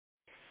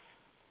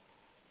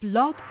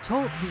Blog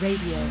Talk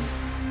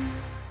Radio.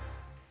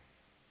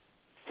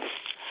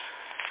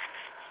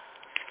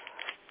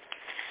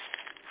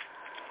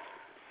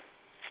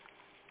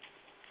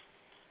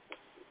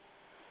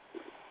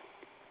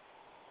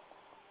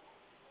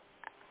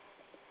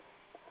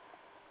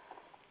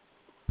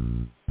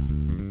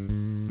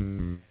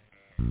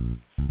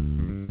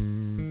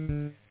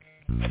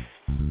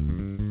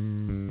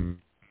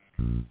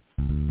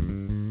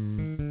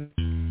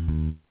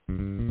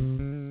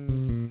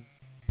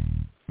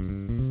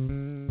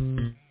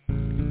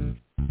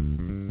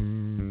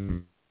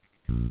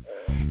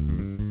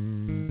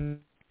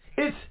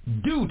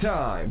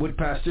 Time with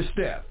Pastor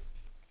Steph.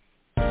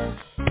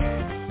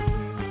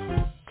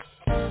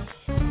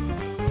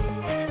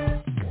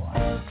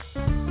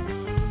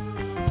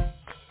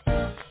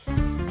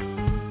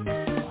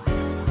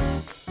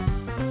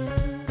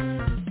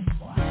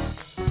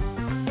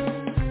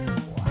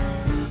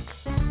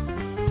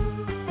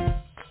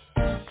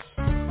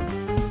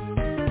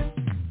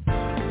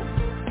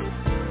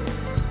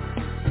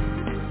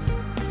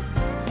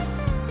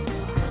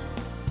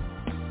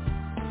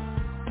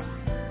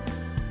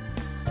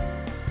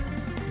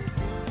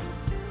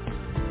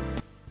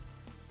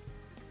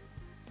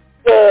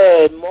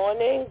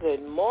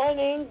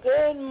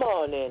 Good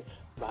morning.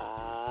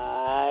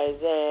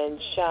 Rise and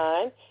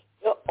shine.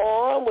 You're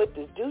on with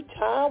the Due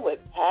Time with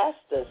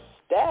Pastor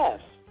Steph.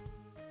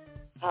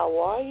 How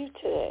are you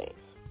today?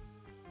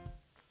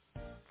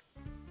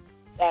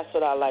 That's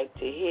what I like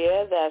to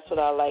hear.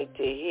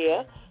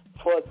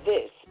 For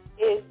this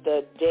is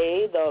the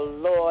day the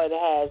Lord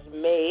has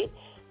made.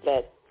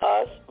 Let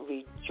us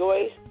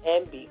rejoice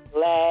and be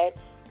glad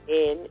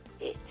in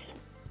it.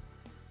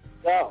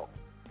 So,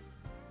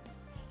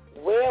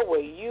 where were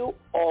you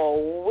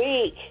all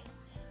week?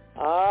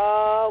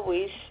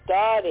 We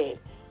started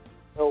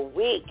the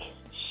week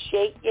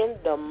shaking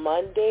the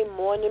Monday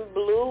morning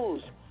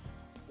blues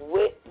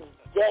with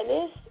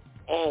Dennis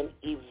and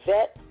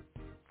Yvette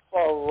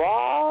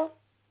Farrar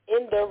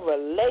in the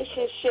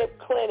Relationship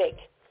Clinic.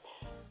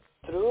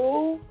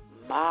 Through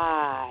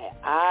my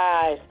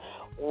eyes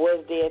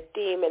was their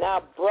theme, and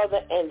our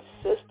brother and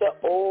sister,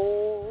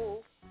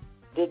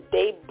 did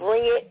they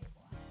bring it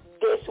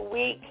this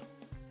week?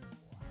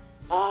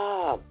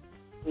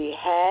 We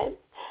had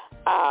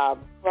our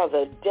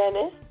brother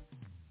Dennis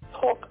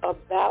talk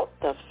about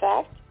the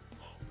fact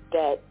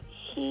that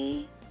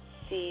he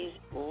sees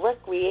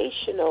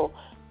recreational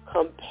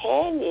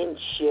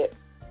companionship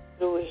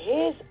through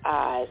his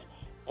eyes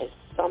as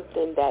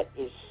something that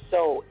is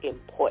so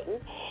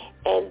important,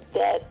 and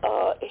that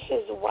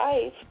his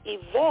wife,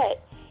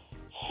 Yvette,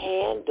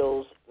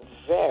 handles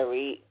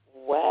very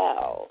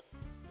well.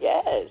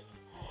 Yes.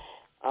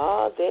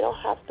 They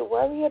don't have to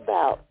worry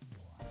about.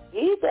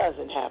 He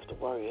doesn't have to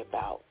worry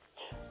about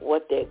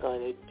what they're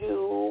going to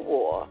do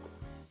or,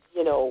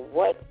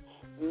 what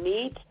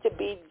needs to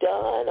be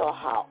done or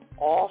how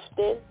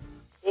often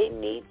they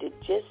need to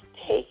just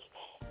take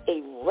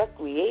a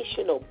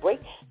recreational break.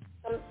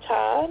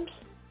 Sometimes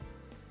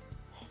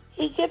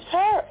he gives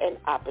her an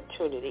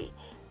opportunity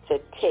to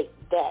take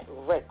that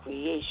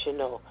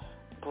recreational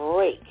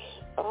break.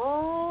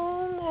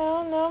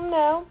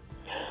 No.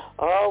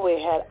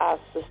 We had our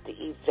sister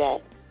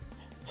Yvette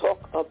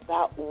talk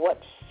about what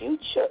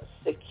future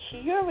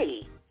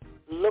security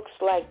looks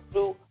like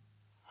through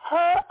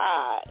her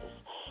eyes.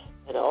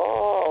 And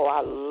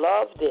I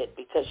loved it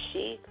because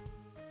she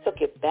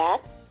took it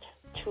back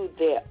to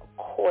their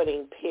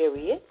courting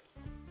period.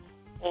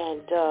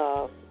 And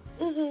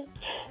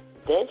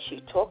then she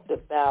talked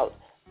about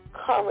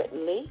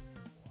currently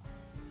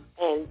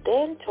and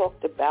then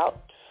talked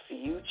about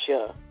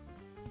future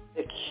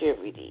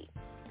security.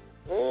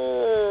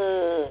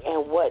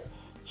 And what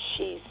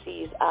she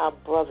sees our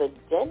brother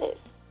Dennis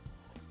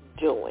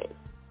doing.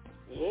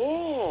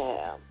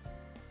 Yeah.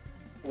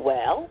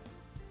 Well,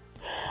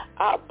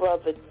 our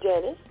brother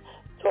Dennis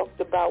talked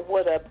about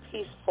what a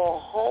peaceful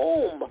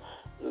home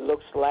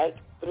looks like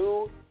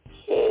through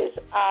his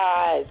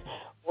eyes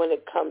when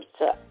it comes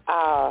to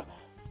our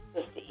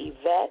sister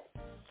Yvette.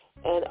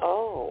 And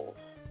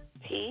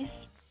peace,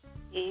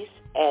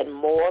 and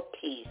more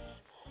peace.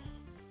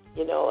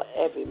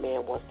 Every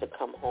man wants to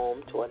come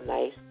home to a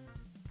nice,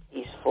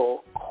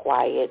 peaceful,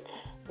 quiet,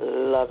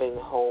 loving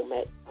home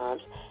at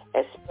times,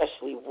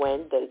 especially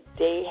when the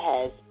day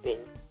has been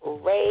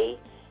crazy.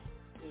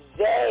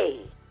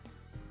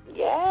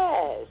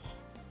 Yes.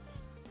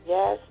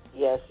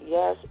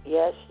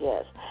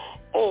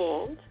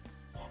 And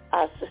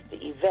our sister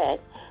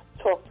Yvette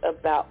talked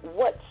about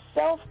what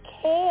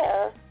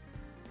self-care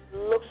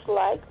looks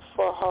like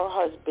for her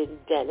husband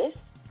Dennis.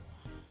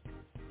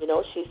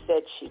 She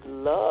said she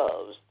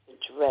loves to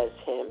dress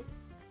him.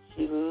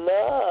 She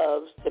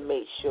loves to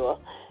make sure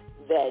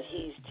that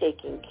he's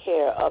taking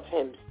care of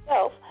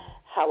himself.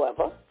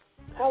 However,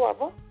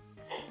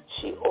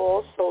 she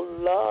also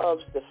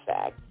loves the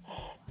fact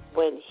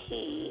when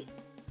he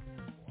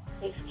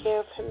takes care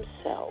of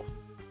himself.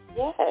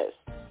 Yes,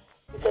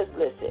 because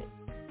listen,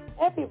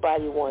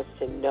 everybody wants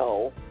to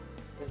know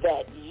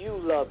that you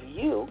love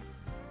you.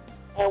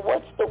 And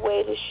what's the way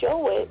way to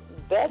show it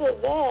better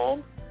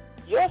than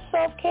your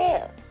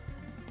self-care.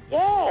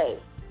 Yes.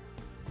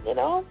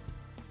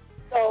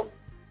 So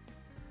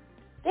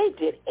they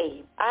did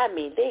a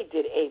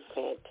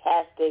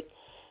fantastic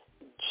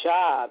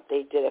job.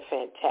 They did a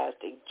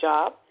fantastic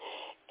job.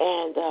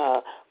 And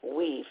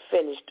we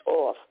finished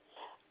off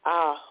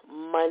our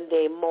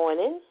Monday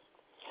morning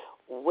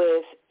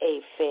with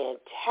a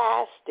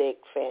fantastic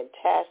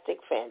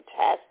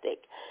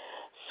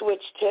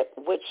switch tip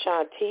with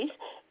Shantice.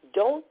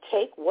 Don't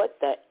take what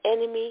the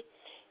enemy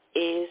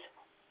is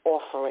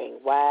offering.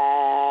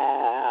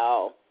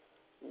 Wow.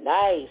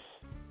 Nice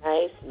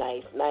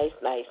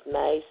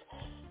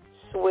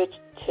switch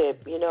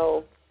tip.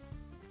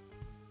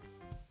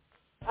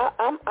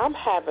 I'm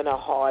having a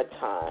hard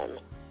time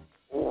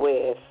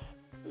with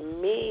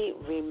me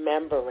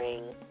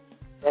remembering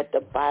that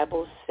the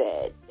Bible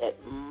said that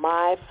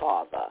my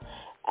Father,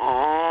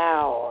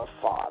 our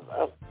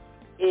Father,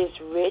 is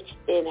rich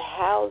in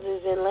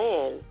houses and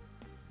land,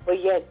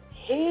 but yet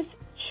his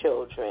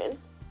children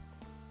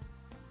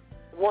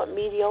want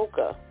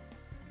mediocre.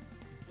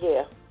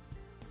 Yeah.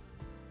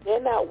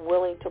 They're not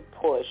willing to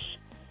push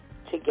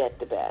to get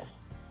the best.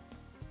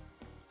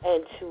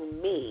 And to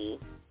me,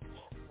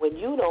 when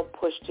you don't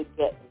push to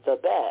get the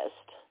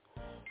best,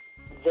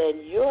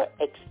 then you're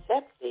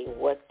accepting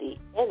what the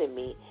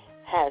enemy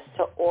has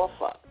to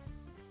offer.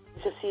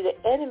 So see, the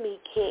enemy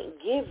can't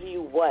give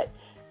you what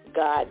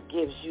God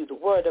gives you. The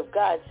Word of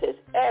God says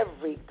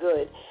every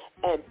good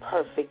and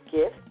perfect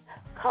gift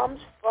comes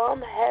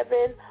from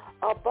heaven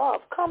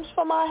above, comes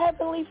from our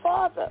Heavenly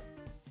Father.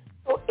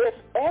 So if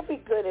every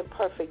good and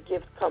perfect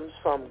gift comes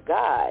from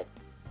God,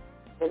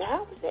 then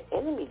how is the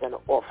enemy going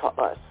to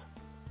offer us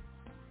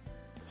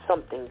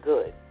something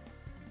good,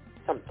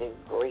 something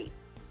great,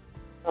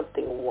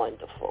 something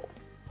wonderful?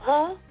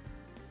 Huh?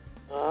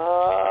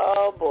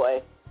 Oh,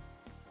 boy.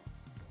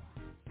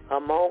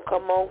 Come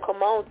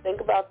on.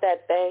 Think about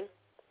that thing.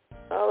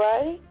 All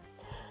right?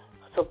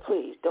 So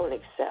please don't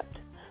accept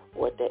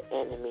what the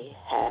enemy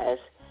has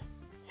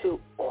to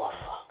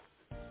offer.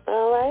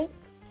 All right?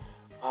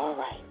 All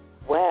right.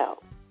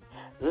 Well,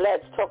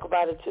 let's talk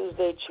about a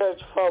Tuesday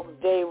church folk.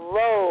 They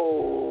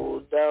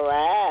rolled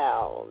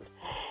around.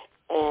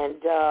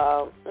 And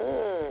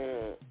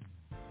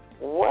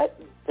what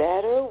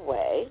better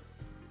way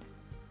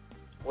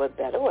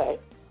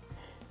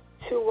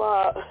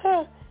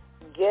to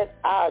get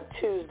our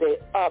Tuesday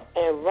up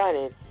and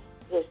running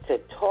is to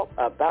talk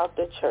about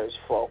the church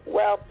folk.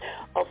 Well,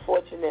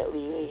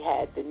 unfortunately, we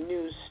had the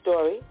news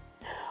story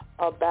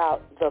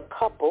about the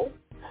couple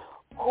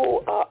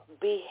who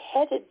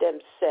beheaded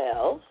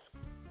themselves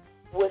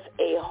with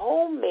a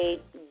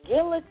homemade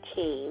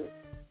guillotine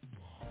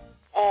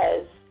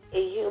as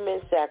a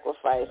human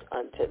sacrifice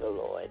unto the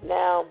Lord.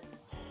 Now,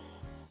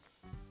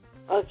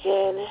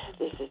 again,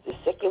 this is the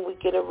second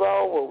week in a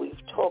row where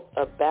we've talked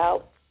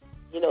about,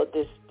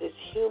 this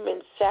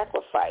human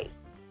sacrifice.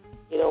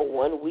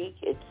 1 week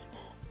it's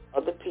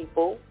other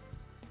people,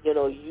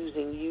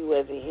 using you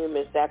as a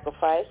human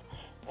sacrifice.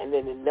 And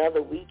then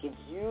another week it's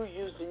you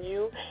using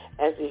you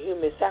as a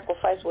human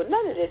sacrifice. Well,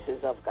 none of this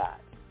is of God.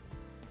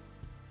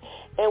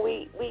 And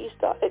we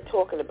started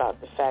talking about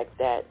the fact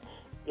that,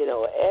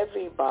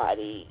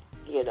 everybody,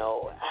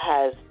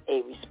 has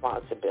a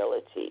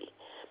responsibility,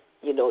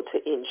 to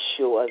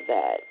ensure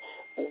that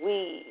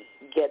we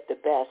get the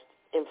best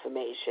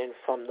information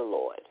from the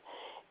Lord.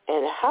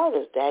 And how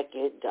does that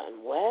get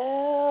done?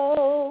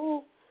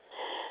 Well,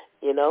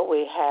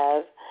 we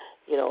have,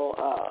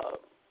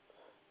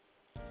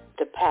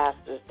 the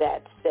pastors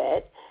that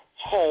said,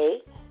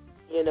 hey,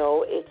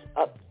 it's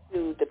up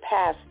to the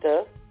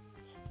pastor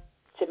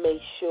to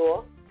make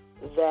sure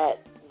that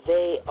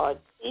they are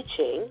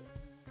teaching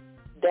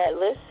that,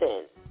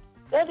 listen,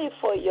 study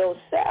for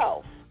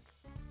yourself.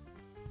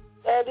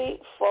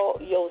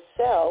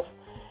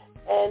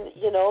 And,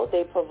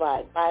 they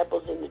provide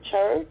Bibles in the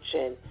church,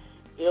 and,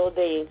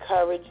 they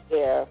encourage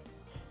their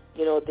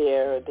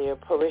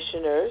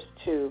parishioners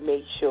to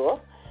make sure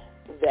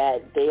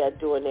that they are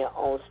doing their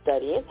own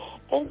studying.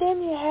 And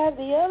then you have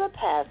the other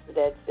pastor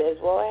that says,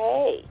 well,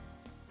 hey,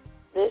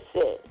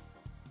 listen,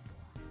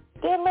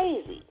 they're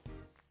lazy.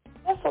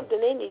 That's something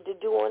they need to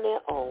do on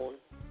their own.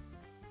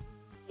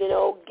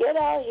 Get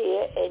out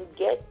here and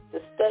get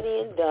the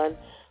studying done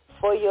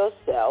for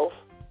yourself,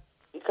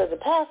 because the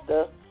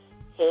pastor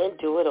can't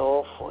do it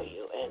all for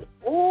you. And,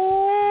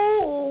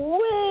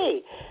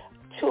 ooh-wee,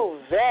 two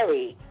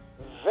very,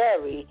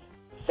 very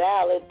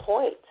valid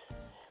points.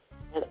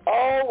 And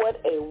oh, what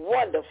a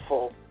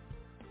wonderful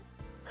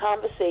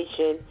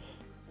conversation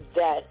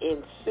that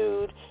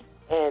ensued.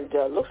 And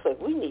looks like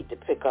we need to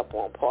pick up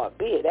on part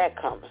B of that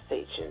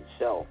conversation.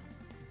 So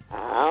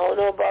I don't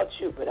know about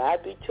you, but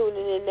I'll be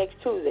tuning in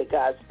next Tuesday,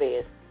 God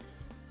spares,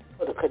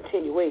 for the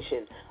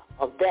continuation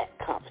of that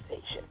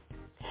conversation.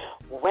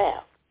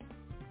 Well,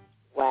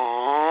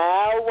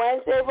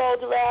 Wednesday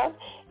rolled around,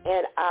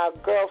 and our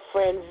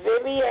girlfriend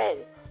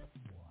Vivian,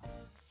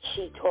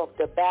 she talked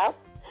about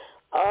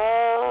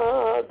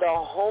the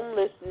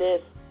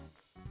homelessness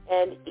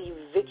and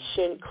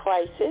eviction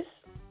crisis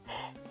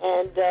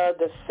And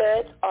the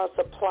feds are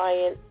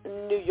supplying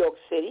New York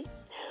City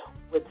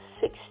with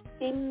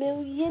 $60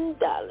 million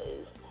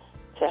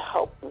to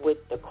help with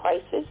the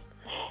crisis.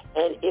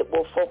 And it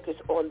will focus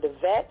on the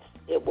vets.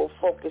 It will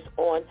focus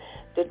on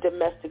the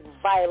domestic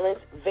violence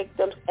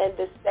victims and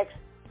the sex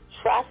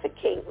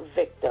trafficking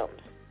victims.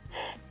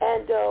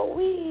 And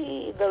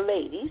we, the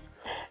ladies,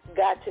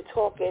 got to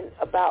talking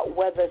about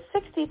whether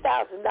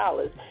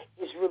 $60,000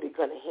 is really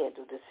going to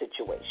handle the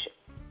situation.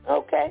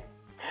 Okay?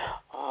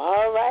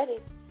 All righty.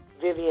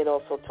 Vivian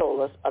also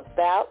told us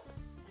about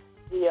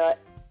the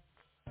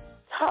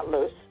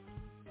toddlers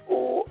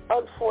who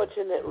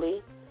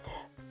unfortunately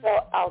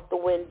fell out the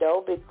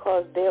window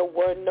because there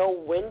were no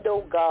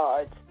window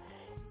guards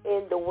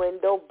in the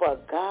window,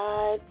 but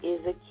God is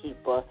a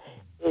keeper,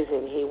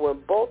 isn't he? When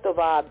both of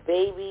our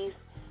babies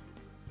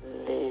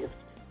lived,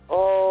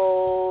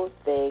 oh,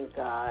 thank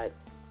God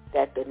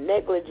that the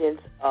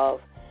negligence of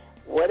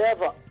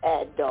whatever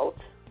adult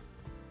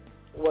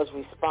was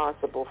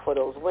responsible for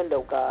those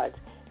window guards,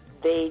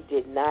 they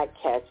did not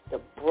catch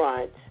the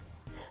brunt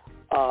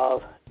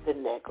of the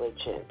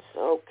negligence,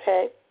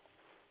 okay?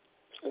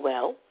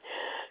 Well,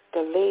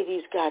 the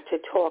ladies got to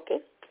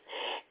talking,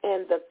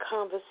 and the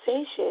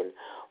conversation,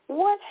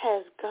 what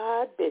has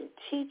God been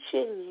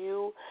teaching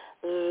you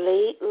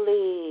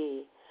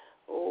lately?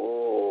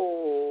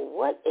 Oh,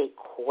 what a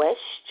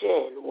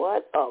question.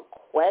 What a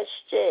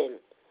question.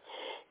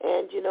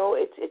 And, you know,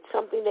 it's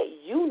something that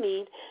you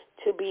need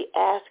to be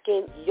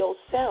asking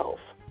yourself.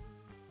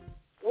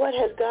 What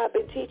has God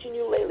been teaching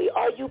you lately?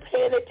 Are you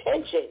paying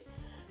attention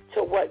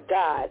to what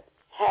God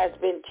has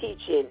been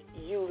teaching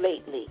you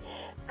lately?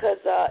 Because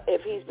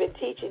if he's been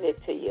teaching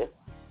it to you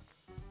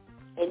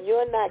and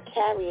you're not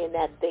carrying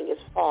that thing as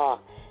far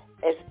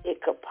as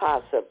it could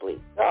possibly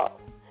go,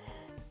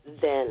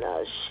 then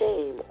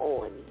shame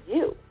on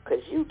you,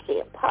 because you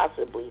can't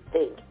possibly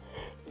think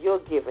you're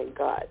giving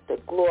God the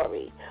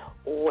glory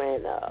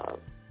when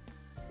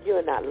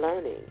you're not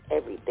learning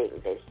everything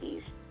that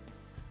he's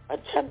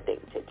attempting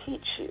to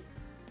teach you.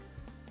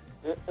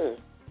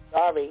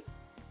 Sorry.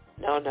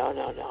 No.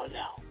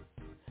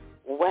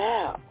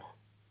 Well,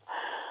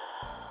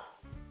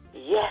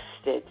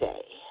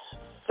 yesterday,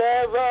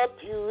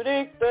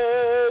 Therapeutic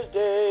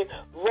Thursday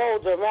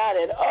rolled around,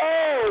 and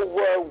oh,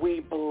 were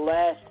we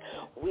blessed.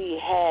 We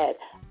had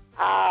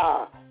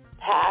our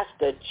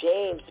Pastor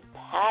James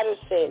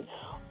Patterson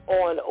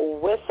on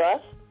with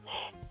us,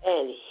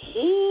 and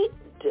he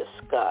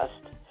discussed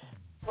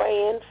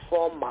praying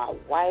for my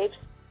wife's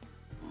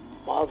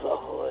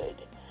motherhood.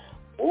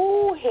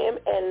 Ooh, him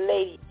and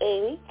Lady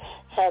Amy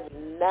have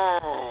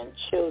 9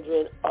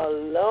 children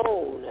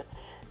alone.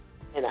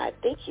 And I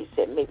think he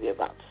said maybe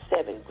about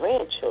 7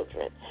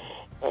 grandchildren.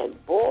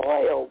 And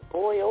boy, oh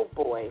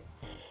boy,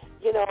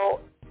 you know,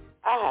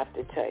 I have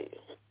to tell you,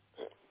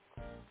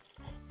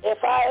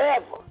 if I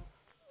ever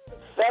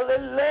fell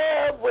in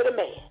love with a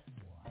man,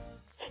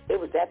 it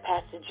was that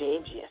Pastor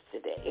James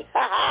yesterday.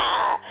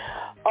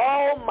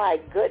 Oh, my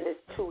goodness,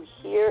 to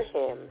hear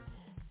him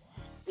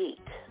speak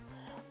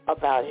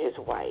about his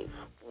wife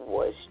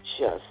was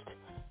just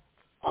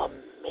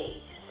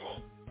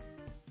amazing.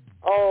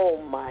 Oh,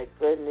 my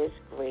goodness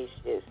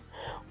gracious.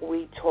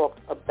 We talked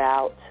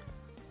about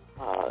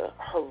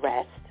her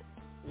rest.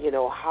 You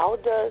know, how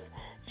does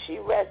she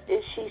rest?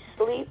 Is she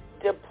sleep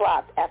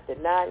deprived after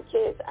 9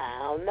 kids? I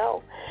don't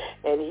know.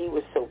 And he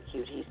was so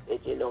cute. He said,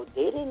 you know,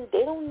 they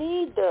don't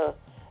need the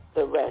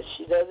rest.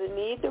 She doesn't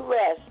need the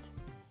rest.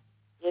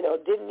 You know,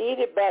 didn't need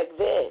it back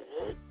then.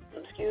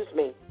 Excuse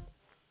me.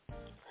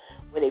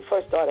 When they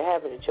first started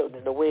having the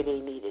children the way they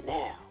need it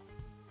now.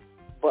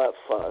 But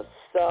for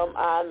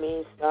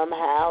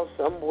somehow,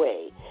 some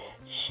way,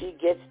 she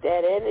gets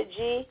that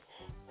energy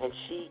and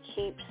she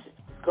keeps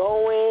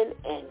going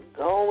and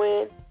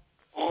going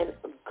and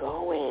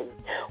going.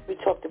 We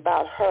talked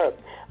about her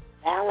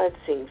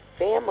balancing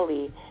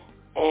family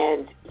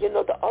and, you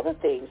know, the other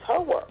things, her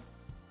work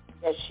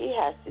that she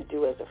has to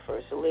do as a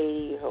first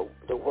lady,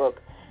 the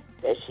work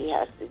that she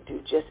has to do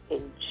just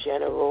in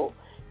general,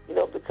 you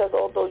know, because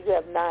although you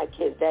have 9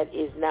 kids, that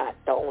is not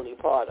the only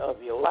part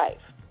of your life.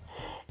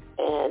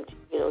 And,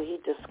 you know, he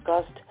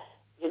discussed,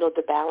 you know,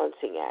 the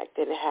balancing act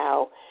and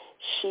how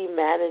she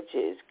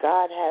manages.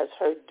 God has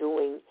her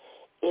doing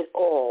it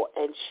all,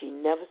 and she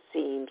never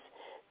seems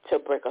to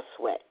break a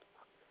sweat.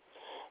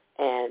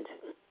 And,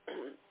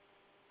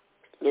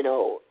 you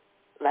know,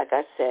 like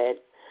I said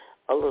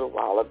a little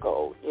while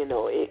ago, you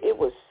know, it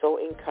was so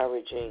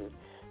encouraging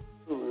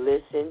to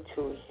listen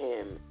to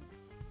him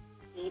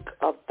speak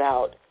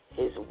about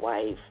his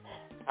wife,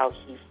 how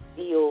he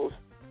feels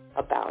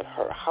about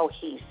her, how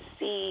he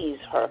sees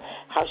her,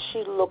 how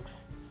she looks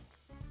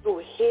through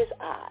his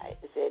eyes.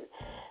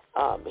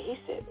 And he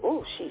said,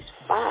 ooh, she's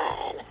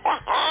fine.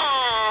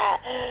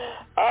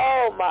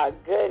 Oh, my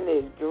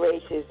goodness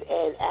gracious.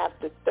 And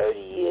after 30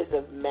 years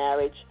of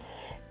marriage,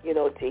 you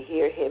know, to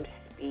hear him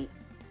speak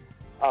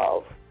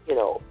of, you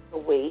know, the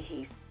way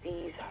he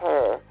sees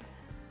her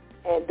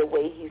and the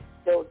way he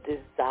still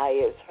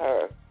desires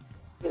her.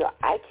 You know,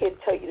 I can't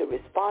tell you the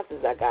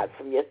responses I got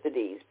from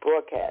yesterday's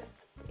broadcast.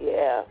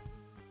 Yeah.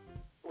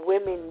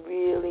 Women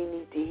really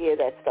need to hear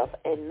that stuff.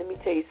 And let me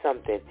tell you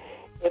something.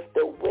 If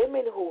the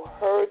women who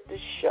heard the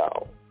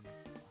show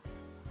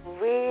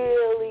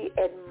really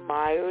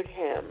admired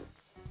him,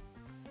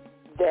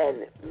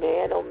 then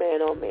man, oh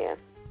man, oh man,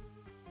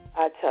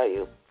 I tell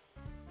you,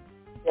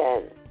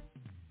 then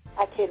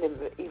I can't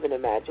even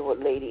imagine what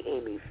Lady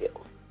Amy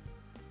feels.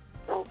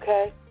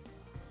 Okay?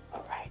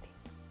 All righty.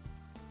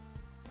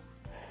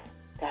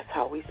 That's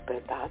how we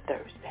spent our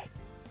Thursday.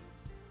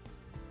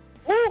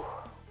 Woo!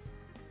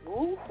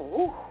 Woo,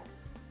 woo.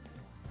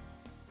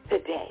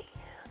 Today,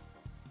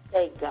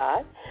 thank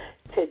God,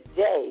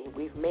 today,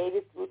 we've made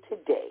it through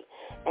today.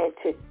 And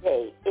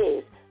today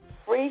is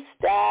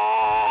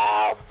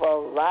Freestyle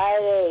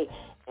Friday.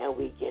 And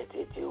we get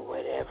to do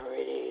whatever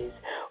it is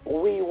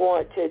we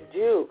want to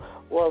do.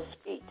 Well,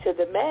 speak to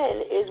the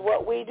men is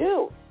what we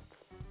do.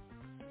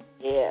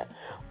 Yeah,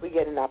 we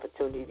get an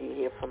opportunity to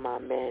hear from our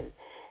men.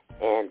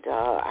 And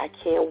I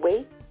can't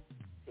wait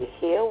to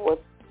hear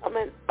what's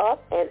coming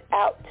up and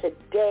out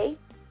today.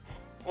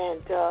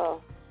 And,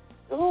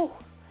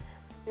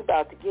 we're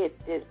about to get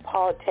this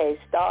party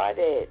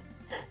started.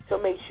 So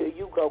make sure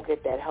you go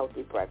get that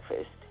healthy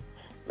breakfast.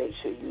 Make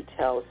sure you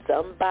tell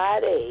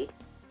somebody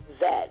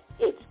that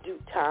it's due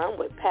time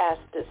with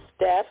Pastor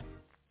Steph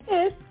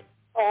is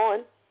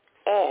on.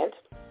 And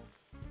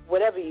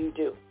whatever you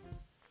do,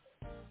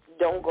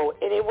 don't go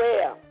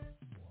anywhere,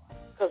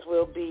 because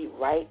we'll be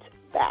right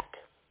back.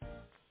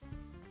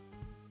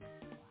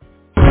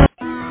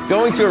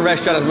 Going to a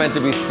restaurant is meant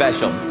to be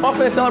special,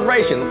 often a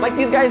celebration, like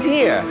these guys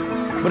here.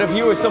 But if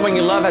you or someone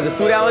you love has a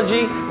food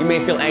allergy, you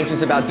may feel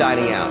anxious about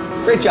dining out.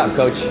 Great job,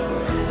 Coach.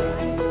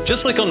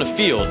 Just like on the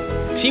field,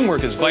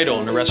 teamwork is vital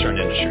in the restaurant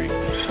industry.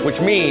 Which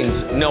means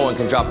no one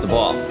can drop the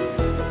ball.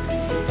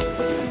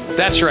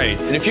 That's right,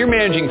 and if you're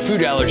managing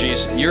food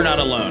allergies, you're not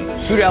alone.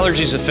 Food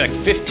allergies affect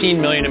 15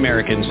 million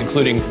Americans,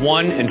 including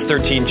 1 in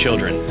 13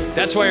 children.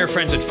 That's why our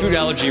friends at Food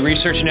Allergy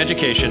Research and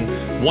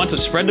Education want to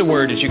spread the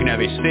word that you can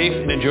have a safe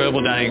and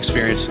enjoyable dining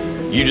experience.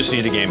 You just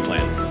need a game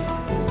plan.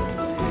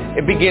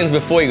 It begins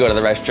before you go to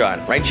the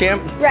restaurant, right,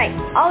 Champ? Right.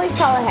 Always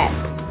call ahead.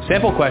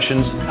 Sample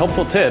questions,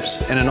 helpful tips,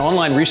 and an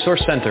online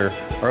resource center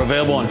are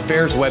available on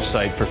FAIR's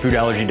website for food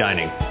allergy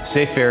dining,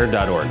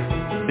 safefair.org.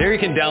 There you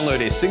can download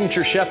a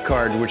signature chef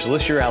card which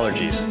lists your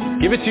allergies.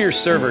 Give it to your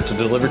server to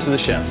deliver to the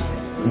chef.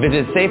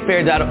 Visit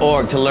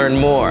safefair.org to learn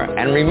more.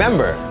 And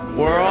remember,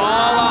 we're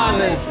all on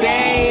the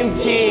same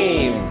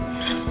team.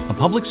 A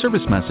public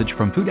service message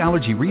from Food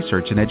Allergy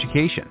Research and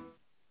Education.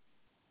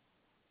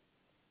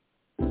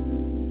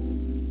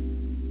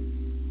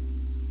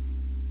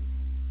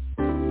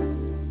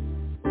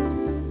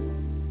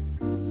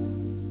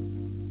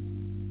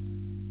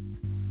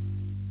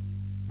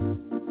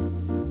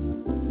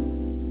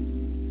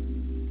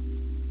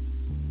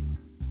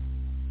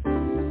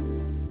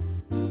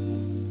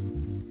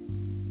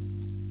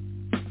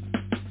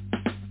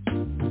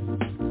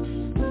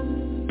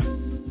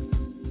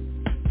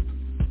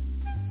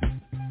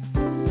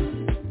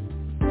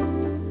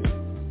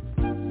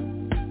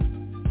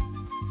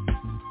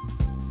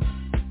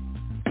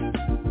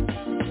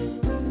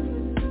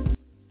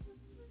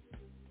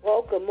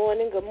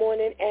 Good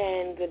morning,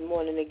 and good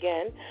morning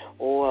again.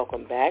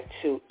 Welcome back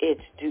to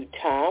It's Due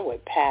Time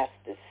with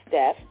Pastor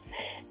Steph.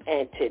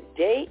 And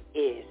today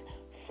is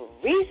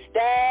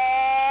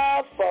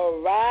Freestyle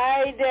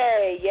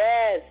Friday.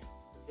 Yes,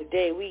 the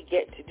day we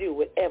get to do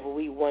whatever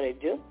we want to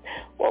do.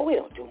 Well, we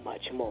don't do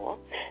much more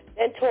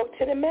than talk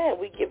to the men.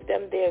 We give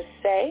them their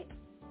say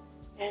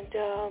and,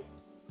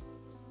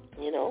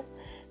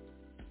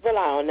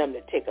 rely on them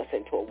to take us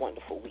into a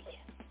wonderful weekend.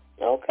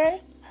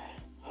 Okay?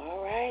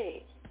 All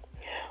righty.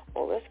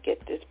 Well, let's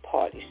get this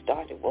party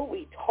started. What are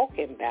we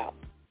talking about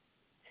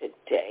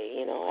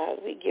today? As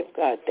we give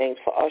God thanks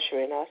for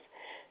ushering us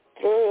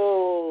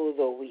through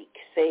the week,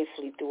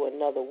 safely through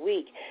another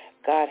week.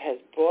 God has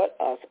brought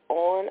us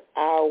on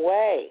our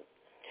way.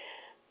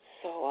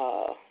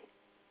 So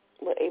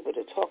we're able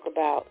to talk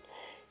about,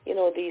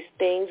 these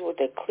things with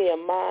a clear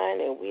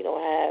mind, and we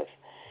don't have,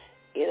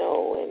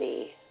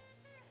 anything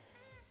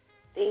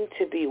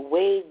to be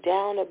weighed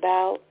down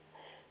about.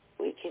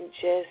 We can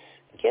just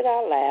get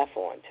our laugh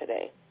on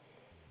today.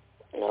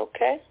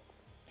 Okay?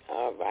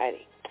 All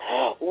righty.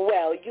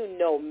 Well, you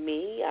know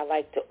me. I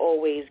like to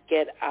always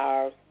get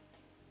our,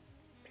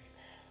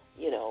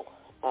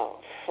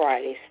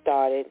 Friday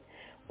started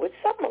with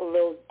something a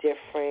little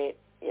different,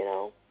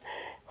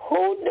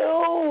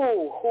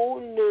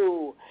 Who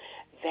knew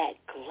that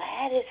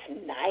Gladys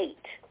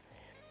Knight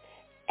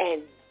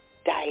and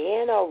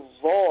Diana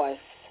Ross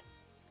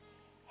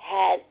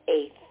had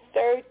a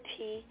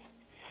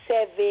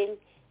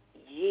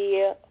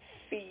 37-year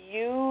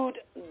feud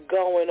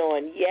going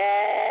on?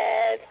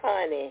 Yes,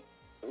 honey.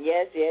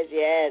 Yes.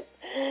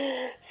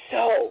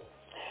 So,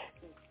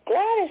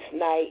 Gladys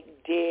Knight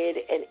did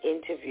an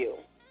interview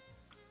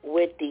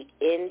with The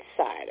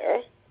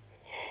Insider,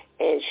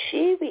 and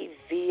she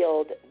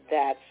revealed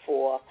that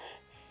for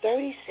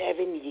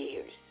 37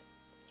 years,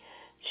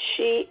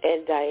 she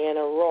and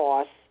Diana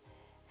Ross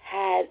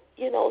had,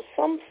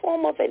 some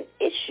form of an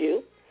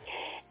issue,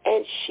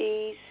 and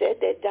she said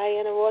that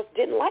Diana Ross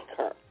didn't like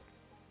her.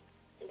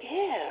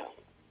 Yeah.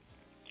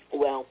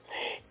 Well,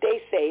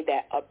 they say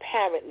that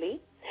apparently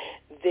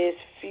this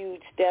feud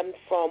stemmed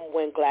from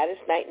when Gladys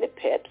Knight and the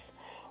Pips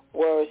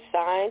were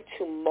signed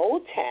to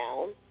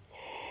Motown,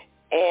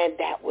 and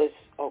that was,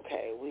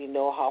 okay, we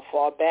know how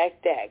far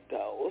back that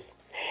goes,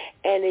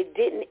 and it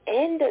didn't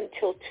end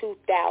until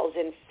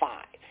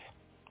 2005.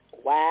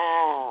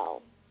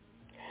 Wow.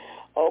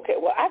 Okay,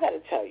 well, I got to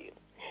tell you,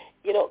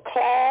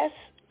 class,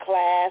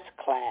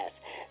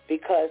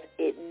 because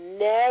it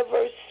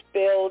never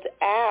spilled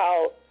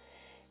out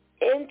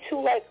into,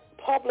 like,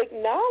 public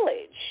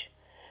knowledge.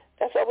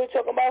 That's what we're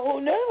talking about. Who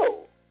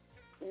knew?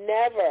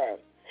 Never.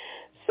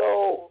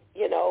 So,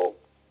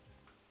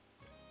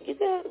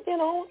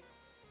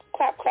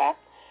 clap,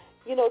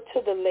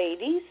 to the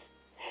ladies.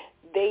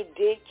 They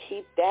did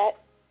keep that,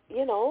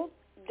 down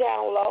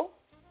low.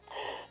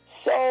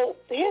 So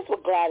here's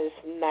what Gladys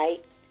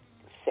Knight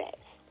says.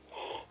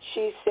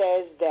 She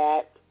says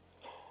that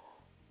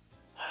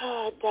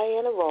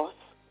Diana Ross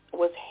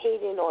was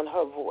hating on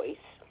her voice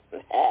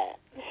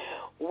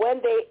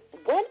when they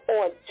went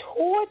on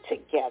tour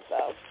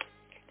together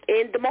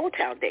in the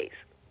Motown days.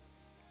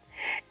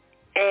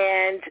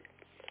 And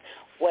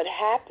what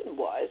happened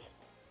was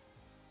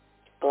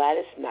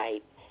Gladys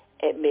Knight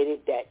admitted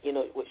that,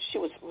 she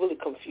was really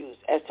confused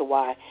as to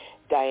why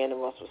Diana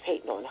Ross was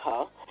hating on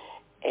her.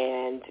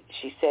 And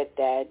she said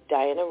that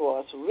Diana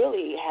Ross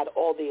really had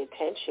all the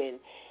attention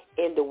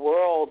in the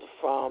world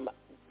from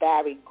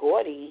Barry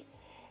Gordy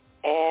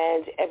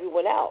and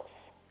everyone else.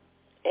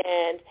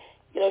 And,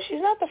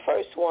 she's not the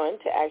first one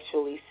to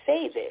actually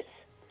say this.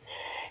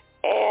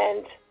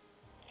 And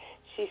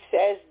she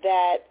says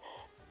that,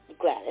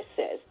 Gladys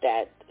says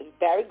that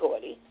Barry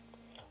Gordy,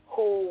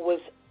 who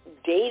was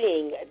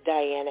dating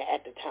Diana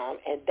at the time,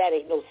 and that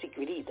ain't no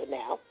secret either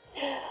now,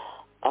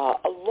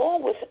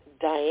 along with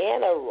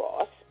Diana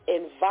Ross,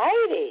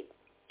 invited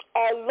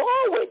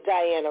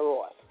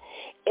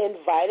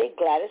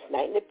Gladys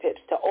Knight and the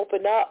Pips to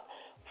open up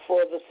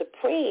for the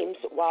Supremes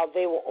while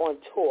they were on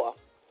tour.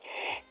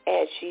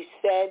 And she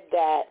said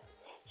that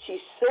she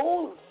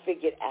soon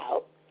figured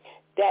out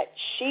that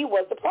she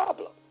was the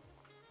problem.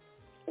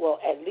 Well,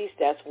 at least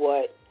that's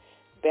what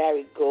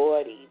Barry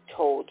Gordy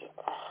told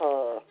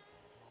her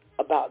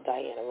about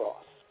Diana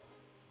Ross.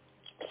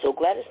 So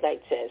Gladys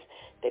Knight says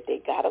that they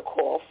got a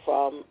call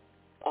from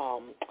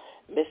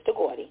Mr.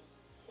 Gordy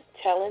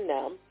telling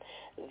them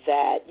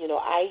that,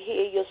 I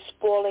hear you're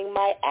spoiling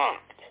my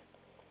act,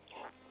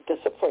 the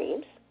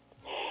Supremes.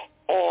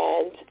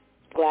 And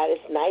Gladys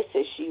Knight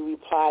says she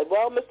replied,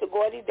 well, Mr.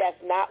 Gordy,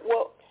 that's not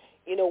what,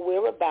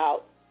 we're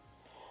about.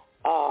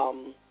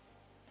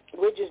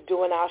 We're just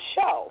doing our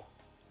show.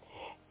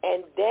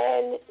 And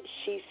then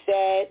she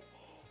said,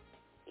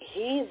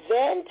 he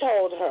then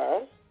told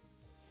her,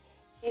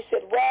 he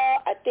said,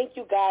 well, I think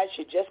you guys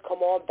should just come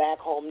on back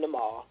home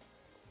tomorrow.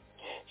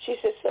 She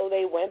said, so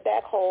they went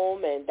back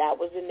home, and that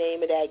was the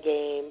name of that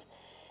game.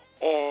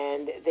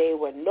 And they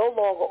were no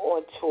longer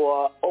on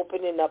tour,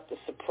 opening up the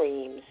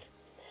Supremes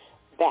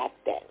back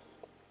then.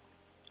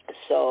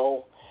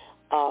 So,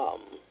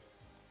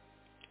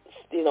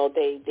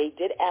 they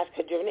did ask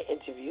her during the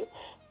interview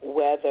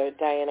whether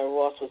Diana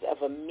Ross was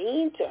ever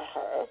mean to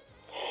her.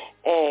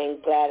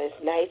 And Gladys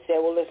Knight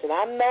said, well, listen,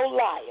 I'm no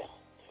liar.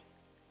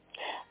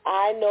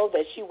 I know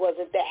that she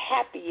wasn't the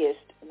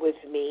happiest with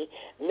me.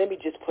 Let me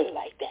just put it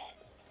like that.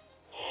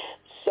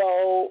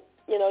 So,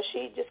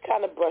 she just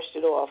kind of brushed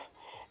it off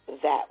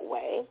that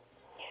way.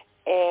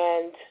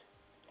 And,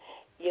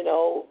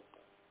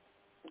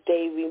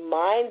 they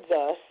remind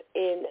us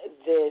in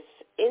this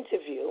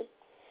interview,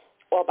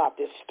 or about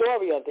this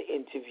story of the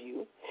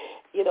interview,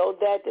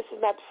 that this is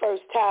not the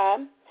first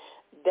time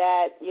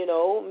that,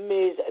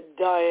 Ms.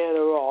 Diana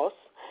Ross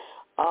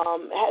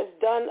has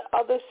done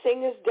other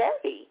singers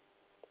dirty.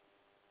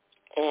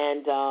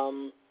 And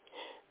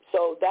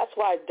so that's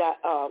why,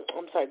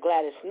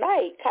 Gladys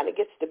Knight kind of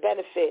gets the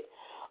benefit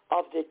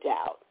of the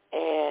doubt.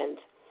 And,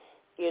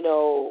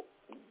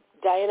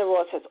 Diana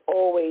Ross has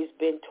always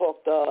been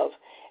talked of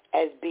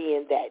as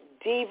being that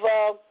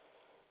diva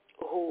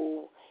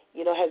who,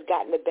 has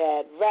gotten a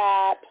bad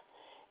rap.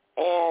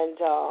 And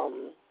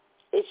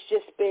it's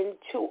just been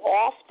too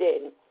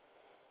often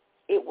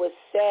it was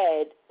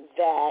said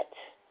that,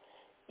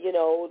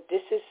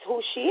 this is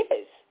who she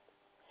is.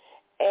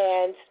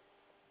 And,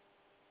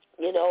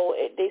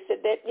 they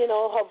said that,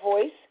 her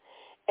voice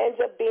ends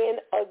up being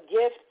a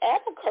gift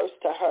and a curse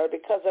to her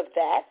because of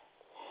that.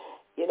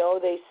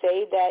 They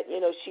say that,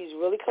 she's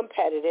really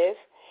competitive,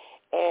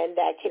 and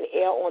that can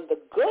err on the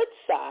good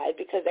side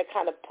because that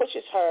kind of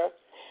pushes her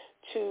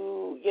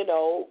to,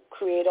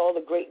 create all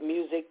the great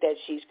music that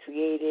she's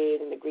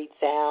created and the great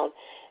sound,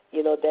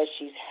 that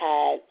she's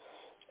had.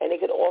 And it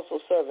could also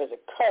serve as a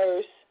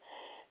curse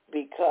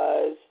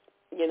because,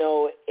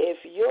 if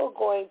you're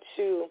going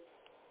to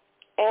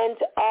end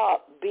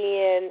up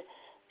being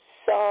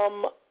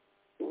some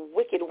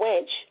wicked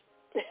wench,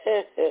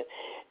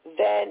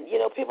 then,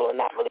 people are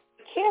not really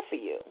care for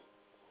you.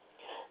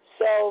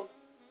 So,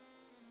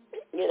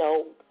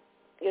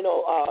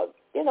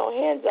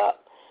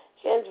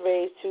 hands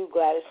raised to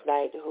Gladys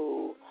Knight,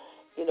 who,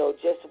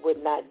 just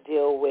would not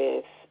deal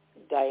with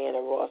Diana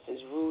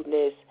Ross's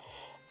rudeness,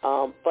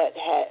 but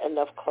had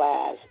enough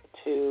class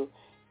to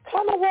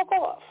kind of walk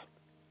off,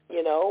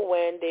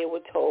 when they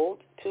were told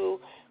to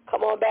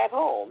come on back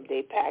home.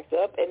 They packed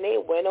up and they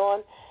went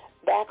on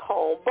back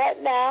home.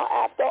 But now,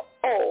 after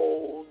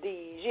all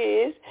these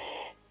years,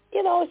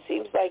 it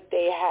seems like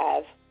they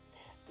have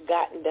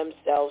gotten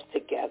themselves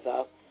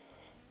together,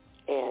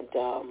 and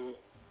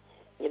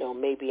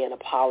maybe an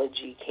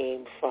apology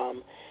came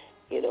from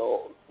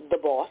the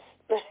boss.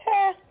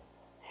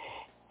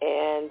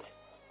 And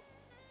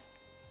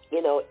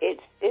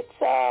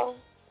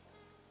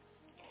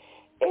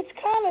it's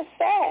kind of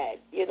sad,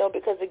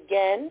 because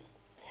again,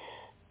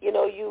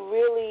 you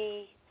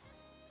really,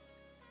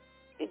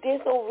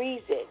 there's no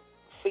reason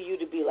for you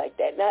to be like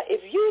that. Now,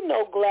 if you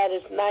know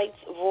Gladys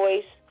Knight's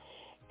voice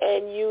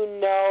and you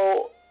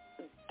know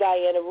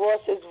Diana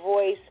Ross's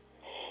voice,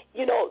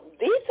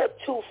 these are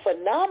two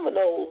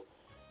phenomenal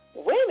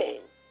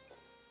women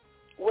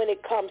when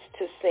it comes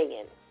to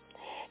singing.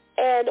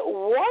 And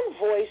one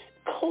voice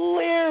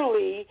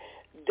clearly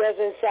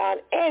doesn't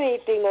sound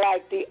anything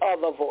like the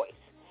other voice.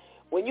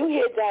 When you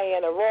hear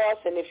Diana Ross,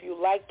 and if you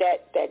like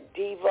that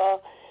diva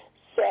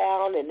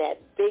sound and that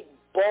big,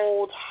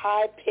 bold,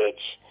 high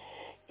pitch,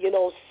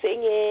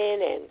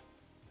 singing, and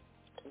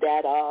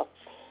that,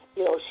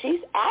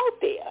 she's out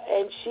there,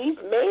 and she's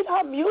made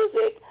her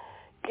music,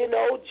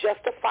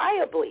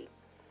 justifiably.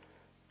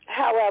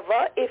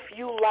 However, if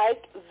you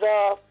like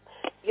the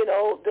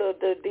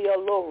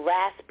little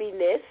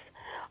raspiness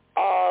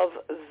of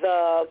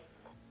the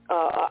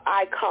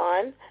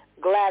icon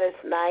Gladys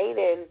Knight,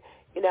 and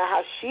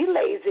how she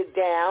lays it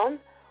down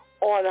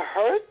on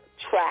her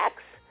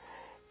tracks,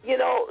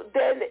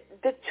 then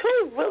the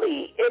two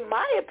really, in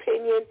my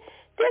opinion,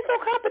 there's no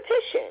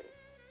competition.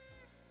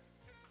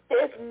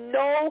 There's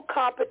no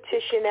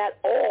competition at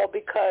all,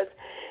 because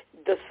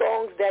the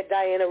songs that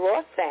Diana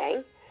Ross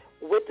sang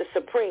with the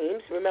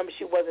Supremes, remember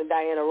she wasn't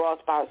Diana Ross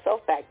by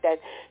herself back then,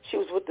 she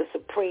was with the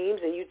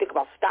Supremes, and you think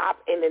about Stop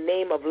in the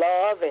Name of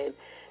Love and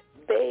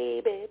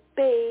Baby,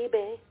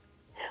 Baby,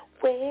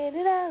 where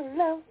did our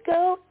love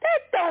go?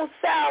 That don't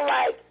sound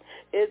like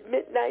it's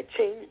midnight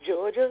train to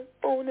Georgia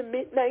on the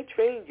midnight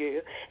train,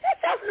 yeah.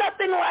 That sounds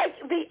nothing like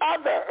the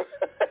other.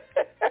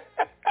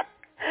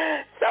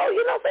 So,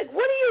 it's like,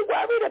 what are you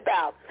worried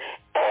about?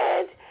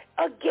 And,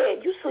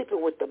 again, you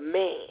sleeping with the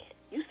man.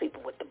 You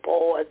sleeping with the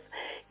boss.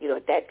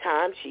 At that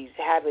time, she's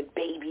having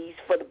babies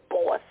for the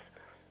boss.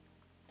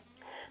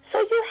 So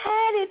you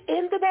had it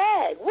in the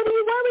bag. What are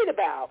you worried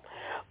about?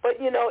 But,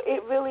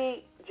 it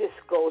really just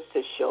goes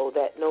to show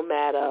that no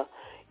matter,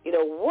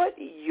 what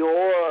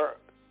your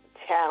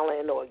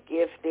talent or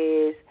gift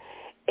is,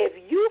 if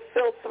you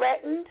feel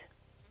threatened,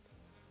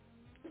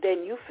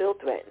 then you feel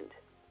threatened.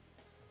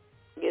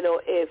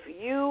 If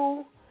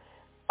you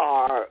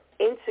are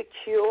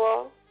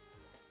insecure,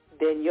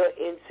 then you're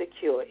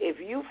insecure. If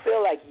you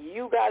feel like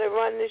you got to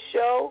run the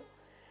show,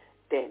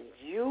 then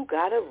you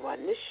got to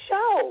run the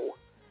show.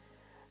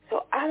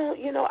 So I don't,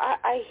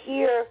 I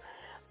hear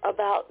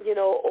about,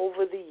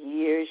 over the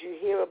years, you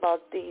hear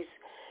about these,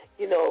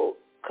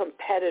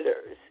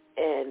 competitors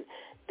and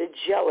the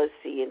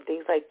jealousy and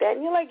things like that.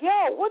 And you're like,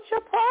 yo, what's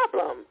your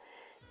problem?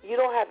 You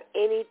don't have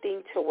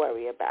anything to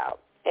worry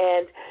about.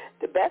 And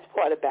the best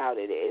part about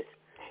it is,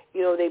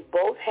 they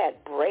both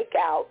had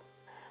breakout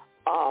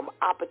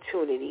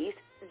opportunities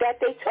that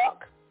they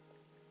took.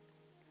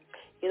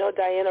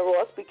 Diana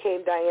Ross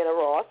became Diana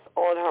Ross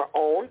on her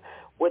own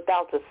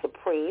without the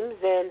Supremes,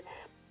 and,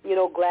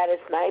 Gladys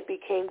Knight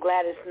became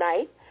Gladys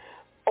Knight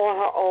on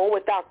her own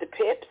without the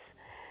Pips,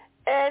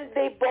 and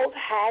they both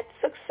had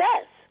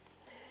success.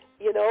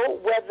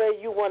 Whether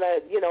you want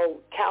to,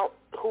 count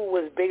who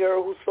was bigger,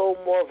 who sold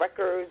more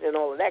records and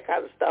all of that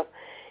kind of stuff,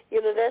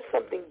 that's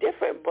something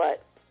different.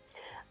 But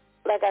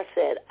like I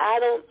said, I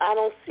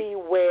don't see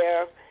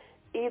where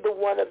either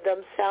one of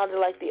them sounded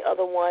like the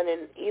other one,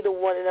 and either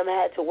one of them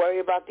had to worry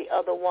about the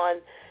other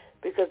one,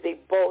 because they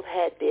both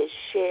had their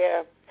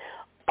share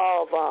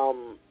of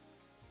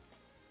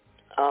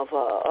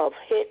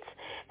hits.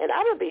 And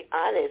I'm gonna be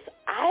honest,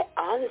 I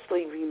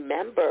honestly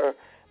remember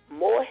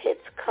more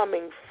hits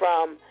coming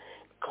from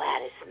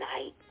Gladys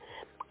Knight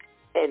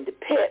and the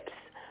Pips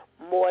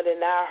more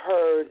than I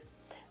heard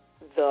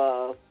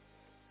the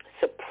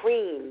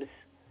Supremes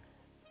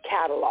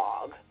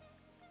catalog.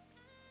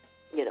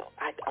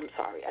 I'm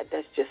sorry,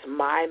 that's just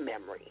my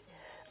memory.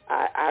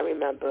 I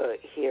remember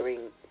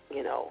hearing,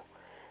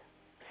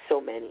 so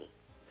many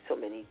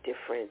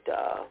different,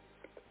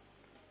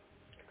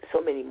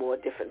 so many more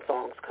different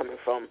songs coming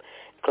from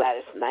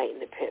Gladys Knight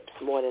and the Pips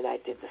more than I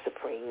did the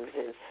Supremes.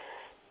 And,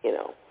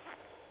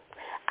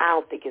 I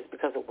don't think it's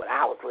because of what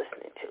I was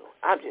listening to.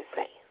 I'm just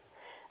saying.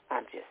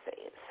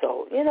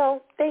 So,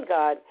 thank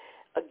God,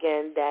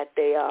 again, that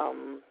they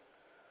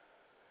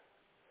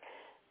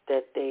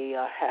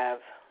have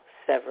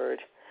severed,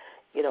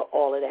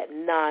 all of that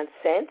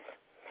nonsense.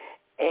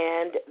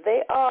 And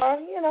they are,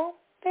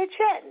 they're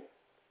chatting.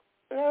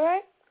 All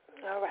right?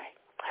 All right.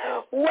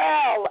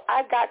 Well,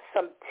 I got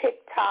some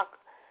TikTok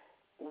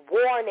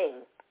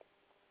warning.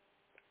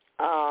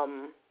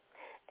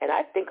 And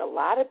I think a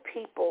lot of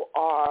people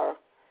are,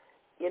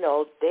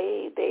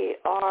 they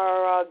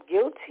are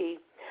guilty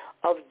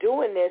of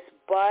doing this,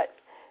 but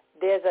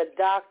there's a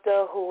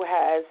doctor who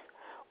has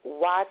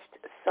watched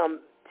some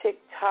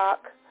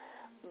TikTok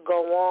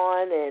go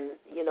on, and,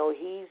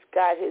 he's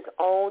got his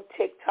own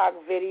TikTok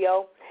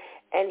video,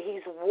 and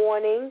he's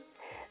warning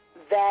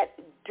that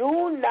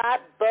do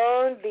not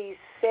burn these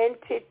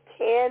scented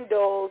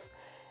candles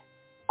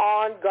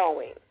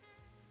ongoing.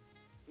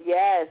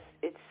 Yes,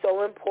 it's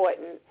so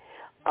important.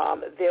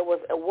 There was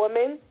a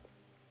woman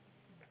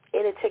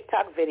in a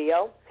TikTok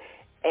video,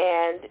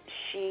 and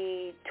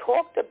she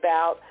talked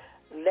about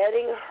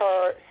letting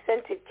her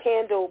scented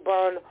candle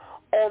burn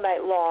all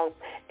night long,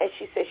 and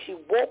she said she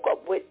woke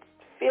up with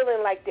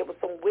feeling like there was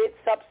some weird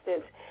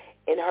substance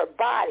in her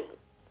body.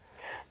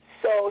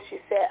 So she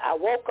said, I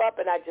woke up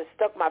and I just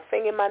stuck my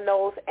finger in my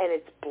nose, and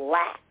it's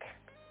black.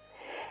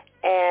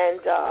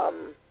 And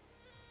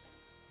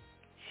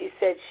she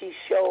said she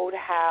showed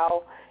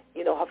how,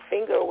 her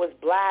finger was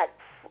black.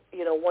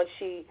 Once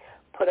she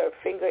put her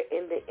finger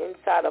in the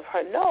inside of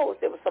her nose,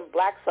 there was some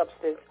black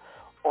substance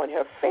on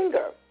her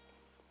finger.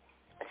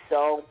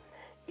 So,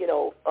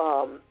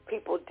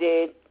 people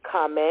did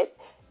comment,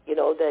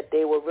 that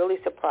they were really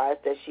surprised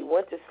that she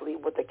went to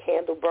sleep with a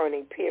candle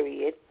burning,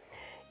 period.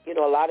 A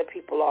lot of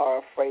people are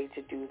afraid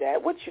to do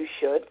that, which you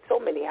should. So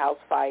many house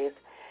fires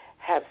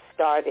have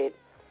started,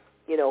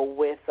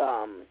 with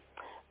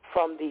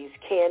from these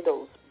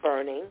candles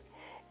burning.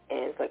 And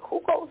it's like,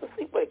 who goes to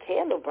sleep with a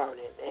candle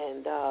burning?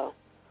 And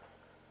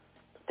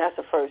that's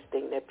the first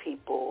thing that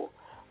people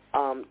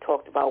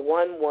talked about.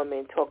 One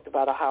woman talked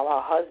about how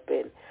her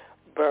husband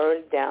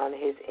burned down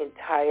his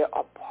entire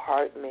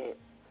apartment,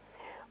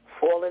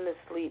 falling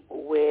asleep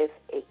with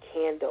a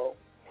candle.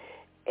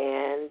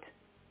 And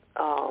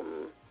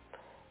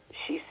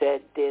she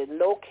said there's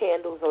no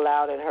candles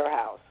allowed in her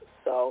house.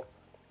 So,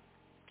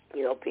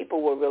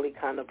 people were really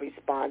kind of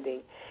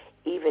responding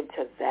even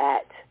to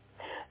that.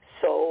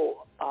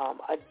 So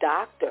a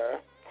doctor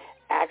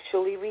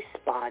actually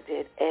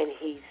responded, and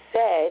he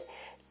said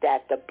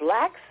that the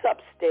black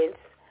substance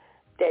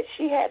that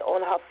she had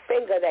on her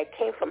finger that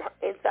came from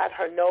inside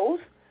her nose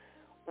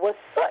was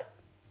soot.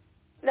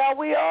 Now,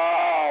 we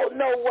all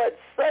know what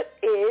soot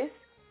is.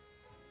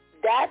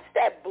 That's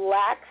that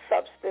black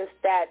substance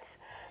that's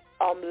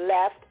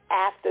left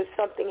after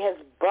something has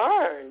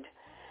burned.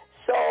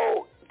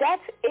 So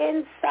that's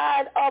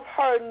inside of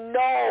her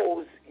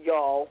nose,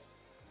 y'all.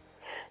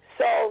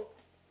 So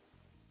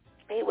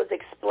he was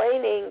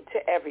explaining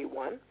to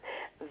everyone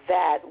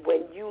that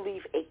when you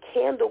leave a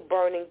candle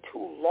burning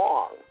too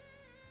long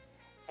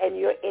and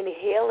you're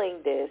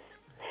inhaling this,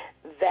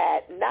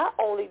 that not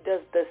only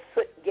does the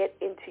soot get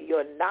into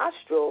your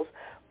nostrils,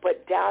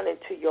 but down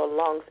into your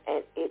lungs,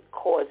 and it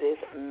causes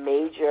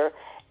major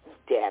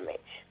damage.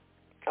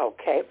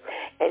 Okay?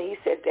 And he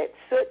said that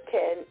soot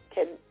can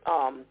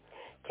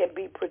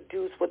be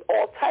produced with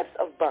all types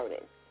of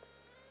burning.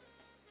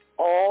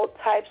 All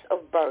types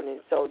of burning.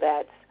 So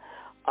that's,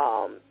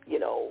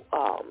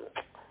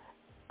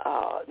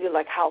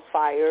 like house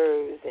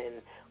fires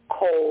and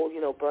coal,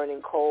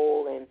 burning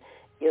coal and,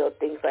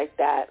 things like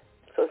that.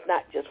 So it's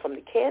not just from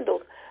the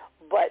candles,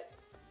 but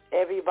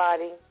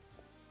everybody,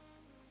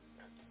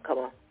 come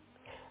on,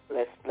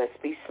 let's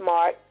be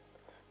smart.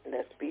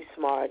 Let's be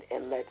smart,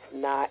 and let's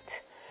not,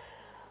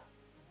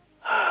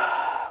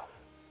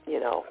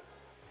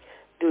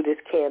 do this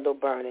candle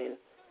burning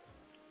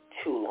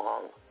too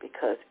long,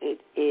 because it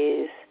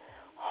is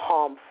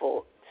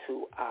harmful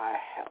to our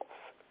health.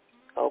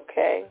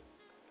 Okay?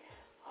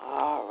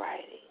 All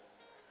righty.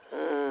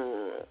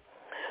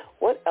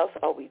 What else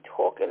are we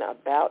talking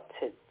about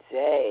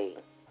today?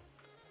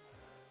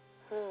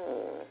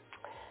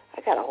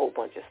 I got a whole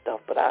bunch of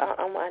stuff, but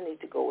I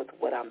need to go with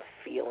what I'm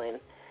feeling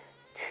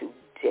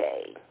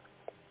today.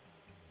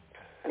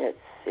 Let's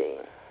see.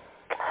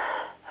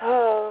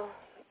 Oh,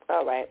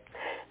 all right.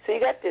 So you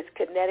got this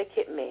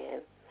Connecticut man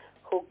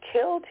who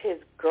killed his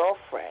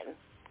girlfriend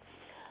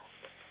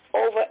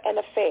over an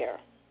affair.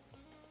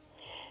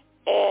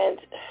 And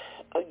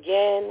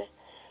again,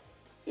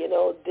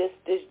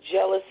 this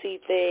jealousy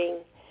thing,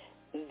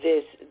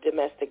 this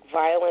domestic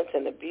violence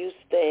and abuse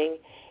thing,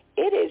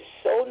 it is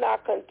so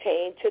not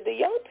contained to the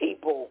young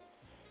people.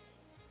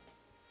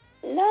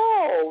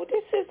 No,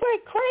 this is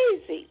like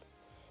crazy.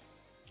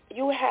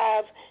 You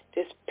have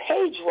this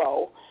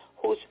Pedro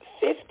who's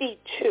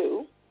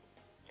 52.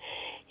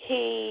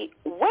 He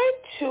went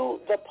to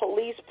the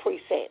police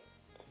precinct,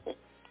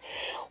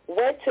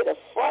 went to the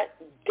front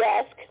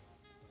desk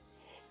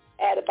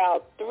at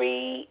about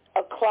 3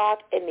 o'clock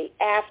in the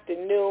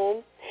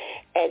afternoon,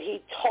 and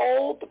he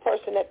told the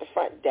person at the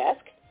front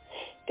desk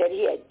that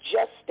he had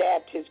just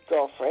stabbed his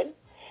girlfriend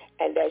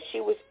and that she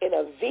was in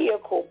a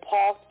vehicle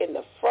parked in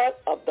the front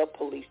of the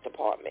police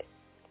department.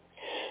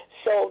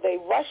 So they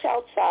rush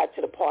outside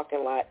to the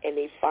parking lot, and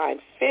they find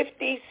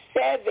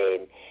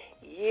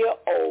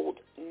 57-year-old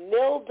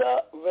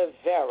Nilda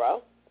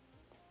Rivera,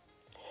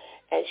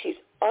 and she's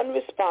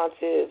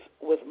unresponsive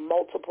with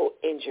multiple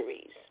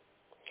injuries.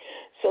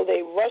 So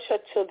they rush her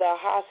to the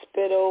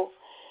hospital,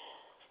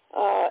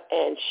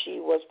 and she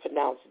was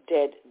pronounced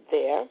dead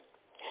there.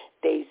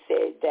 They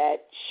said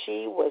that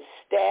she was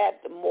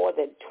stabbed more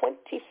than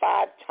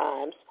 25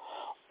 times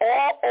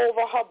all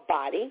over her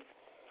body,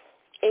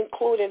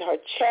 including her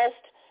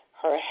chest,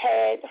 her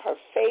head, her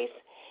face,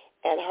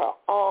 and her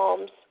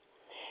arms.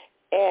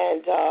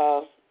 And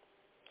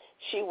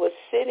she was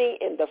sitting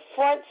in the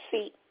front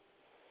seat,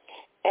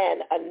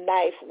 and a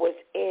knife was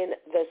in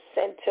the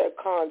center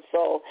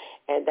console,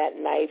 and that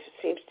knife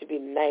seems to be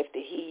the knife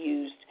that he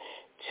used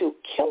to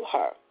kill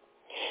her.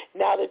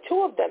 Now, the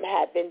two of them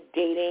had been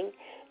dating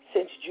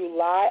since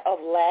July of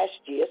last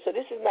year, so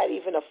this is not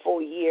even a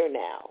full year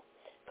now,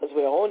 because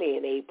we're only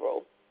in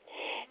April.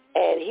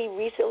 And he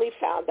recently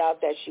found out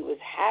that she was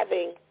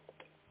having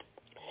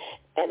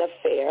an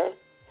affair,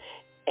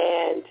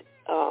 and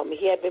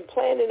he had been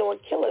planning on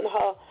killing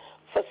her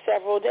for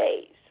several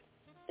days.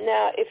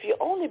 Now, if you've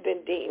only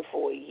been dating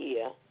for a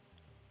year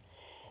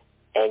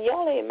and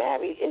y'all ain't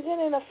married, is it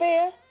an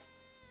affair?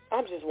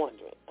 I'm just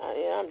wondering.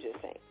 I'm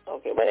just saying.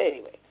 Okay, but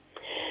anyway.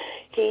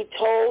 He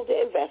told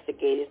the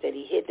investigators that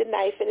he hid the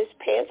knife in his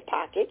pants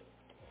pocket,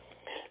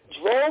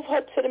 drove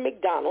her to the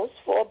McDonald's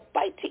for a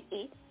bite to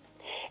eat,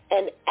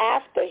 and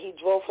after he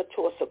drove her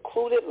to a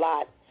secluded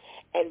lot,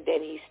 and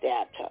then he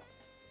stabbed her.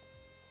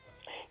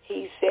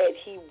 He said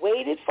he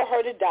waited for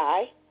her to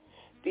die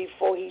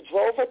before he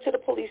drove her to the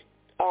police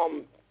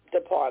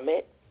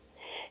department,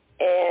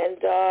 and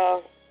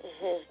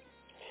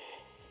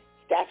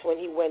that's when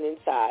he went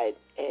inside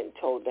and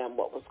told them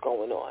what was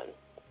going on.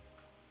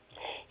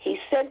 He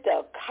sent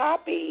a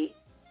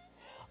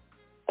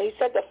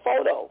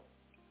photo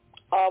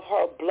of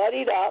her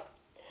bloodied up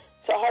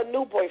to her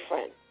new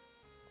boyfriend.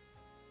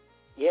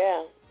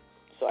 Yeah,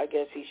 so I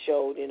guess he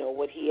showed,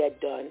 what he had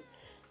done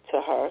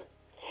to her.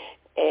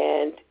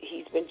 And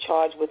he's been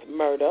charged with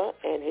murder,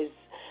 and his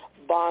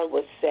bond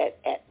was set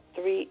at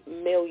 $3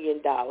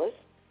 million.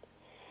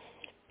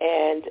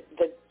 And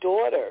the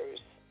daughters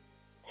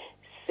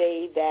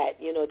say that,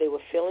 they were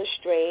feeling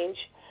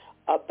strange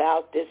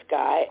about this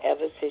guy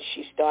ever since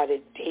she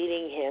started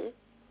dating him,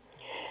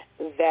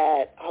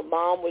 that their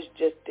mom was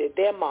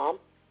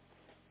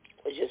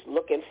just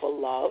looking for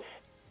love,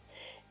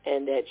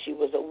 and that she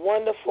was a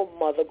wonderful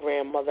mother,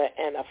 grandmother,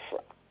 and a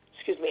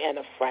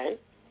friend.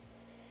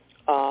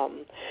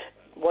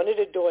 One of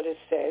the daughters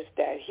says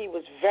that he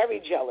was very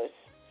jealous,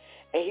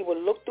 and he would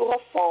look through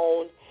her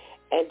phone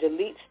and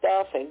delete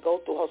stuff and go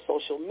through her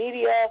social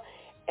media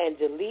and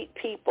delete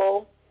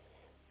people.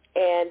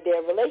 And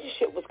their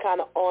relationship was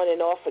kind of on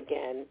and off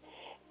again,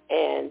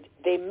 and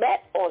they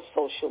met on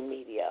social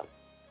media.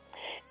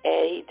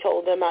 And he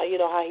told them how he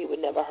would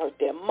never hurt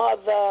their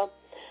mother,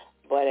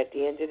 but at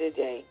the end of the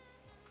day,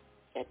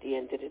 and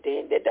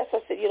that's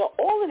what I said,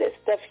 all of this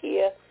stuff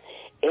here,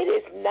 it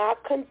is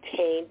not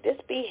contained, this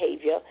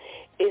behavior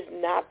is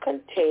not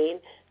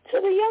contained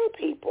to the young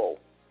people.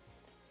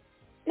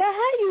 Now,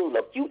 how you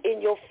look, you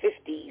in your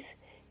 50s,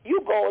 you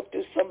going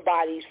through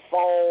somebody's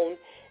phone,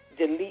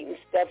 deleting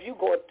stuff, you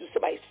going through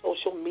somebody's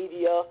social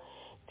media,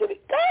 go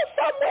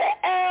somewhere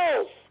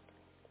else.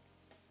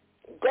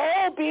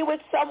 Go be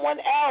with someone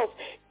else.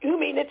 You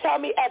mean to tell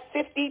me at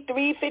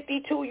 53,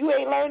 52, you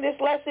ain't learned this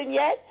lesson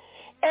yet?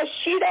 If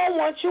she don't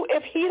want you,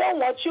 if he don't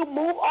want you,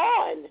 move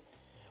on.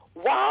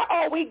 Why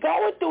are we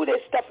going through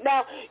this stuff?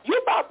 Now,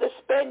 you're about to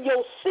spend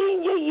your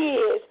senior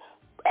years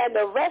and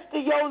the rest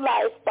of your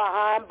life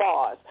behind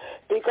bars.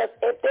 Because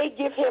if they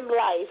give him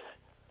life,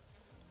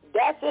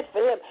 that's it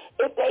for him.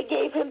 If they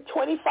gave him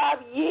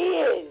 25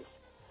 years,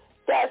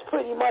 that's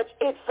pretty much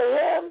it for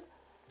him.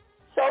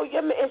 So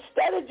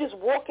instead of just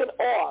walking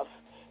off,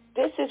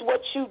 this is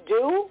what you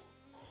do?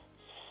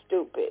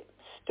 Stupid.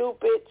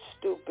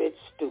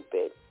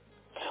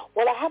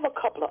 Well, I have a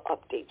couple of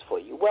updates for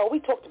you. Well, we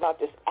talked about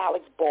this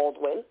Alex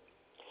Baldwin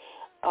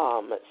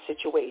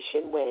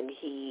situation when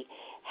he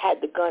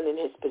had the gun in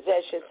his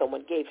possession.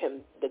 Someone gave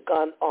him the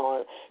gun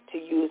to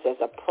use as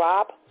a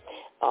prop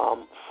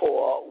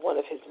for one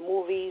of his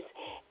movies,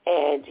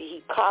 and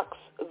he cocks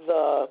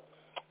the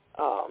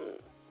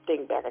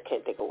thing back. I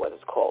can't think of what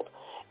it's called.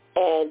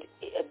 And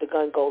the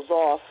gun goes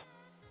off,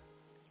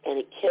 and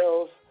it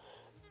kills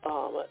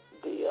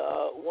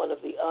one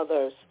of the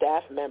other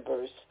staff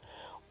members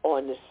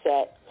on the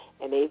set,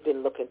 and they've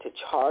been looking to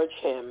charge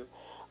him,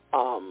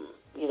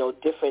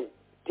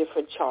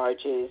 different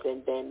charges.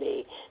 And then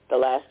the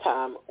last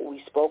time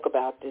we spoke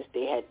about this,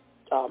 they had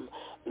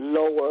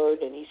lowered,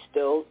 and he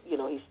still,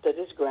 he stood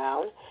his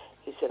ground.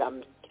 He said,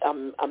 "I'm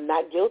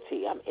not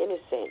guilty. I'm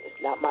innocent.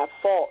 It's not my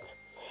fault."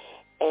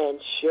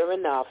 And sure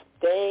enough,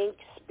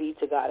 thanks be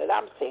to God. And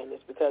I'm saying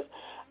this because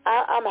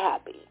I'm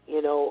happy.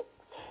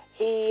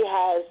 He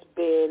has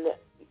been,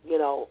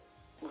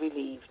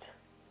 relieved.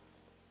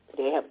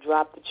 They have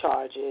dropped the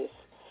charges,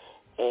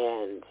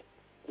 and,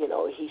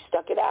 he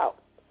stuck it out.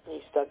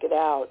 He stuck it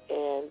out,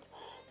 and,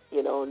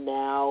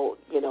 now,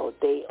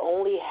 they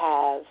only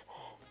have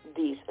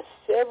these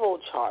civil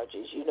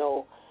charges,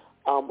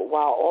 while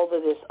all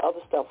of this other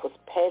stuff was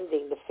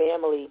pending. The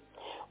family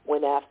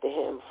went after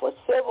him for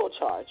civil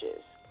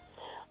charges.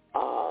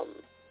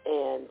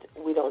 And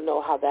we don't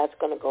know how that's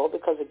going to go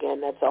because,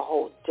 again, that's a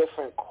whole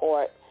different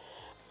court.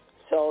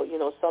 So,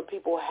 some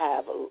people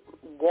have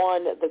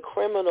won the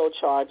criminal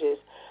charges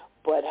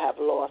but have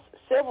lost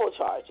civil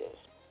charges.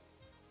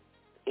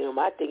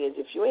 My thing is,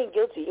 if you ain't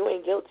guilty, you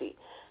ain't guilty.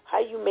 How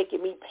you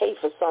making me pay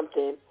for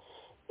something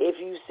if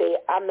you say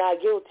I'm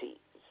not guilty?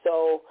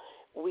 So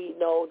we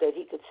know that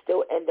he could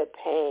still end up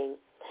paying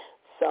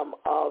some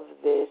of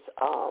this,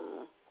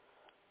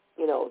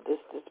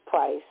 this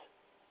price.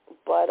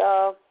 But,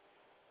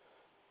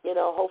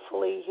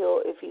 hopefully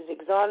if he's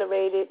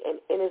exonerated and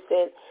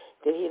innocent,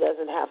 then he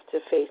doesn't have to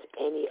face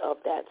any of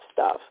that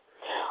stuff.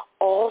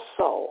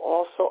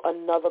 Also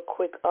another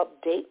quick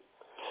update.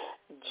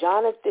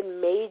 Jonathan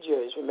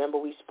Majors, remember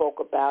we spoke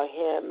about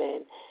him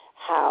and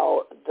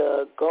how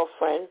the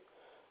girlfriend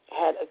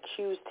had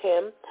accused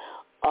him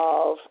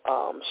of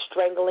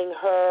strangling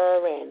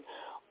her and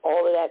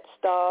all of that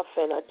stuff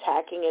and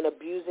attacking and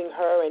abusing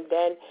her. And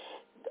then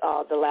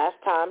the last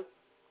time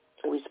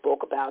we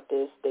spoke about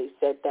this, they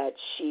said that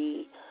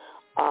she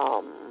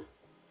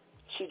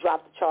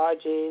dropped the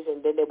charges,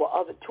 and then there were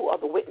two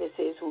other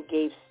witnesses who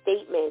gave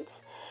statements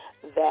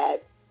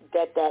that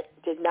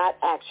did not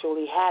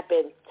actually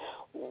happen.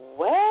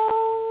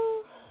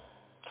 Well,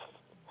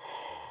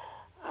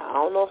 I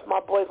don't know if my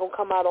boy gonna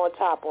come out on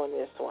top on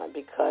this one,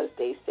 because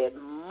they said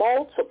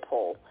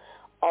multiple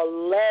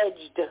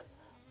alleged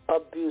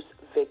abuse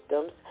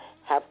victims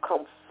have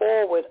come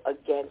forward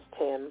against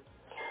him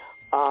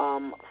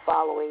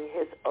following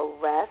his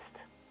arrest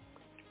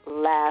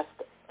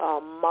last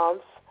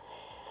month,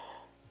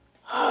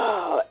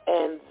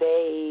 and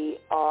they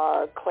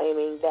are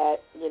claiming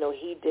that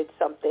he did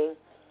something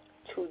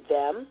to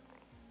them,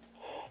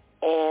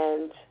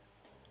 and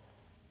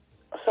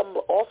some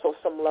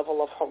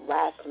level of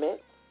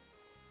harassment,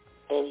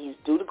 and he's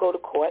due to go to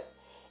court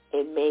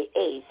in May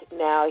 8th.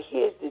 Now,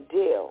 here's the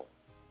deal.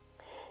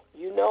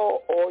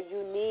 All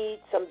you need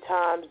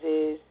sometimes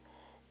is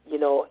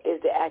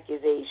the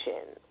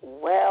accusation.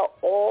 Well,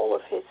 all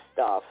of his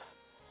stuff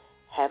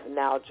have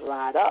now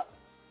dried up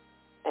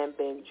and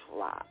been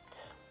dropped.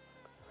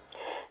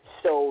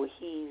 So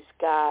he's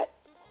got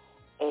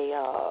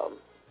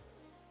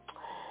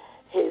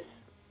his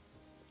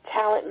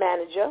talent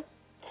manager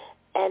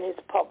and his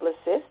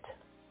publicist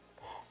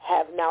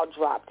have now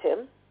dropped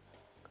him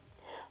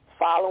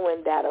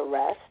following that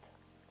arrest,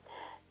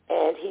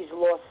 and he's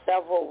lost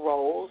several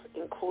roles,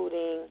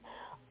 including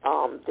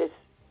this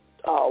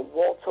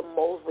Walter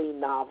Mosley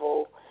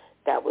novel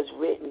that was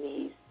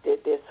written.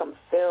 There's some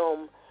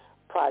film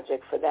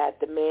project for that,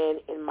 The Man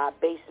in My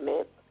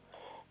Basement.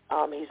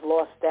 He's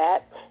lost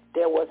that.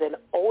 There was an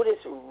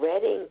Otis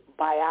Redding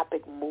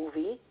biopic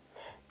movie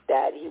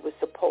that he was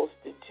supposed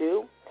to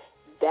do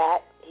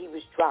that he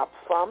was dropped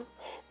from.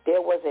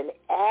 There was an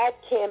ad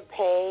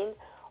campaign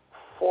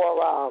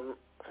for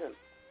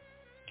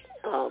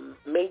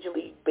Major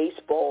League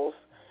Baseball's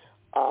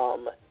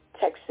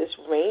Texas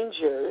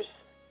Rangers,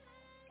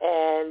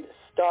 and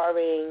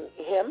starring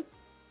him,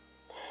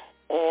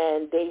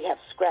 and they have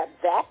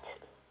scrapped that.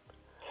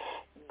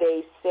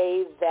 They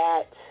say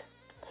that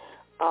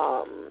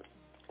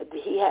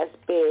he has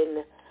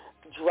been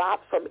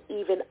dropped from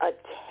even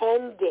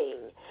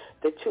attending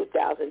the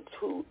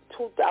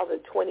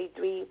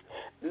 2023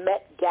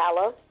 Met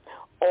Gala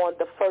on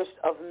the 1st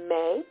of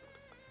May.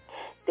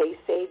 They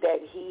say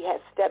that he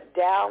has stepped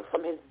down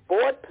from his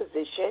board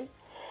position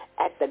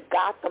at the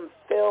Gotham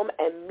Film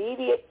and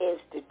Media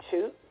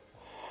Institute,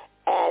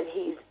 and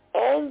he's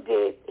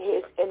ended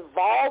his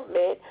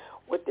involvement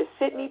with the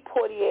Sidney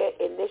Poitier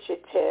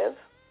Initiative,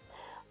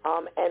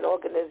 an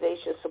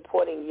organization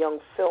supporting young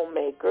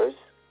filmmakers.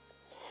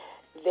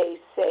 They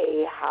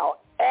say,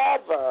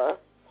 however,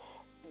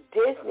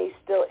 Disney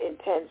still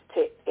intends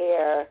to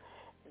air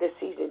the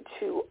season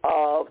 2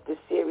 of the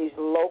series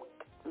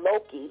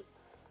Loki,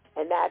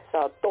 and that's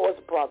Thor's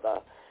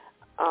brother.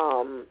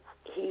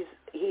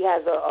 He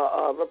has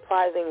a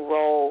reprising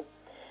role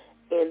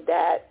in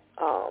that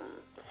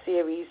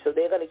series, so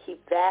they're going to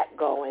keep that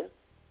going.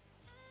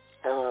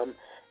 And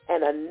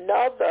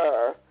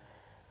another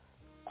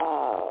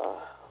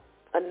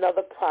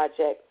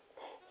project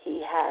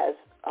he has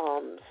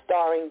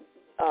starring,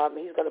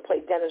 he's going to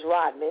play Dennis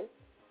Rodman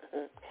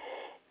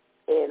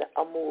in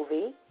a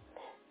movie.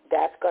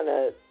 That's going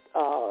to,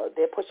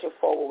 they're pushing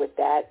forward with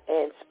that.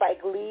 And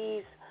Spike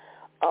Lee's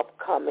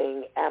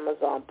upcoming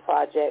Amazon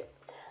project,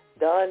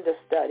 The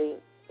Understudy,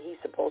 he's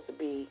supposed to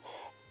be,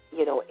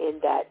 in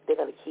that. They're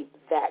going to keep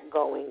that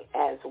going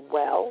as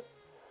well.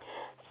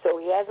 So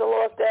he hasn't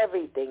lost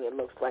everything, it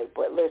looks like.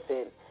 But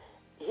listen,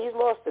 he's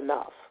lost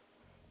enough.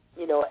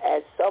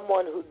 As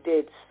someone who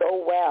did so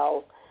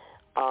well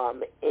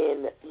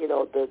in,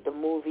 the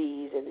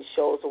movies and the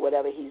shows or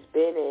whatever he's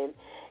been in,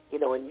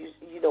 and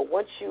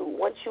once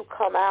you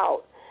come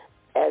out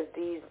as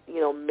these,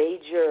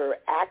 major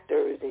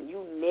actors, and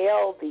you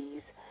nail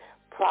these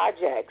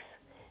projects,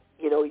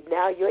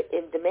 now you're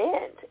in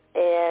demand.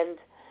 And,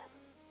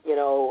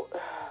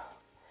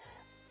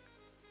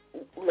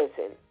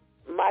 listen,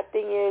 my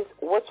thing is,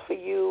 what's for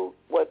you,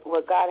 what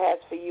God has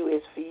for you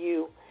is for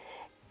you.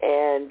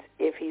 And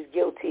if he's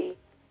guilty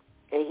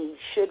and he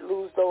should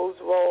lose those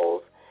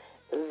roles,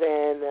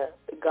 then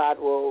God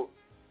will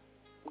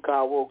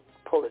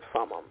pull it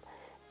from him.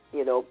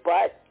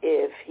 But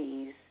if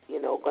he's,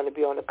 going to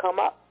be on the come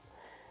up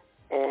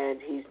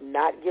and he's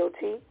not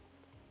guilty,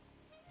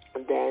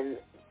 then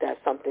that's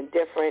something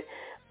different.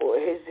 Or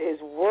his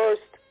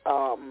worst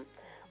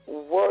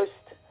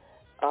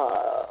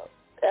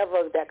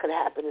ever that could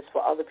happen is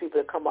for other people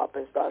to come up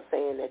and start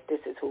saying that this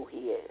is who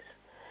he is.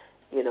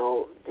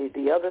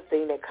 The other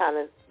thing that kind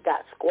of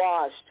got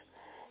squashed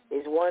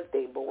is one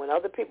thing, but when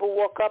other people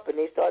walk up and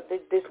they start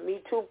this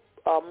Me Too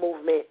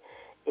movement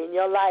in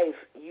your life,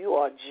 you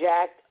are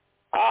jacked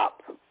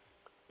up.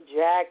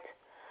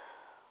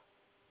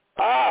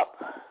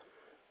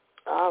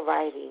 All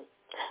righty.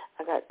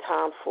 I got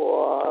time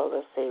for,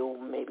 let's say,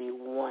 maybe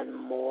one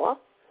more.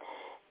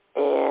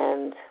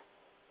 And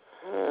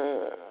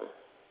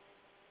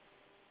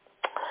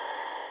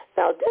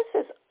now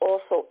this is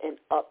also an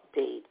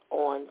update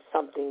on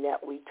something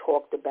that we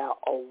talked about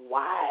a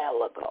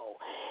while ago.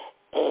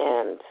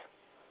 And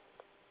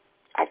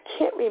I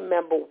can't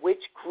remember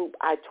which group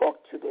I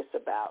talked to this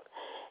about.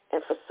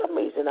 And for some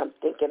reason, I'm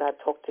thinking I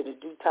talked to the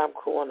Due Time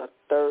crew on a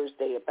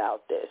Thursday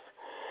about this.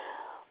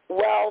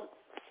 Well,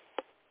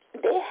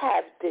 they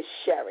have this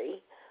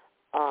Sherry,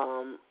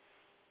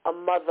 a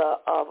mother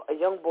of a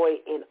young boy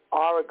in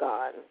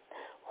Oregon,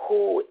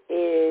 who's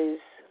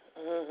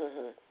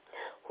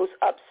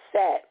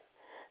upset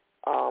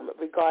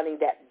regarding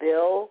that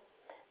bill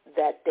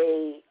that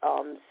they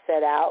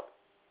set out,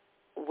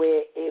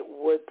 where it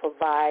would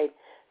provide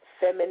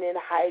feminine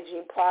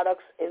hygiene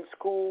products in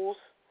schools.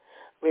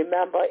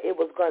 Remember, it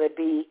was going to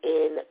be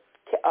in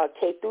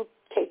K through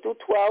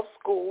 12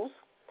 schools,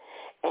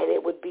 and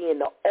it would be in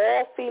the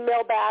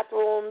all-female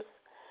bathrooms,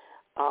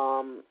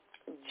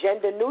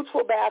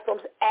 gender-neutral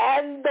bathrooms,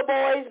 and the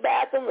boys'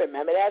 bathroom.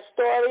 Remember that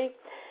story?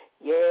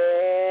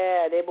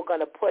 Yeah, they were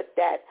going to put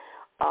that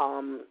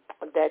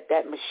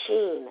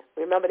machine.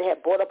 Remember, they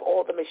had bought up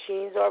all the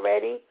machines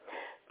already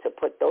to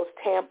put those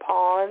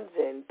tampons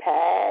and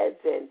pads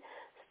and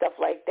stuff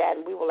like that.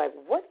 And we were like,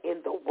 what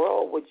in the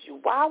world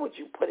why would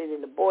you put it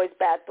in the boys'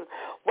 bathroom?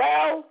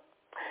 Well,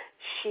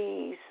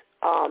 she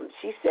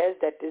says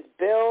that this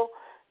bill,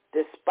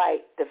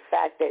 despite the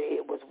fact that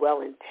it was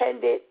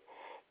well-intended,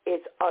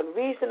 it's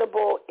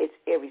unreasonable, it's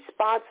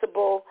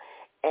irresponsible,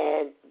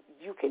 and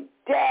you can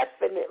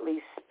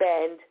definitely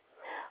spend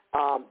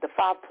the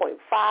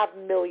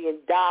 $5.5 million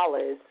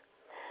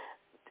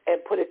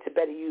and put it to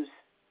better use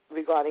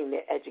regarding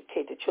the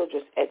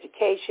children's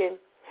education.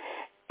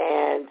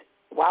 And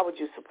why would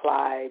you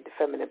supply the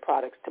feminine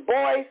products to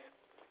boys,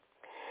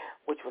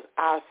 which was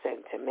our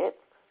sentiment.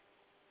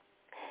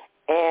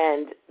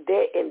 And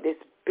they're in this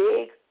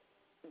big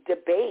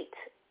debate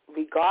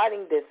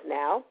regarding this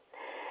now.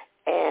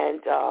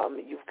 And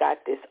you've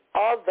got this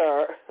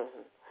other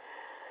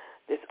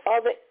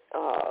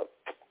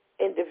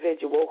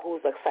individual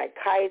who's a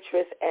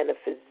psychiatrist and a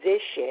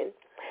physician.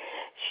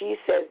 She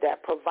says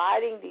that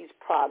providing these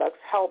products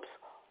helps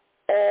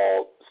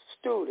all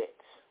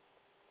students.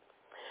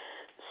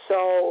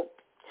 So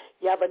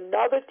you have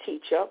another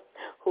teacher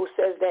who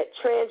says that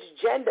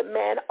transgender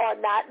men are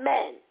not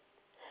men.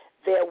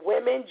 They're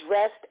women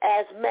dressed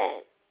as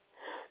men.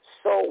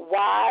 So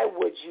why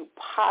would you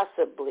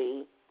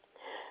possibly,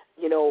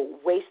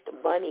 waste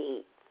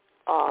money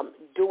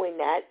doing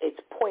that? It's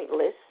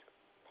pointless.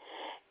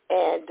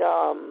 And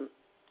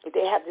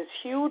they have this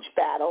huge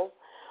battle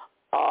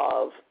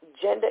of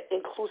gender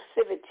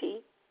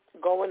inclusivity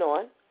going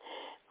on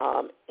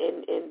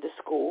in the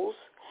schools.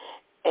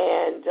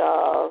 And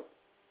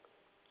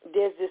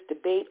there's this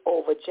debate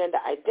over gender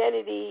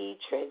identity,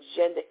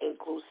 transgender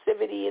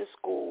inclusivity in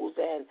schools,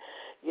 and,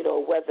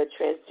 whether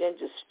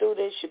transgender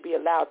students should be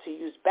allowed to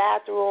use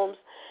bathrooms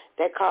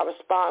that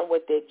correspond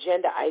with their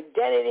gender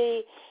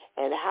identity,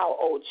 and how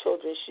old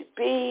children should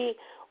be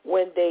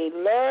when they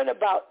learn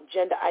about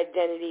gender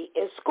identity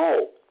in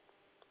school.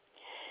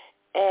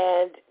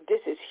 And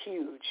this is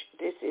huge.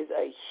 This is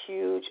a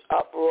huge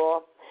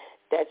uproar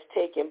that's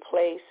taking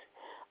place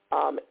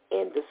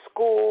in the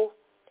school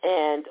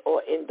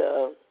or in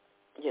the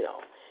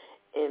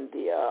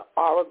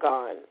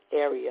Oregon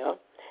area.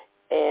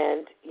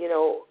 And,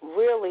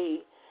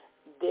 really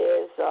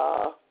there's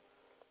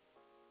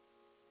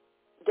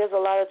a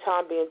lot of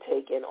time being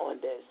taken on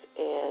this.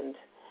 And,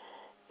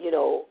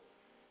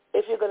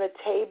 if you're going to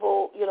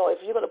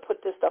if you're going to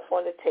put this stuff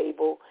on the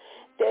table,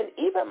 then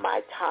even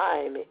my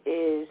time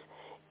is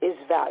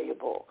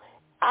valuable.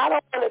 I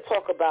don't want to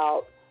talk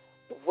about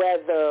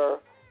whether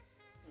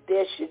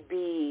there should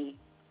be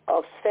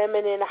a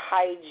feminine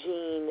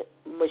hygiene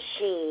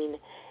machine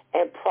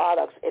and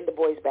products in the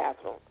boys'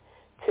 bathroom.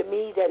 To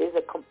me, that is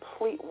a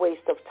complete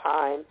waste of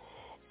time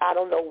I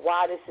don't know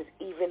why this is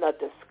even a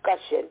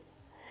discussion.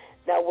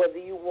 Now, whether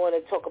you want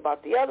to talk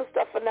about the other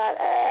stuff or not,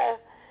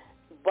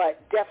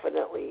 but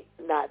definitely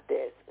not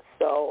this.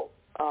 So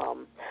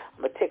I'm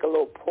going to take a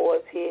little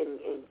pause here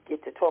and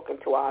get to talking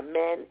to our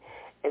men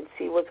and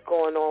see what's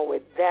going on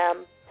with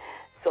them.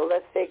 So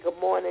let's say good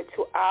morning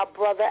to our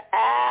brother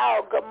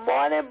Al. Good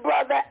morning,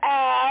 brother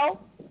Al.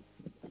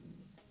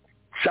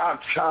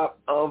 Chop, chop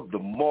of the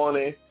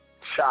morning.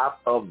 Chop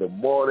of the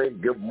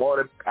morning. Good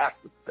morning,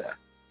 Pastor Steph.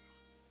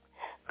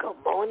 Good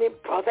morning,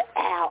 brother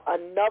Al.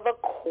 Another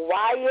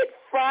quiet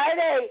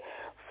Friday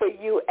for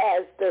you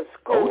as the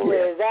school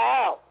is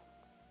out.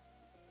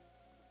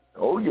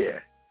 Oh, yeah.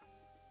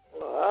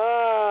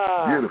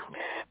 Ah. Beautiful.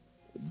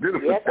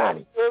 Beautiful yes, thing.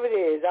 I'm sure it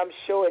is. I'm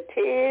sure it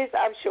is.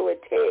 I'm sure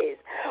it is.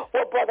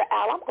 Well, brother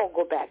Al, I'm going to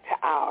go back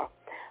to our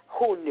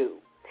Who Knew.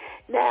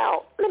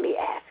 Now, let me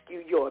ask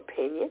you your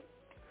opinion.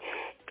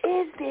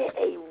 Is there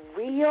a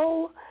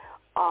real,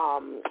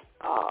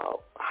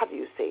 how do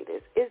you say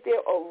this? Is there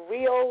a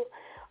real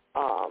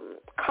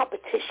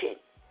competition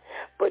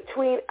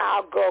between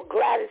our girl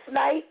Gladys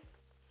Knight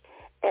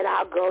and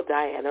our girl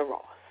Diana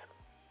Ross?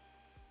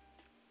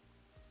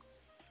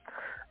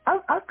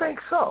 I think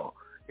so.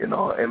 You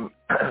know, and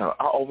I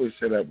always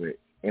say that with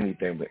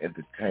anything with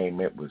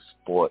entertainment, with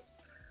sport,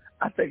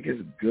 I think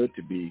it's good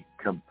to be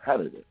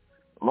competitive.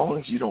 As long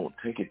as you don't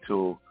take it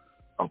to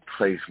a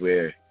place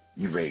where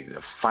you're ready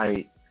to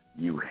fight,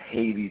 you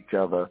hate each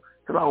other.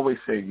 Because I always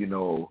say, you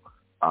know,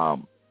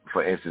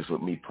 for instance,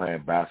 with me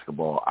playing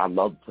basketball, I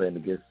loved playing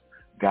against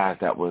guys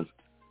that was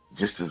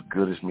just as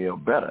good as me or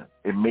better.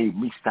 It made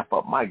me step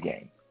up my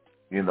game.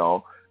 You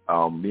know,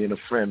 me and a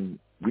friend,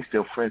 we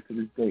still friends to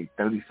this day,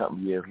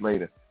 30-something years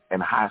later. In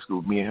high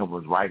school, me and him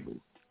was rivals.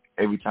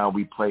 Every time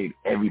we played,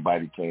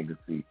 everybody came to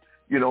see.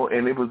 You know,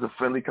 and it was a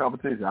friendly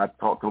competition. I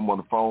talked to him on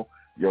the phone.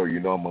 Yo, you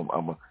know,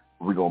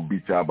 we're going to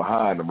beat y'all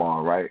behind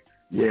tomorrow, right?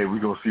 Yeah, we're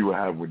going to see what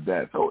happens with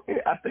that. So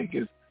I think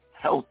it's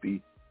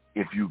healthy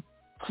if you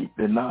keep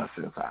the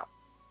nonsense out.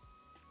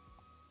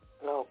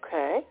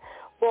 Okay.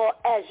 Well,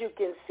 as you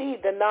can see,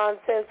 the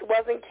nonsense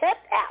wasn't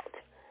kept out.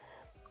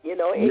 You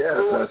know, it yes,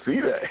 grew, I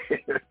see that.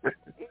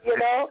 You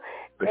know,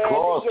 the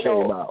claws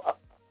came out.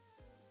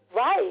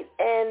 Right,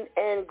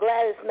 and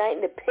Gladys Knight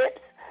and the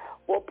Pips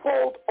were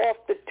pulled off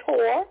the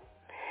tour.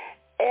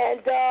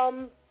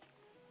 And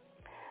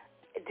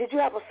did you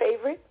have a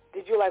favorite?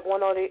 Did you like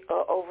one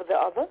over the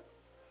other?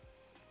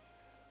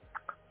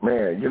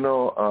 Man, you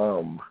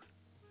know,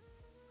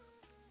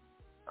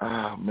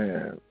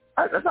 man,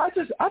 I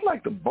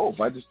like them both.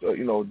 I just,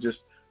 you know, just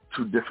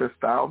two different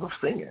styles of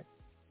singing.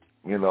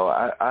 You know,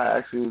 I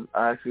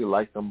actually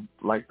like them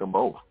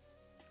both.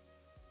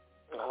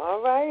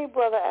 All righty,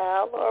 brother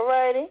Al.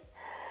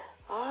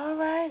 All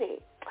righty.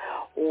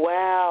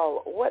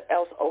 Well, what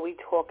else are we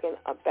talking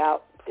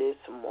about this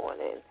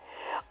morning?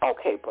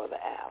 Okay, brother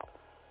Al.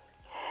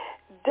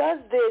 Does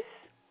this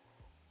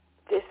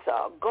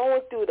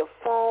going through the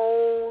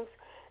phones,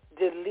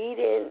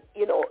 deleting,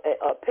 you know,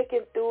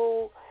 picking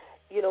through,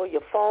 you know,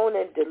 your phone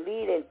and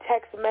deleting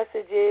text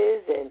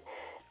messages and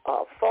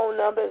phone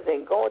numbers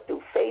and going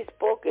through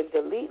Facebook and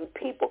deleting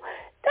people,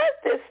 does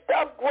this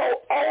stuff grow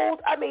old?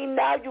 I mean,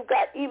 now you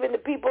got even the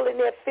people in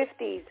their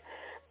 50s.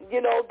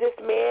 You know, this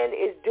man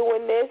is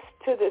doing this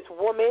to this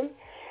woman,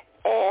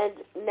 and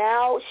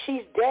now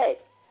she's dead.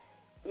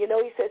 You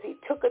know, he says he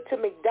took her to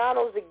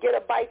McDonald's to get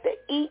a bite to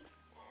eat,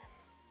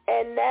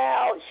 and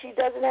now she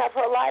doesn't have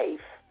her life.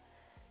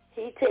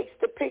 He takes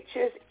the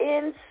pictures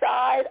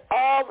inside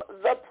of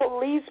the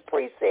police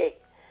precinct.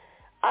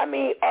 I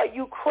mean, are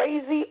you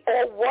crazy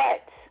or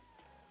what?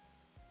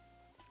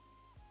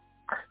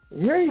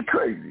 Yeah, you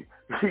crazy.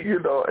 You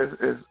know,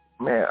 it's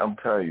man, I'm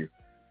telling you,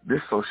 this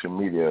social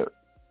media,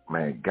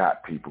 man,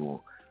 got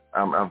people.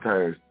 I'm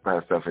telling you,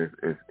 that stuff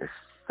is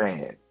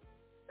sad.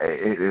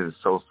 It is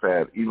so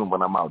sad. Even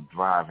when I'm out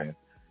driving,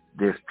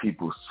 there's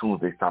people, as soon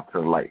as they stop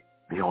to the light,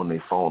 they're on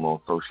their phone on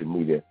social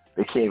media.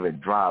 They can't even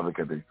drive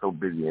because they're so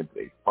busy into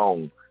their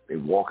phone. They're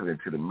walking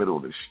into the middle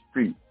of the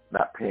street,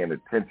 not paying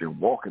attention,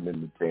 walking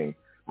in the thing.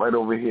 Right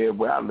over here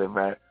where I live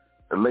at,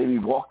 a lady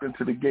walked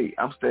into the gate.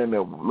 I'm standing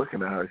there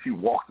looking at her. She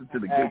walks into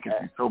the gate because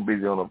she's so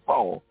busy on her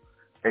phone,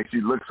 and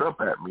she looks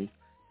up at me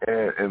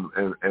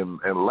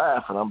and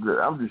laugh, and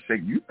I'm just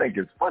shaking. You think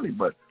it's funny,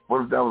 but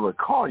what if that was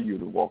a car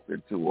you'd have walked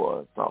into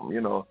or something,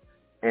 you know?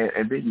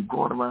 And then you're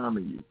going around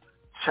and you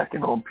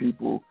checking on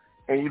people,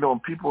 and you know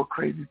people are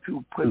crazy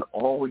too, putting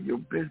all your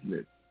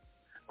business.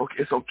 Okay,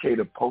 it's okay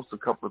to post a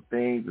couple of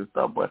things and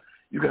stuff, but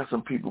you got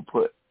some people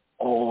put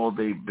all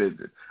their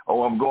business.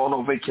 Oh, I'm going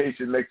on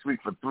vacation next week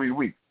for 3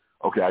 weeks.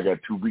 Okay, I got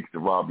 2 weeks to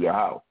rob your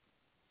house.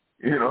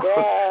 You know,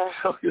 yeah.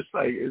 So it's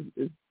like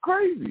it's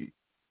crazy.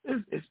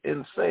 It's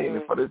insane.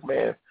 And for this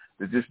man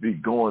to just be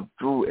going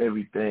through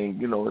everything,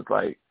 you know, it's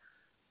like,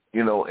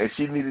 you know, and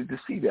she needed to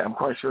see that. I'm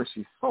quite sure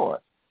she saw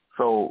it.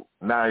 So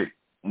now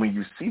when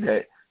you see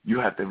that, you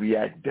have to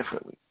react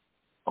differently.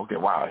 Okay,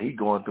 wow, he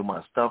going through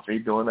my stuff, he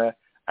doing that.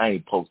 I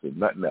ain't posting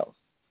nothing else,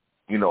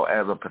 you know,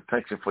 as a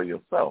protection for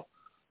yourself,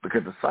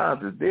 because the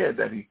signs is there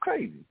that he's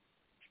crazy.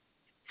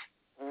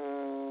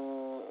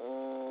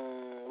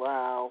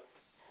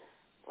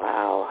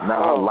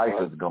 Now her life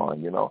is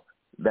gone,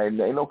 There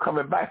ain't no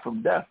coming back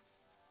from death.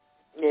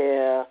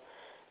 Yeah.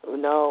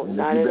 No, and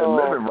not if at all.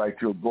 you've been living right,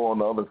 you'll go on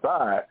the other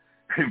side.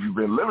 If you've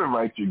been living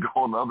right, you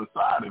go on the other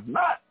side. If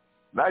not,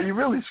 now you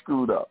really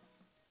screwed up.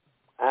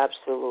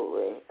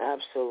 Absolutely.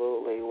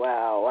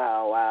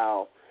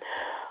 Wow.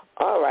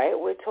 All right,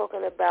 we're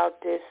talking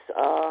about this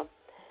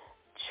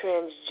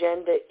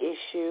transgender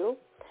issue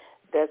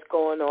that's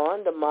going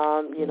on. The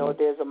mom,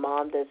 there's a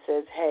mom that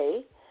says,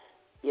 hey,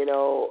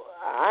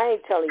 I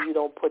ain't telling you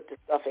don't put the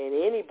stuff in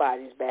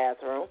anybody's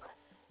bathroom.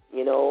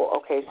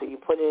 Okay, so you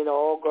put it in an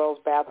all-girls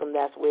bathroom,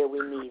 that's where we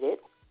need it.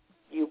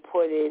 You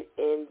put it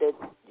in the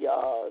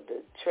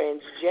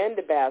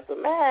transgender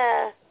bathroom.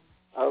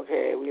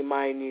 Okay, we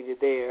might need it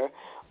there.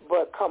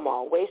 But come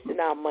on, wasting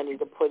our money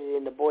to put it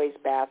in the boys'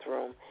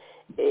 bathroom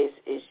is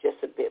just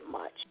a bit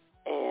much.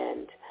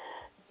 And,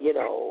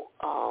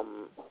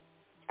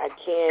 I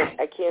can't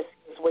see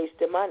us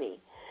wasting money.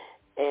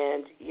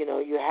 And,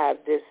 you have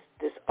this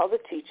other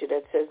teacher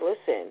that says,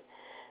 listen,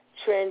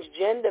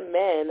 transgender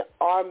men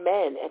are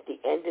men at the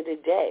end of the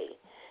day.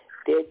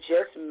 They're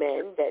just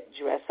men that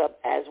dress up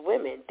as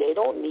women. They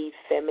don't need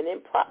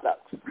feminine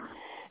products.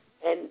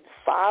 And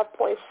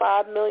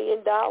 $5.5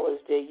 million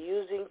they're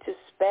using to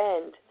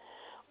spend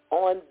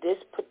on this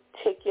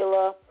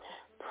particular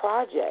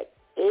project.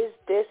 Is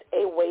this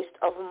a waste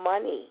of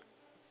money?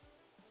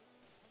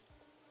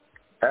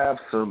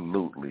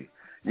 Absolutely.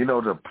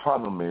 The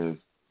problem is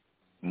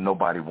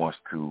nobody wants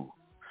to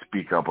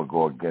speak up or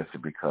go against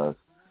it because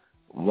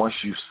once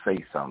you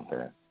say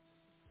something,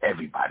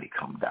 everybody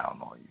come down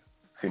on you.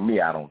 See,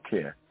 me, I don't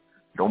care.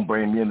 Don't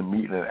bring me in the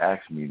meeting and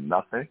ask me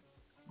nothing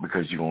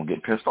because you're going to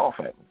get pissed off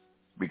at me.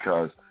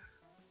 Because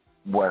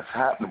what's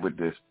happening with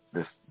this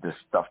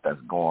stuff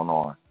that's going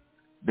on,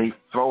 they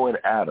throw it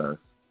at us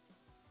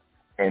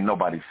and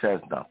nobody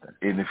says nothing.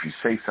 And if you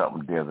say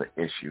something, there's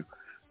an issue.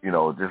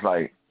 Just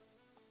like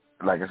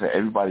I said,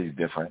 everybody's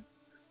different.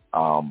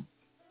 I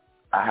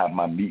have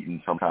my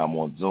meeting sometime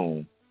on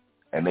Zoom,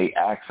 and they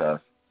ask us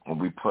when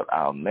we put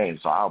our names.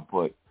 So I'll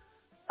put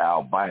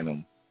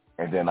albinum,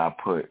 and then I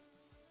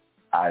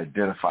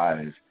identify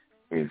as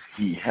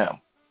he, him.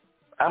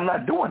 I'm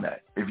not doing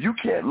that. If you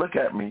can't look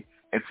at me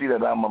and see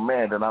that I'm a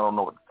man, then I don't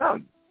know what to tell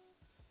you.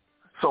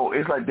 So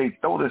it's like they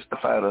throw this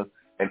stuff at us,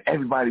 and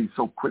everybody's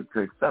so quick to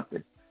accept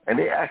it. And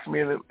they asked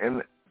me in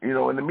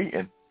the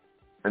meeting,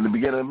 in the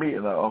beginning of the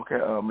meeting, okay,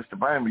 Mr.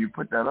 Bynum, you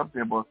put that up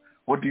there, but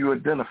what do you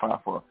identify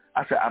for?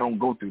 I said, I don't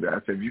go through that.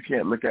 I said, if you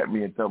can't look at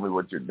me and tell me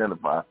what you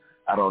identify,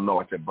 I don't know.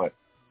 I said, but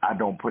I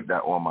don't put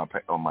that on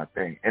my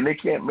thing. And they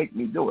can't make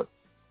me do it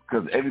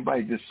because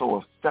everybody just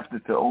so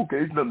accepted to, okay,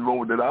 there's nothing wrong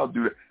with it. I'll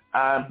do it.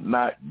 I'm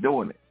not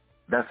doing it.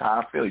 That's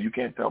how I feel. You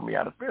can't tell me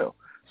how to feel.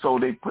 So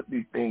they put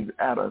these things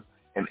at us,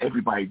 and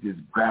everybody just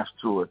grasps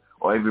to it,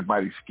 or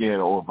everybody's scared,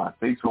 or if I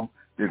say something,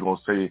 they're going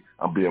to say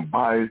I'm being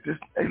biased.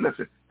 Hey,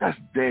 listen, that's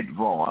dead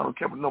wrong. I don't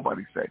care what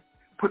nobody say.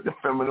 Put the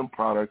feminine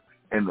product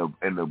in the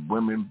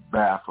women's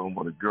bathroom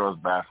or the girls'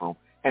 bathroom,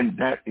 and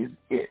that is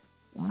it.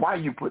 Why are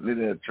you putting it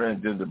in a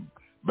transgender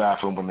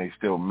bathroom when they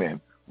still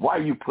men? Why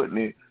are you putting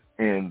it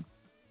in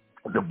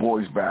the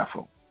boys'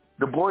 bathroom?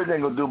 The boys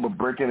ain't going to do but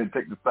break in and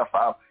take the stuff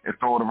out and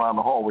throw it around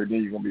the hallway.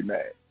 Then you're going to be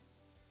mad.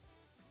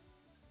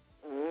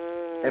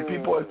 And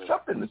people are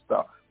accepting this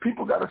stuff.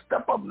 People got to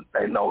step up and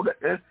they know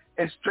that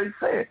and straight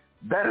say it.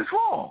 That is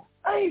wrong.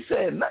 I ain't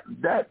saying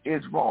that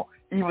is wrong.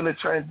 Even the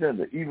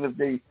transgender, even if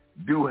they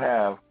do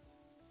have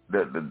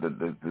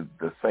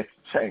the sex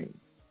change,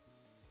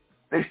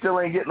 they still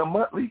ain't getting a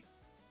monthly.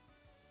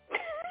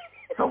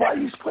 So why are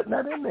you putting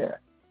that in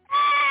there?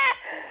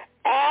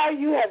 Al,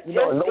 you have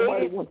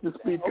nobody wants to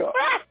speak up.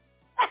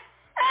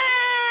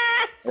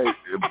 Hey,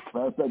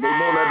 Pastor, they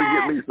know not to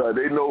get me started.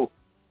 They know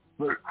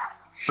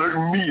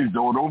certain meetings,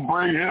 don't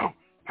bring him,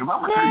 because I'm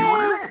going to tell you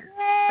what it is.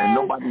 And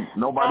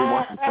nobody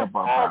wants to step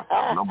up.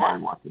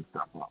 Nobody wants to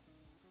step up.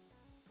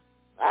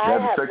 You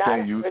have the sex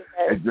change,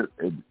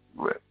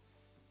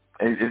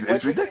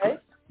 it's ridiculous.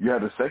 You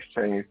have the sex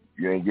change,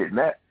 you ain't getting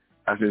that.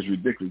 I said it's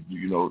ridiculous.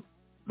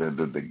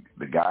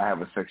 The guy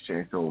have a sex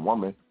change to a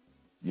woman,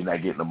 you're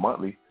not getting a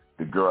monthly.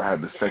 The girl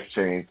have the sex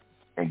change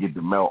and get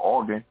the male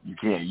organ, you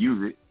can't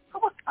use it.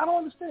 I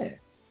don't understand.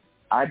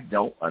 I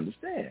don't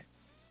understand.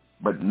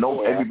 But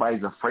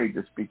everybody's afraid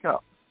to speak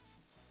up.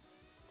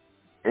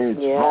 It's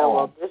wrong.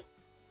 Well,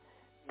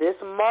 this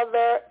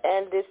mother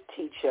and this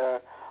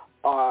teacher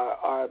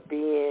are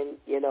being,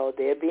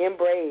 they're being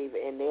brave,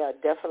 and they are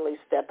definitely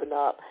stepping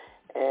up.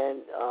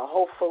 And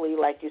hopefully,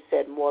 like you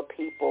said, more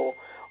people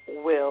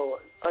will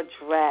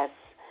address,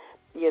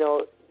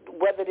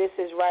 whether this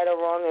is right or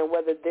wrong, and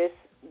whether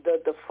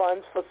the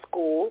funds for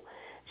school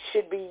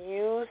should be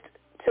used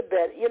to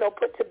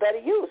put to better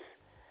use.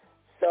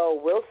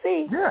 So we'll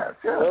see. Yes.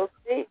 We'll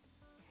see.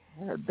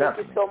 Yeah, Thank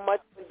you so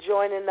much for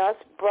joining us,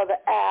 Brother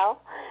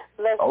Al.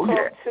 Let's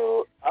talk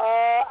to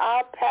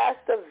our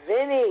Pastor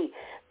Vinny.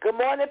 Good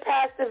morning,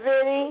 Pastor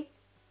Vinny.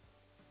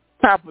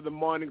 Top of the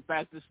morning,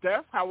 Pastor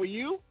Steph. How are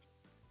you?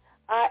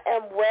 I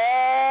am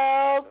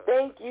well,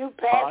 thank you,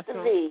 Pastor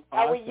Awesome. V.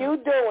 How are you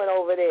doing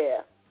over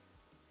there?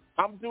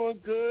 I'm doing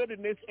good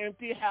in this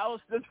empty house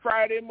this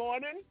Friday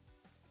morning.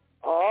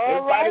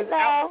 Everybody's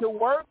out to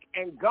work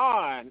and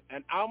gone,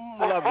 and I'm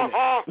loving it.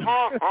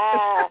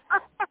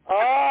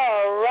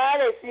 All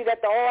righty. So you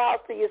got the whole house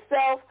to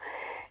yourself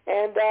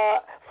and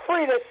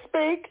free to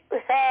speak.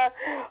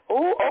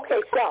 Ooh,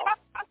 okay, so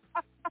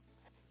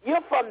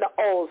you're from the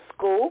old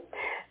school.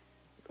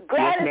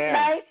 Gladys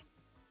Knight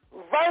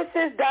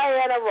versus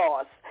Diana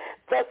Ross.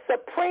 The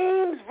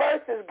Supremes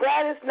versus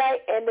Gladys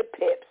Knight and the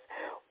Pips.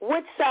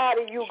 Which side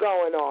are you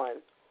going on?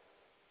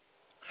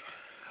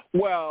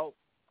 Well,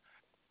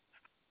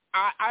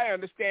 I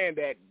understand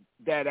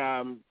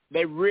that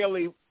they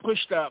really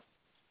pushed up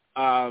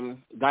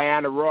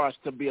Diana Ross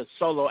to be a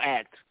solo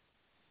act,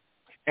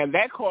 and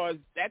that caused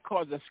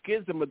a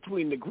schism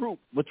between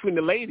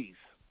the ladies.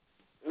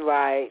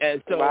 Right.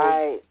 And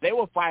so they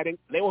were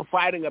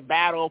fighting a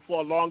battle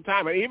for a long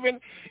time, and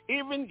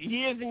even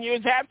years and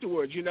years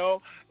afterwards,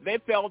 they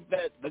felt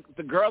that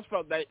the girls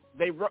felt that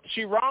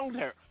she wronged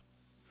her,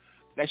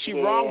 that she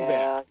wronged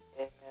them.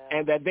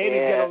 And that they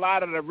didn't get a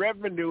lot of the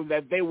revenue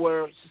that they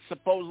were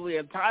supposedly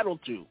entitled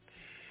to.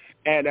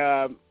 And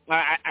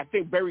I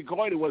think Berry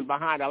Gordy was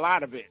behind a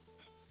lot of it.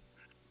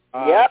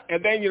 Yep.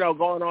 And then,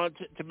 going on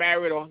to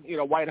marry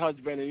a white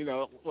husband and,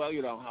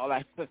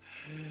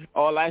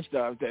 all that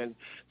stuff. And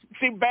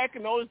see, back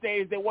in those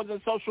days, there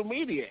wasn't social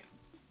media.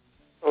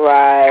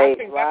 Right, I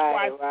think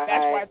that's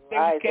why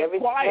things kept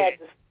quiet. Had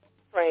to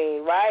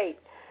train, right.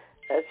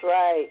 That's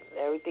right.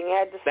 Everything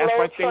had to slow train.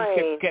 That's why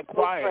things kept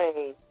quiet.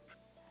 Train.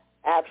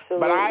 Absolutely.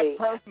 But I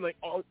personally,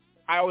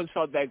 I always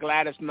felt that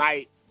Gladys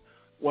Knight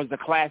was the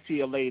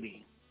classier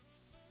lady.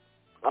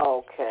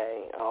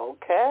 Okay.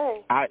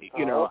 I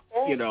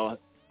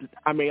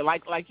mean,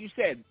 like you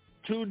said,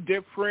 two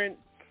different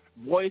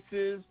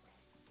voices,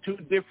 two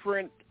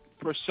different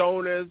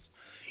personas.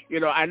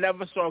 I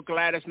never saw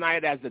Gladys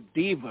Knight as a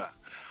diva.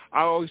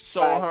 I always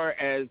saw her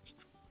as,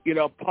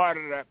 part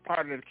of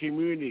the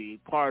community,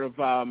 part of,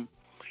 part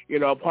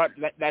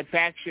of that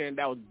faction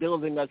that was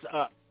building us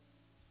up.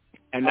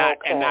 And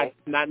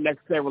not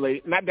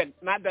necessarily not that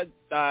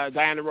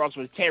Diana Ross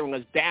was tearing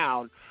us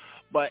down,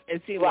 but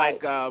it seemed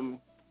like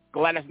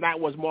Gladys Knight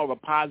was more of a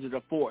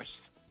positive force,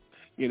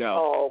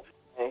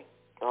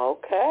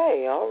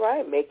 Okay, all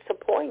right, makes a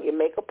point. You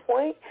make a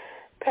point,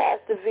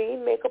 Pastor V.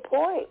 Make a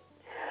point.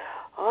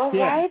 All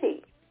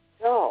righty.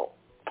 So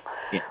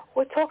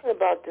we're talking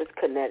about this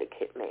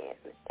Connecticut man,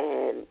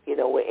 and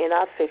we're in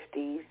our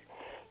 50s.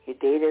 You're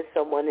dating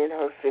someone in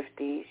her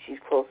 50s. She's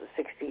close to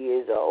 60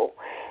 years old.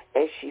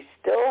 And she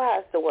still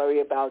has to worry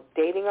about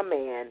dating a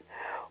man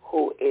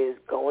who is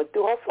going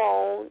through her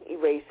phone,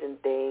 erasing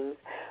things,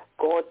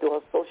 going through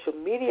her social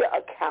media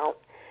account,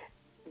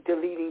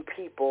 deleting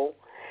people.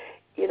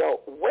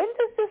 When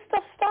does this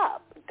stuff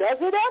stop? Does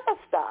it ever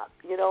stop?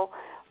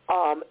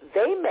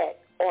 They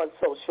met on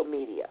social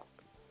media.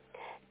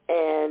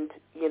 And,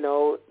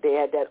 they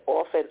had that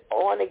off and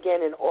on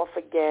again and off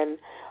again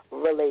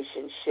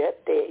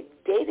relationship. They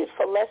dated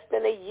for less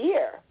than a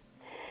year.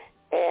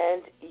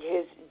 And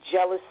his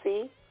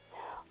jealousy,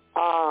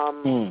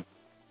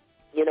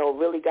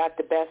 really got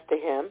the best of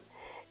him.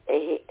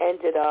 And he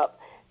ended up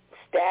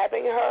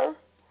stabbing her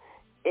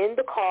in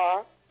the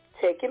car,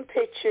 taking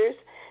pictures,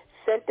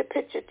 sent the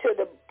picture to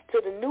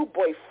the new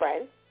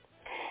boyfriend,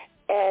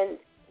 and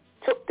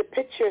took the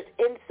pictures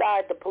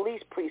inside the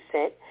police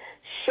precinct,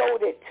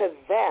 showed it to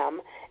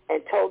them,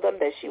 and told them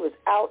that she was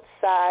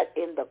outside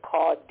in the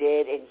car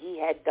dead and he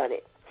had done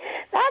it.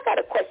 Now, I got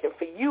a question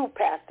for you,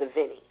 Pastor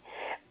Vinny.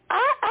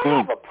 I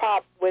have a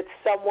problem with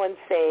someone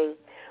saying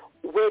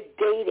we're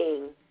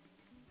dating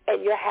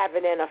and you're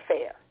having an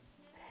affair.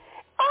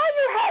 Are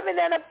you having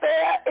an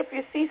affair if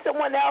you see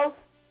someone else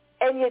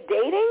and you're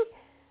dating?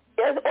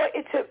 Or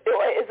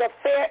is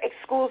affair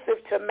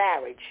exclusive to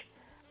marriage?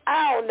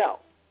 I don't know.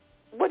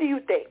 What do you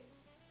think?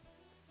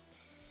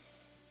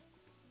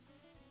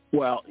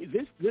 Well,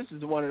 this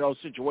is one of those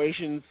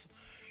situations,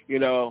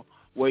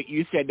 where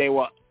you said they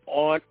were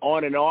on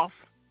and off.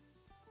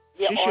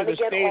 Yeah, she should have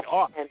stayed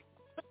off.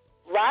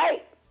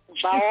 Right.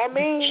 By all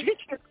means.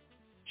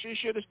 She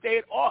should have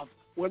stayed off.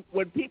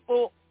 When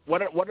people,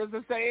 what is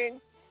the saying?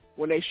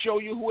 When they show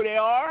you who they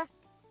are,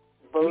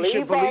 you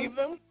should believe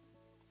them.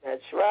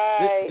 That's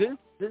right.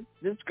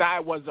 This guy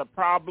was a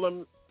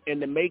problem in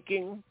the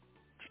making.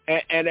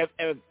 And if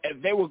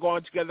they were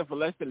going together for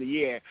less than a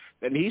year,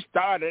 then he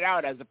started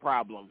out as a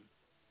problem.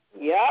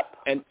 Yep.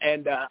 And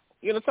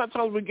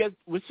sometimes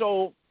we're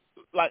so,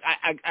 like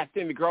I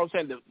think the girl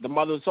said the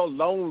mother is so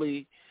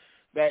lonely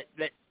that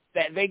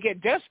they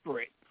get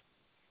desperate.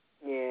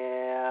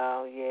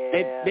 Yeah.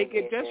 They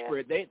get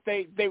desperate. They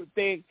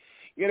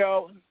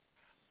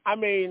I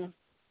mean,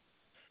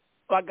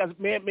 like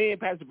me and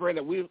Pastor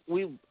Brenda, we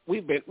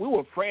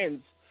were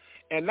friends,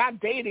 and not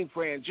dating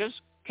friends,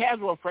 just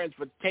casual friends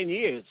for 10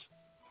 years.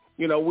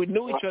 We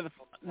knew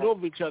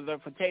of each other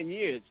for 10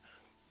 years.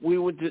 We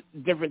went to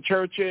different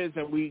churches,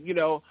 and we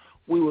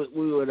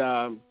would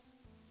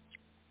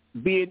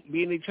be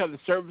in each other's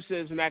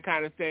services and that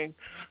kind of thing.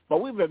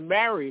 But we've been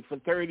married for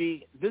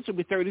this will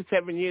be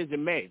 37 years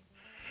in May.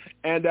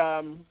 And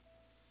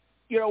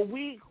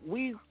we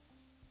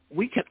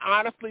can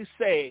honestly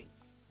say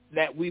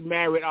that we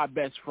married our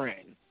best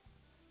friend.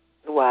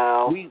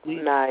 Wow, we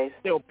nice.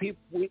 Still,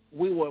 we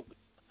were.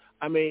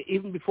 I mean,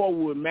 even before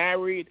we were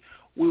married,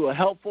 we were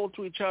helpful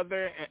to each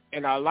other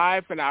in our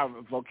life and our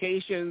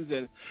vocations,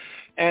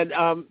 and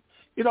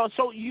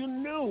so we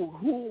knew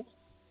who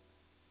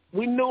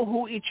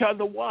each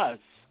other was.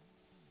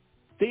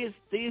 These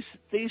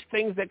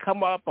things that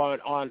come up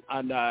on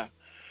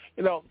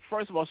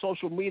first of all,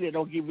 social media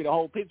don't give you the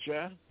whole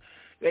picture.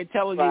 They're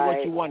telling you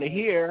what you want to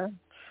hear,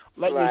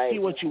 letting you see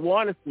what you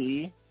want to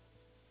see.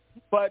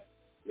 But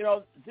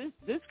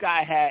this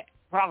guy had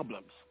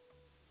problems.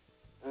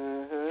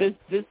 Mm-hmm.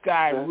 This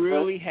guy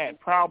really had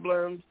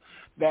problems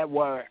that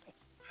were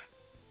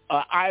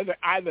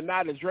either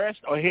not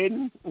addressed or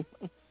hidden.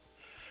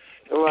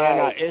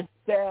 Right. And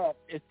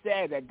it's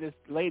sad that this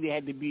lady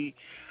had to be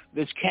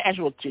this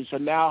casualty. So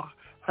now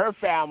her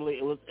family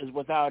is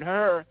without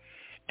her,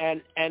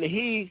 and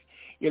he,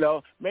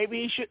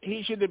 maybe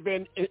he should have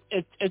been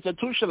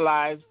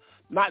institutionalized,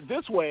 not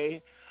this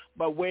way,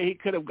 but where he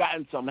could have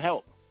gotten some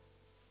help.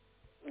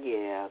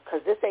 Yeah,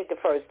 because this ain't the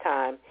first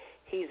time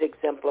he's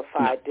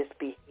exemplified this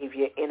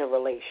behavior in a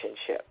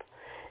relationship.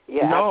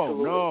 Yeah,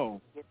 absolutely. No.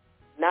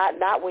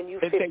 Not when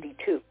you're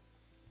 52.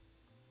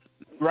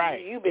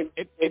 Right. You've been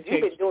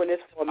doing this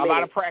for a minute. A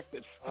lot of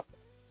practice.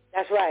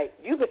 That's right.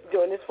 You've been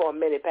doing this for a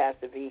minute,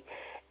 Pastor V,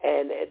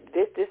 and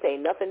this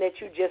ain't nothing that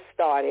you just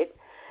started.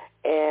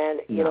 And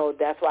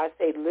that's why I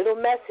say little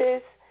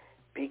messes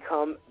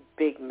become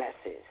big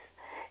messes.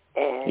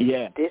 And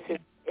this is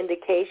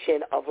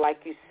indication of,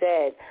 like you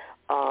said,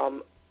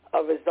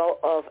 a result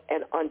of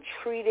an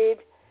untreated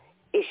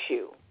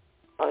issue,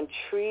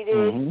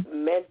 untreated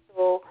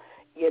mental,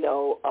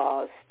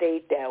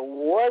 state that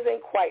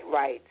wasn't quite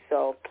right.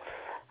 So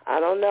I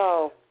don't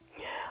know.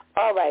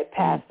 All right,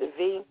 Pastor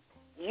V,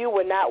 you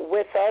were not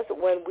with us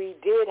when we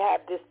did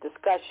have this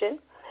discussion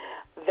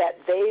that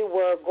they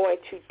were going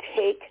to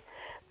take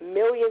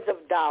millions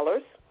of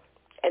dollars,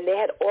 and they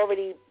had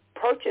already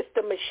purchased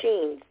the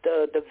machines,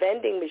 the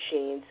vending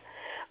machines,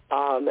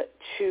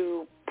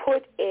 to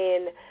put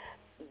in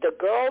the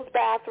girls'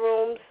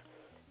 bathrooms,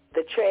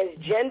 the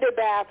transgender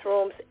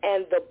bathrooms,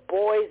 and the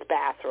boys'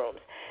 bathrooms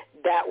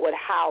that would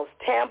house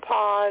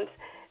tampons,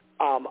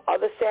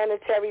 other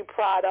sanitary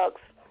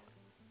products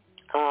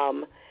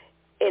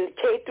in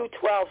K through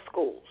 12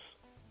 schools.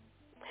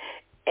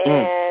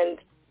 And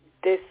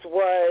this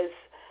was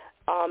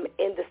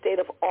in the state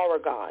of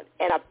Oregon.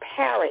 And a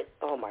parent,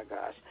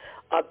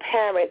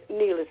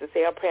 needless to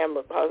say, her child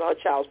was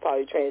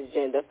probably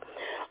transgender,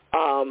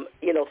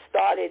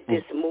 started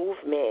this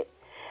movement.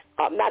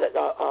 Not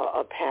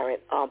a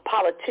parent,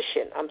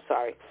 politician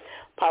started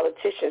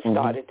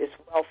this.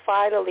 Well,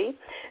 finally,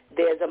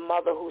 there's a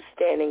mother who's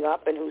standing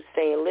up and who's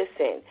saying,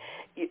 listen,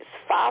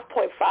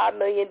 $5.5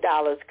 million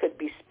could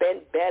be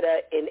spent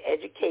better in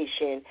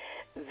education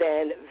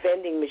than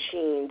vending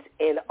machines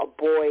in a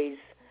boy's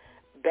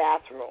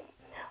bathroom.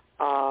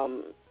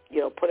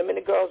 Put them in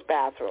the girls'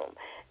 bathroom.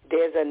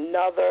 There's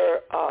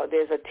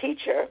there's a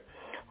teacher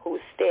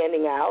who's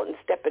standing out and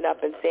stepping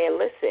up and saying,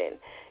 listen,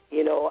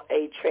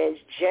 a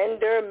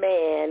transgender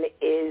man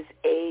is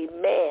a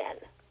man.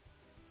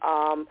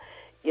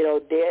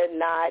 They're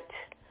not,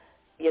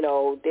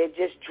 they're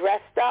just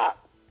dressed up.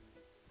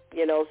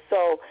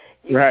 So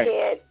you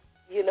can't,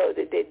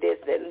 there's,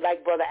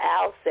 like Brother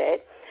Al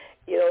said,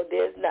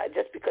 there's not,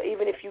 just because,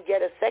 even if you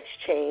get a sex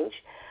change,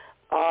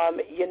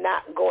 you're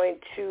not going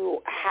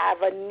to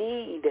have a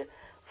need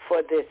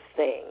for this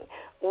thing.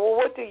 Well,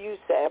 what do you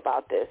say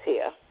about this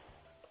here?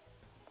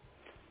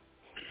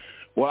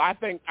 Well, I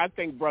think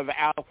Brother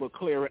Alf will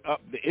clear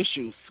up the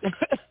issues.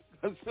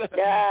 He took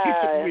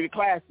me to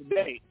class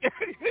today.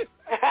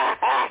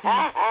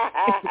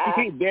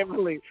 he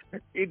definitely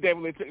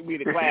took me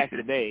to class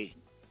today.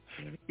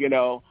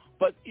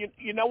 But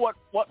you know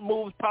what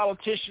moves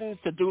politicians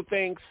to do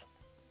things?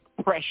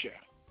 Pressure.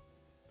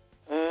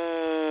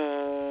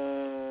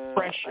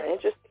 Pressure.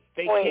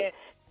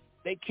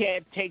 They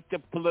can't take the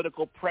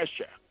political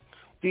pressure.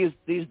 These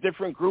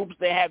different groups,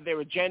 they have their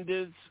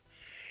agendas,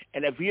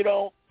 and if you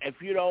don't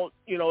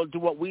do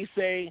what we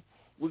say,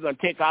 we're going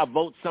to take our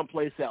vote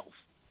someplace else.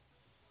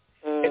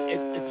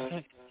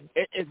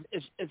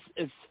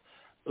 It's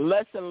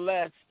less and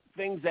less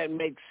things that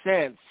make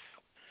sense,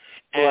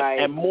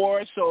 and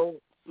more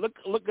so.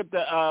 Look at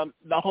the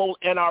whole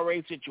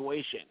NRA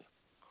situation.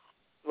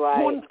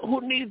 Right.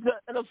 Who needs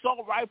an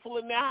assault rifle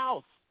in their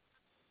house?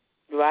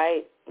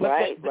 Right.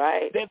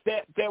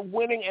 They're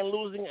winning and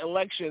losing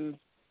elections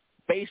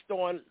based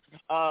on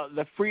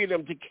the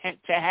freedom to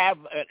have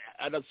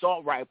an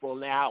assault rifle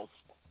in their house.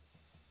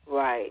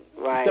 Right.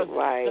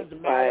 It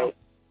doesn't matter.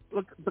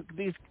 Look at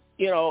these.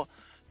 It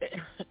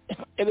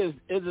is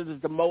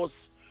the most.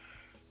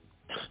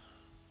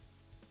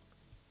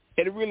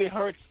 It really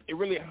hurts. It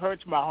really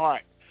hurts my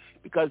heart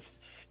because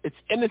it's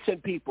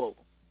innocent people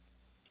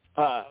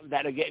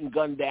that are getting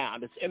gunned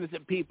down. It's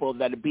innocent people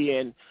that are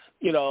being,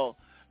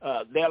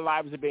 their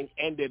lives are being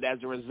ended as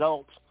a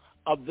result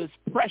of this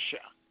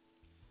pressure.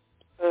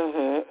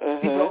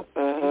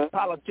 These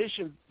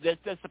politicians,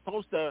 they're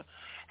supposed to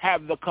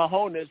have the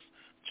cojones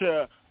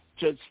to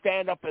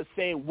stand up and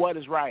say what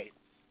is right,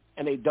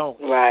 and they don't.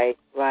 Right.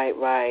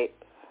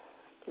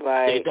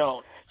 They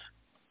don't.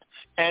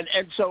 And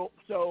so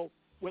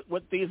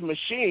with these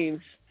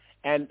machines,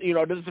 and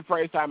this is the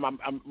first time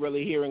I'm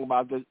really hearing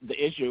about the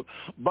issue,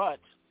 but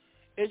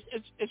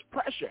it's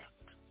pressure.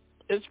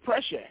 It's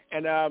pressure,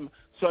 and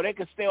so they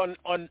can stay on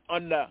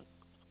the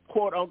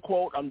quote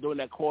unquote. I'm doing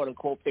that quote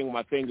unquote thing with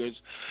my fingers.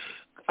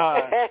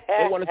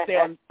 They want to stay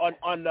on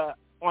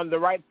the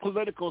right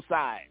political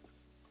side.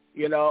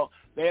 They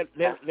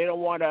don't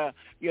want to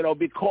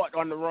be caught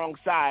on the wrong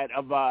side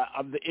of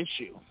the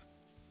issue.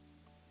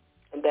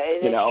 That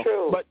is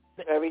true. But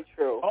very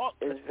true.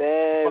 It's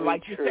very but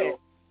like true. You said,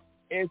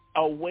 it's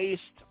a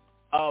waste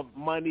of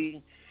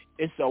money.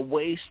 It's a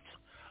waste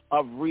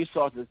of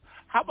resources.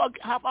 How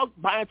about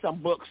buying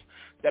some books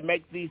that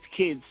make these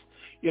kids,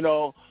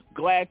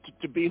 glad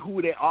to be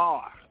who they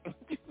are?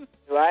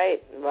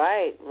 Right.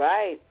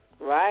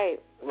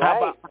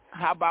 How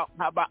about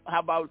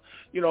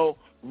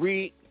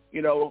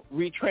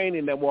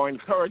retraining them or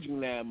encouraging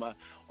them,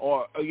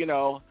 or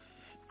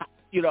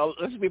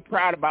let's be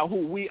proud about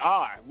who we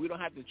are. We don't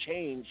have to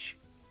change,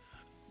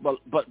 but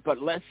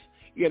let's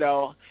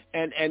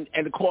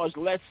and cause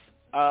less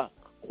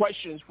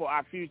questions for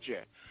our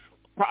future.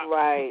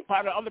 Right.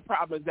 Part of the other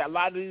problem is that a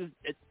lot of these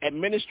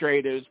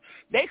administrators,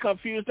 they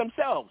confuse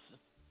themselves.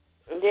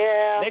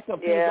 Yeah. They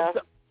confuse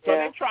themselves.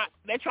 So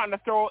they're trying to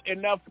throw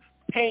enough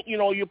paint.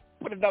 You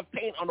put enough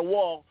paint on the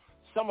wall,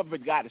 some of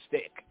it got to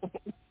stick.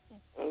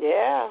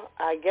 Yeah,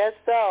 I guess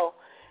so.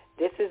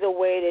 This is a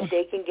way that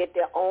they can get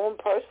their own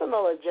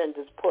personal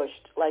agendas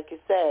pushed, like you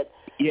said.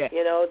 Yeah.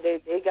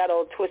 They got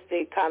all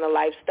twisted kind of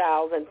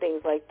lifestyles and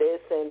things like this,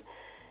 and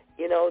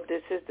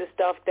this is the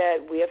stuff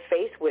that we are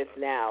faced with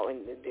now.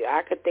 And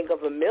I could think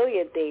of a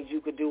million things you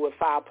could do with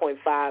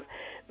 $5.5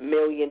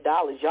 million.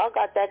 Y'all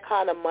got that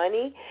kind of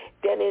money,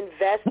 then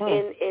invest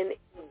in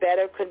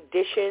better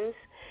conditions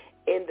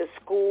in the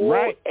school,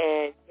 right,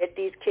 and get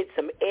these kids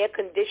some air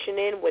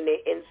conditioning when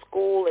they're in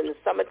school in the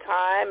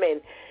summertime,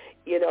 and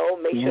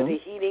make sure the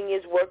heating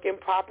is working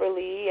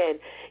properly. And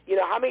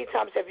how many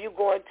times have you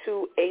gone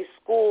to a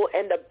school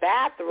and the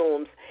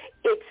bathrooms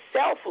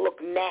itself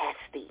look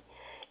nasty?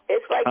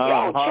 It's like,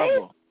 change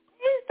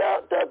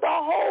the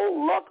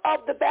whole look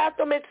of the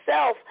bathroom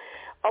itself,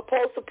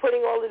 opposed to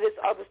putting all of this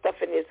other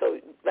stuff in there. So,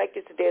 like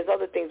you said, there's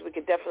other things we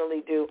could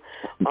definitely do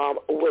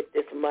with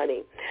this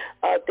money.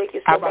 Thank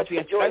you so much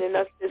for joining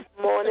us this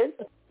morning,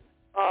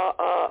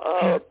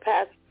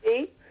 Pastor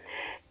P.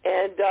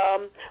 And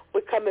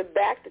we're coming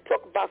back to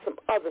talk about some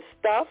other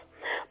stuff.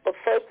 But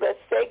first, let's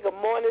say good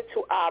morning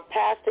to our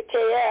Pastor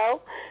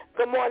KL.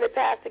 Good morning,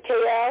 Pastor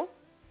KL.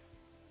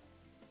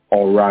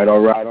 All right.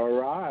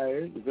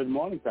 Good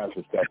morning,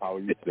 Pastor Steph. How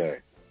are you today?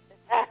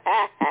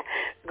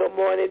 Good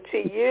morning to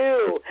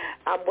you.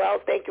 I'm well,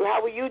 thank you.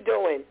 How are you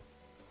doing?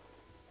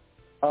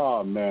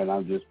 Oh, man,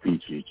 I'm just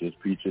peachy. Just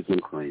peaches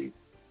and cream.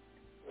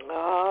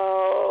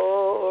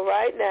 Oh,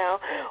 right now.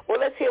 Well,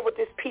 let's hear what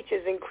this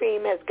peaches and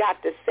cream has got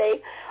to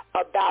say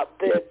about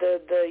the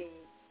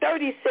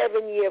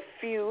 37-year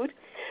feud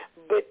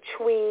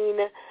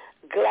between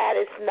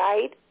Gladys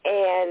Knight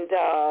and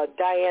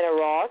Diana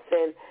Ross.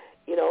 And,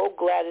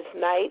 Gladys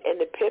Knight and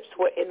the Pips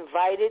were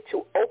invited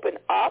to open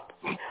up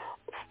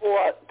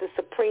for the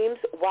Supremes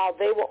while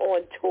they were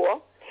on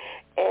tour.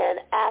 And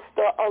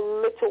after a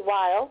little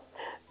while,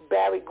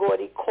 Barry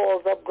Gordy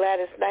calls up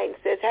Gladys Knight and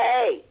says,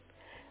 hey,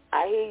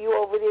 I hear you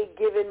over there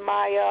giving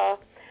my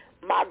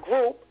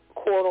group,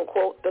 quote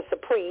unquote, the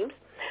Supremes,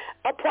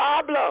 a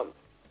problem,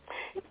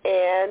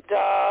 and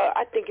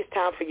I think it's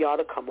time for y'all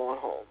to come on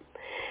home.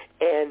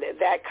 And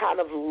that kind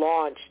of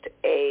launched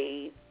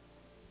a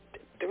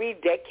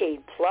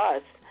 3-decade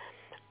plus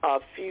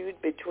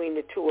feud between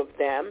the two of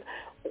them,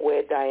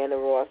 where Diana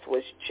Ross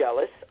was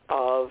jealous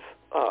of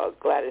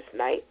Gladys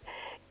Knight,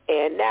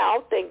 and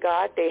now, thank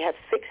God, they have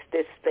fixed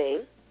this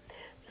thing,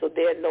 so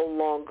they're no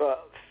longer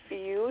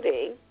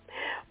feuding.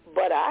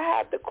 But I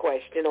have the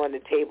question on the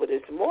table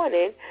this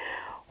morning,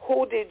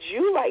 who did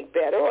you like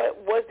better? Or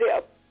was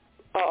there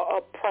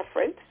a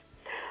preference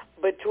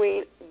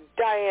between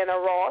Diana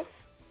Ross,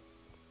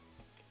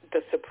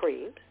 the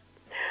Supremes,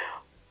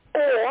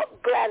 or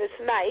Gladys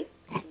Knight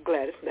and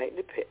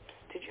the Pips?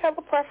 Did you have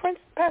a preference,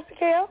 Pastor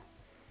Kale?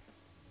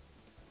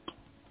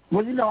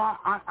 Well,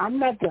 I'm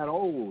not that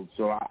old,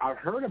 so I've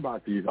heard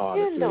about these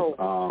artists. So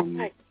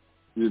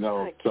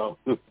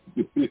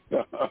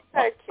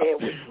I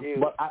can't with you.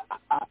 But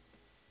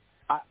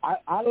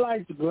I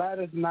liked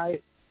Gladys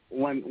Knight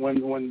when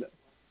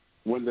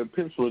the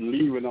Pips were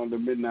leaving on the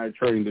midnight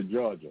train to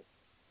Georgia.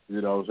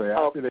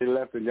 After they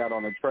left and got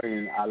on the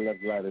train, I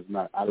liked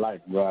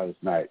Gladys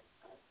Knight.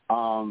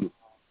 I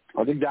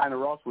think Diana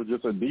Ross was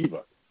just a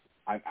diva.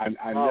 I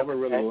never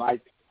really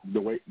liked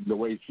the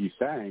way she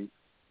sang.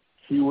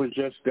 She was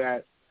just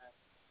that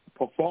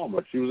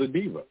performer. She was a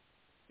diva,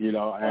 and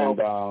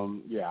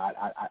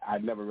I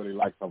never really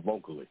liked her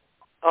vocally.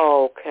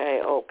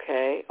 Okay.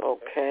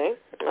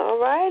 All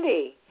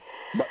righty.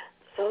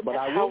 So but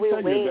that's I how will we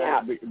tell you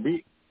out.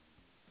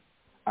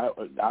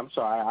 I'm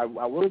sorry. I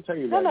will tell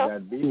you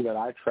that being that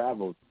I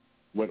traveled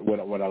with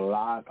a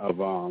lot of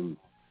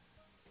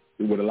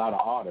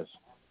artists,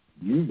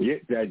 you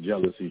get that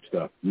jealousy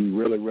stuff. You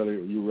really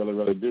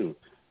do.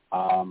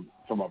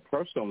 From a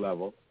personal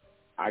level,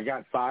 I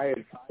got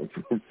fired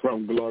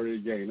from Gloria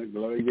Gaynor.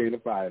 Gloria Gaynor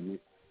fired me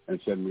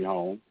and sent me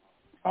home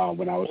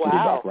when I was sitting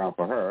background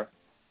for her.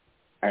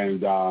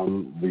 And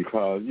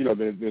because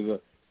there's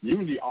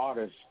usually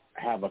artists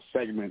have a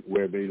segment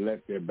where they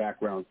let their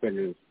background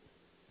singers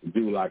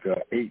do like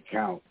a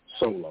 8-count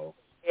solo.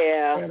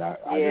 Yeah. And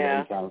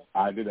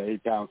I did an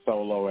 8-count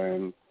solo,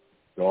 and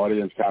the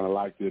audience kind of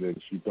liked it,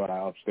 and she thought I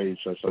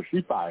upstaged her, so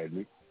she fired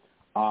me.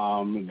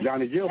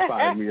 Johnny Gill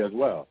fired me as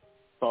well.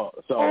 So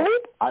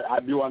I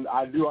do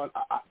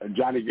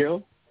Johnny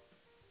Gill.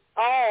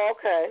 Oh,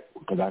 okay.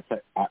 Because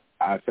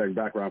I sang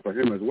background for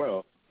him as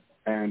well,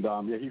 and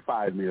he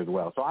fired me as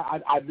well. So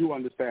I do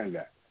understand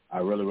that. I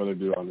really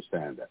do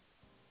understand that.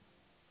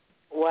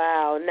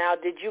 Wow. Now,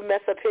 did you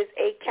mess up his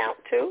 8-count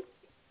too?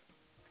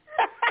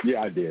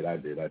 Yeah, I did. I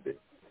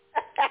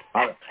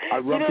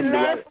rubbed him the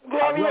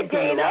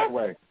right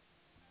way.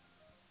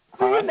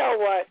 Huh? You know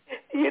what?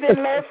 You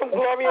didn't learn from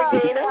Gloria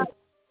Gaynor?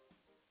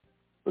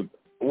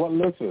 Well,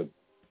 listen.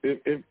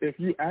 If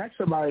you ask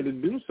somebody to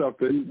do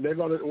something, they're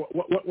gonna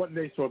what are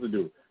they supposed to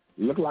do?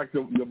 Look like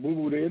the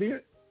boo-boo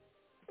idiot?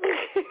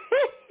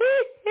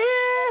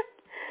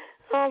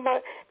 Oh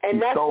my!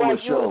 And that's why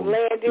you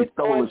landed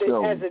on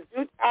as a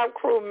DuTime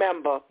crew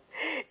member.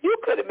 You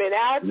could have been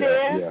out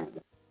there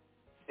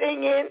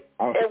singing,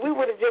 and we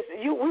would have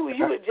you would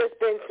have just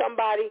been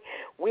somebody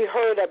we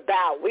heard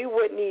about. We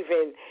wouldn't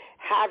even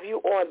have you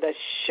on the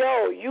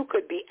show. You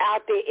could be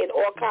out there in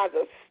all kinds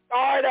of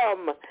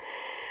stardom.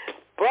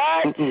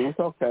 But it's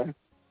okay.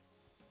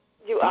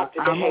 You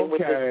opted to hang with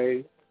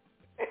the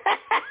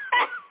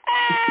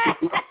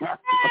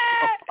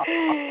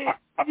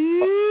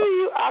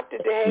you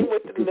opted to hang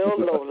with the little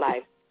low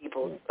life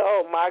people.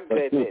 Oh my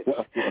goodness.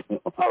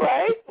 All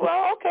right.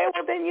 Well, okay.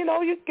 Well, then you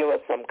give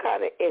us some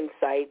kind of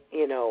insight,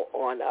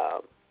 on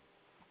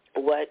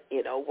what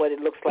it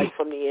looks like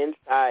from the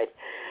inside.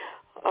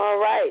 All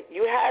right.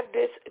 You have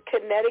this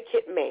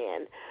Connecticut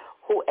man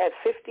who, at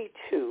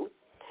 52,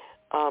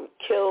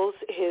 kills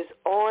his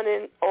on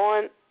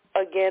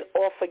again,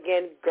 off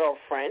again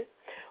girlfriend,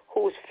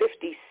 who's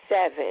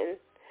 57.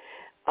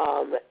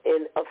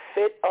 In a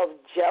fit of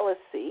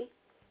jealousy,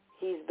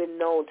 he's been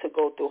known to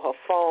go through her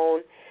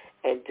phone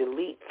and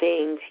delete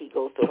things. He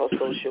goes through her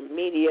social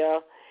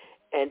media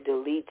and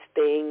deletes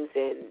things,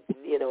 and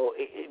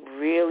it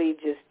really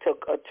just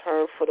took a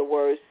turn for the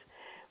worse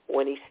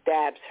when he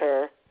stabs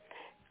her.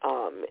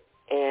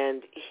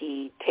 And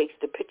he takes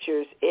the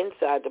pictures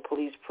inside the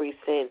police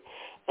precinct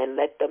and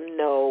let them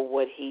know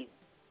what he's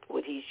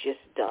just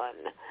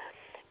done.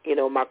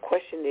 My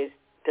question is,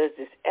 does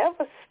this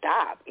ever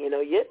stop?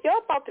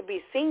 You're about to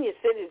be senior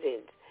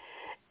citizens,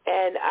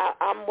 and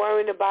I'm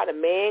worrying about a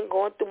man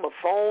going through my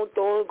phone,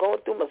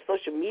 going through my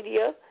social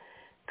media.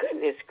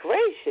 Goodness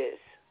gracious.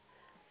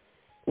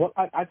 Well,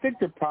 I think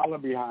the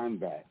problem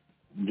behind that,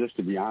 just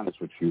to be honest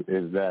with you,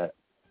 is that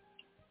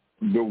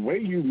the way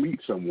you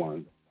meet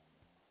someone,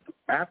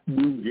 after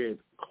you get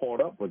caught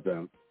up with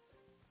them,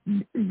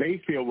 they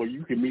feel, well,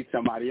 you can meet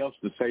somebody else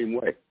the same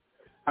way.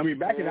 I mean,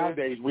 back in our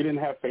days, we didn't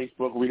have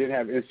Facebook, we didn't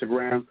have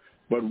Instagram,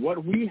 but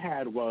what we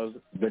had was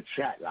the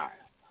chat line.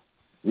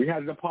 We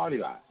had the party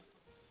line.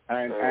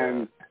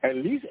 And at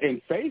least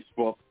in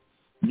Facebook,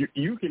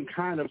 you can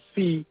kind of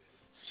see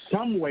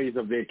some ways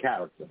of their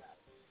character.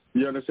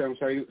 You understand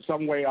what I'm saying?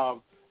 Some way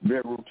of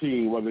their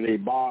routine, whether they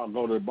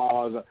go to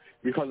bars,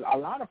 because a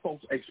lot of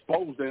folks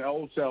expose their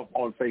old self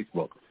on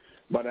Facebook.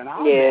 But in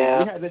our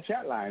days, we had the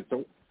chat line.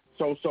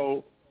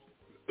 So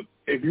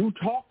if you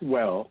talked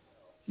well,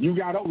 you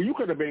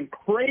could have been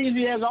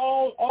crazy as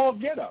all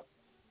get up.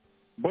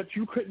 But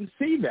you couldn't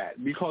see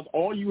that because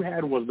all you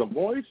had was the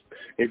voice.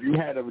 If you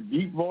had a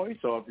deep voice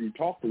or if you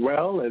talked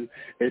well and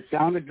it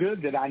sounded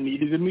good, that I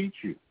needed to meet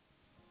you.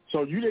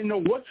 So you didn't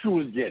know what you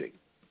was getting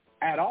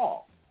at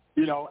all.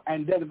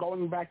 And then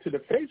going back to the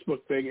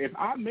Facebook thing, if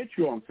I met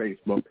you on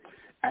Facebook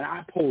and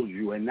I pulled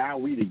you and now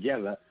we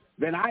together,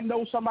 then I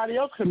know somebody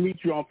else can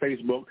meet you on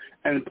Facebook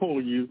and pull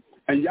you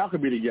and y'all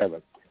can be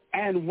together.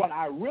 And what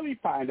I really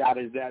find out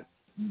is that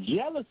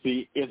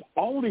jealousy is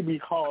only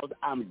because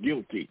I'm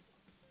guilty.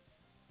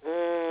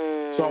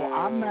 So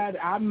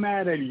I'm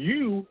mad at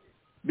you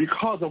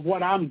because of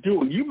what I'm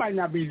doing. You might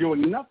not be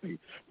doing nothing,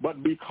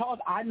 but because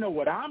I know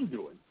what I'm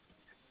doing,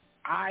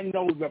 I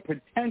know the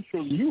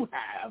potential you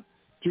have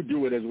to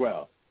do it as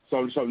well.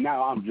 So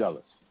now I'm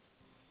jealous.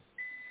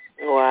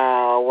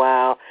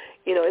 Wow.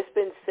 It's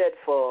been said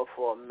for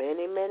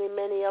many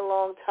a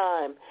long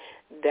time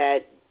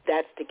that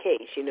that's the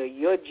case.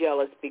 You're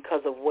jealous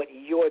because of what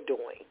you're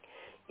doing.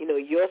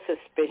 You're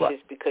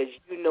suspicious because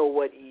you know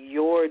what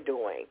you're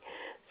doing.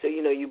 So,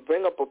 you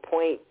bring up a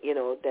point,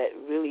 that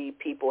really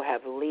people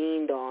have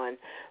leaned on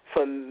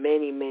for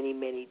many, many,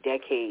 many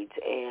decades.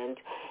 And,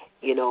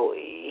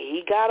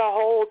 he got a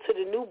hold to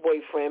the new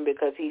boyfriend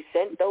because he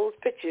sent those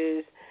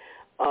pictures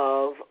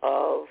of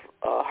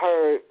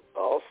her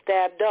all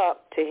stabbed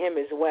up to him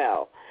as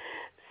well.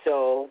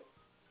 So,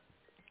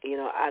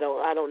 I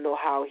don't know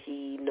how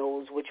he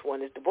knows which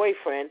one is the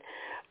boyfriend,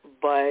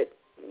 but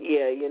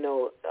yeah,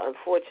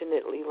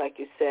 unfortunately, like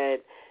you said,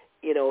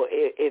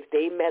 if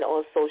they met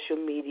on social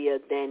media,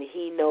 then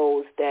he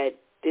knows that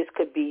this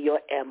could be your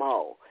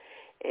MO.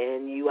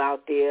 And you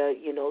out there,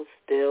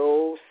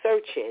 still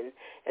searching,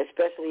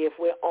 especially if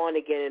we're on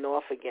again and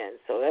off again.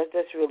 So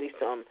that's really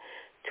some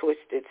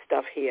twisted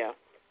stuff here.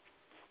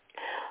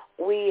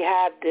 We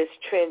have this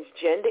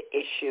transgender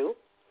issue,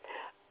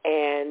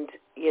 and,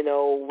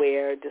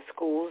 where the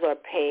schools are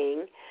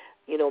paying,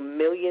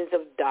 millions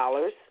of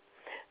dollars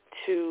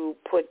to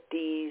put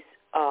these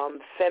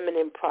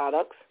feminine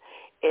products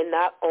in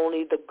not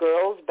only the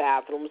girls'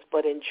 bathrooms,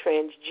 but in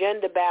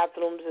transgender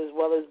bathrooms as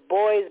well as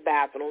boys'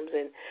 bathrooms.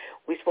 And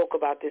we spoke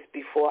about this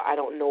before. I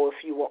don't know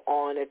if you were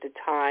on at the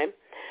time.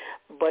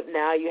 But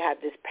now you have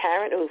this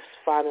parent who's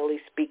finally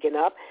speaking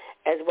up,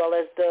 as well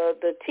as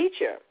the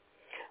teacher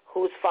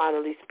who's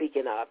finally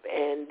speaking up.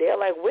 And they're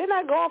like, we're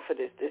not going for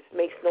this. This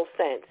makes no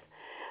sense.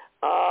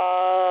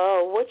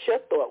 What's your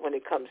thought when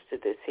it comes to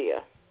this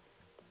here?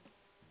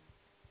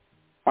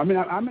 I mean,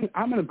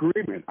 I'm in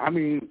agreement. I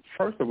mean,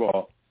 first of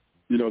all,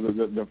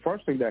 the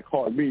first thing that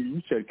caught me,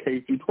 you said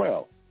K through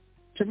 12.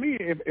 To me,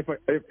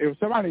 if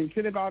somebody in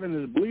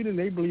kindergarten is bleeding,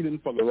 they bleeding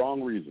for the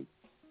wrong reason.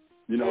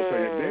 So if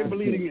they're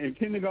bleeding in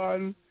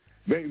kindergarten,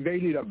 they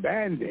need a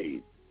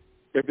Band-Aid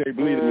if they're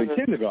bleeding in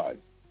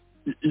kindergarten.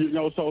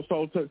 So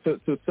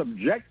to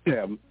subject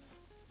them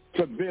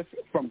to this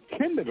from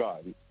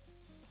kindergarten,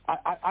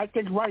 I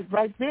think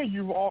right there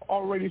you've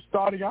already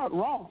starting out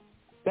wrong.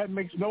 That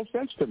makes no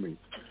sense to me.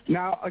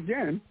 Now,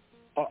 again,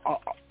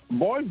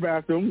 boys'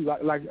 bathrooms,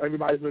 like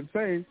everybody's been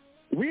saying,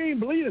 we ain't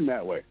bleeding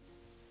that way.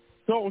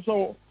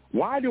 So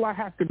why do I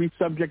have to be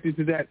subjected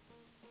to that,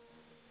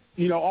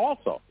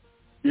 also?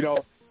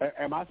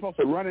 Am I supposed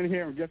to run in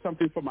here and get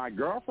something for my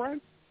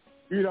girlfriend?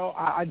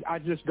 I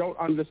just don't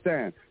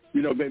understand.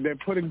 They're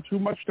putting too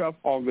much stuff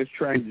on this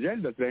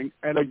transgender thing,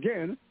 and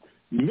again,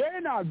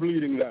 they're not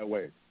bleeding that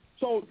way.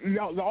 So the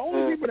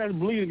only people that's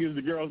bleeding is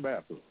the girls'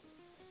 bathroom.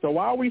 So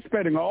why are we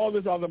spending all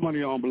this other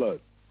money on blood?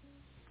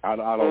 I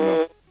don't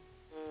know.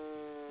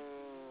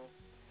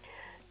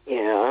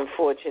 Yeah,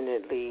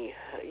 unfortunately,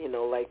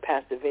 like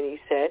Pastor Vinny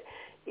said,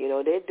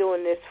 they're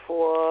doing this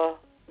for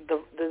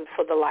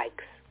the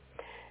likes,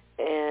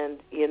 and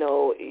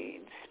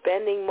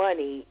spending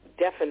money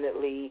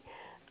definitely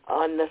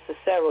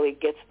unnecessarily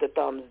gets the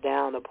thumbs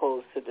down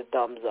opposed to the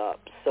thumbs up.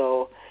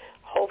 So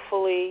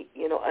hopefully,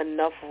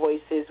 enough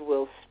voices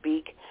will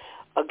speak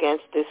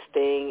against this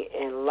thing,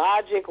 and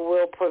logic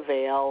will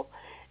prevail,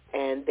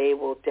 and they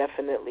will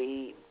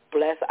definitely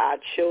bless our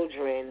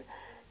children,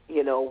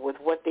 with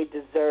what they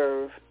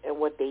deserve and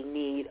what they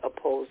need,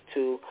 opposed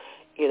to,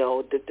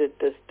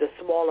 the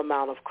small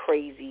amount of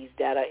crazies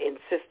that are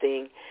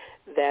insisting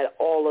that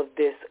all of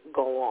this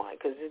go on,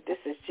 because this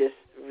is just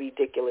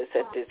ridiculous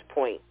at this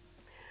point.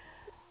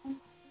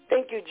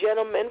 Thank you,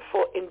 gentlemen,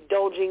 for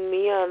indulging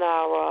me on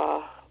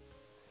our,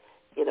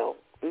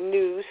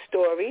 news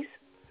stories.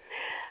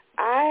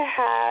 I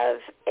have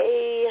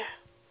a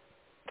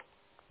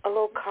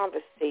little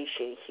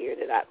conversation here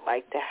that I'd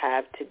like to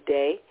have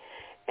today,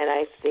 and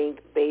I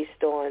think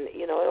based on,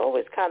 it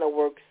always kind of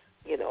works,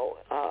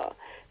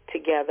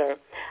 together.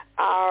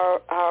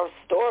 Our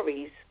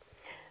stories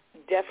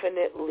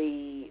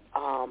definitely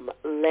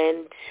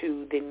lend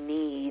to the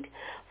need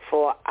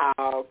for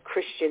our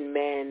Christian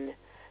men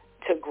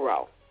to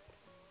grow.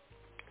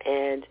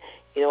 And,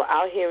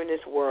 out here in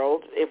this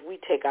world, if we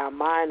take our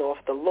mind off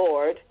the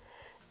Lord,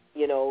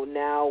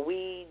 now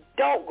we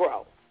don't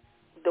grow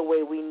the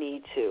way we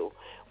need to.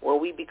 When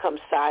we become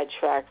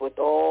sidetracked with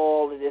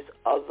all of this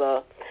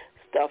other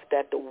stuff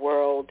that the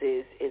world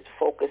is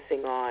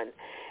focusing on.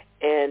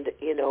 And,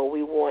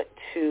 we want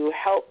to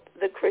help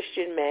the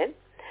Christian men,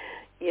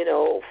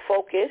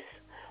 focus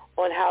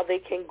on how they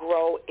can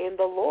grow in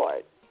the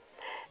Lord.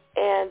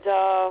 And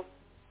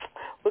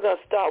we're going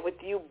to start with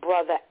you,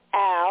 Brother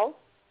Al.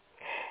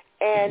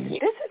 And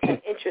this is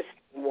an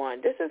interesting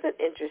one.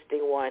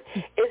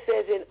 It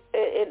says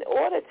in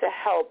order to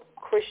help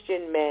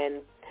Christian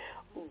men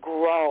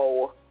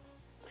grow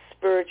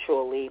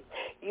spiritually,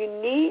 you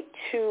need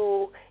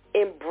to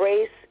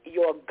embrace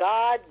your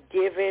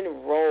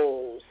God-given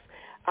roles.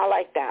 I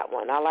like that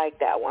one.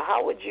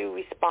 How would you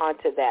respond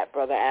to that,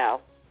 Brother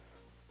Al?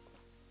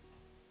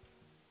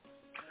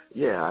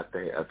 Yeah, I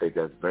think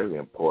that's very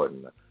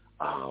important.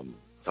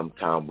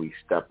 Sometimes we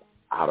step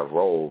out of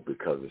role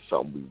because it's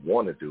something we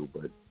want to do,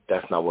 but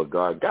that's not what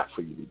God got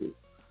for you to do.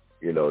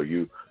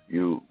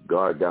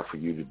 God got for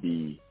you to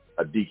be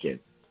a deacon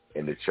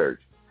in the church,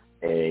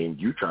 and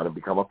you trying to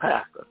become a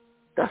pastor.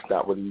 That's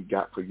not what he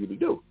got for you to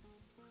do.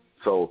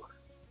 So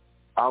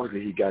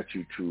obviously he got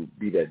you to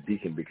be that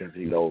deacon because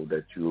he knows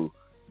that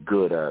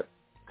good at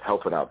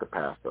helping out the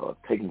pastor or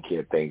taking care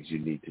of things you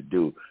need to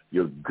do.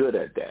 You're good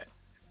at that.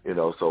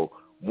 So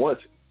once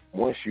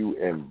you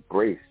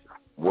embrace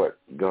what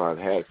God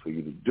has for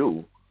you to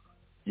do,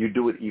 you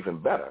do it even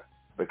better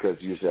because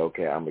you say,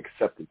 okay, I'm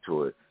accepted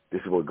to it.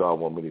 This is what God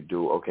wants me to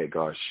do. Okay,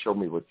 God, show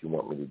me what you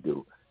want me to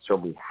do. Show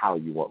me how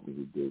you want me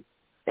to do.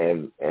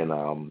 And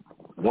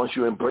once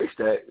you embrace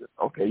that,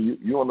 okay,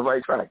 you're on the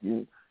right track.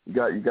 You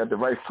got the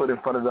right foot in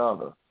front of the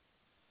other.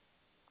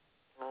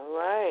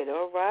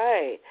 All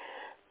right.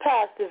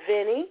 Pastor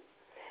Vinny,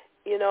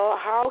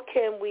 how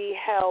can we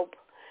help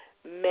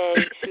men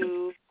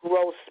to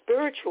grow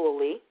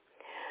spiritually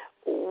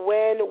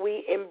when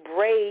we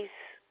embrace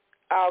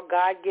our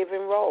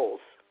God-given roles?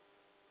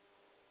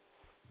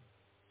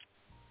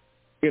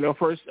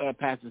 First,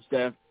 Pastor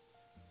Steph,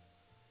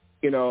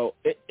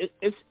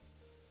 it's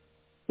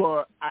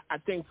for, I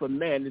think for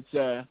men,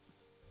 it's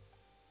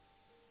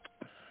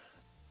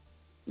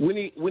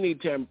we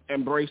need to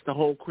embrace the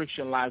whole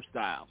Christian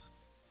lifestyle.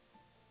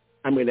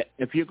 I mean,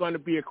 if you're going to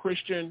be a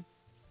Christian,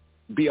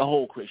 be a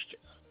whole Christian.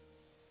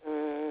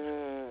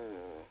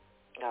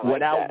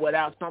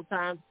 Without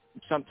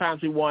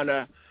sometimes we want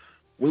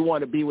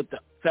to be with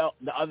the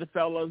other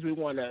fellows. We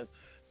want to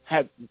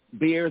have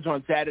beers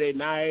on Saturday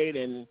night,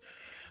 and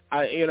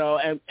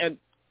and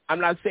I'm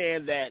not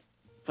saying that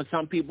for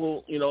some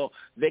people,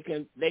 they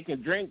can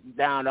drink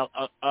down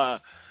a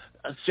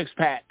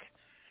 6-pack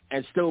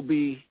and still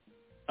be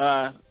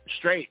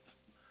straight,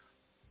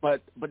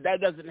 but that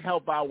doesn't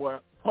help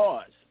our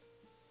cause.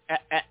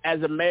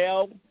 As a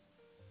male,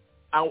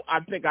 I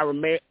think our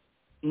main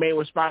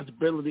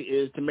responsibility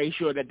is to make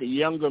sure that the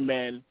younger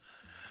men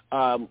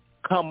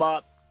come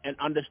up and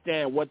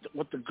understand what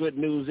the good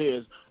news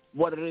is,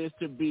 what it is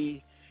to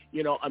be,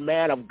 a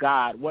man of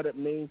God, what it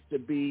means to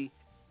be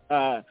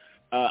a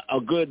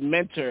good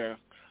mentor.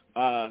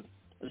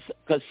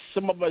 Because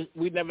some of us,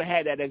 we never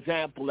had that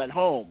example at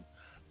home.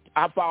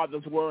 Our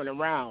fathers weren't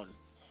around,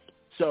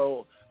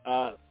 so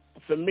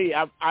for me,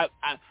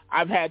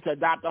 I've had to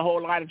adopt a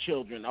whole lot of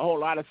children, a whole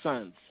lot of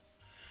sons,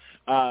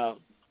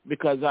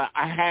 because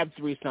I have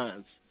 3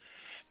 sons,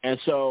 and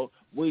so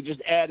we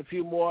just add a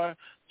few more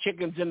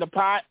chickens in the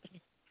pot,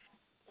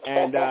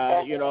 and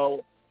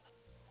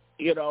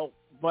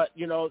but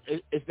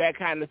it's that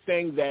kind of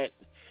thing that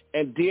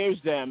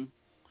endears them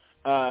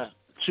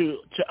to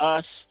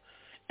us,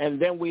 and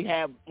then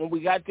when we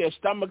got their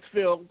stomachs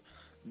filled,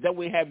 then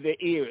we have their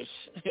ears.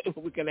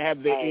 We can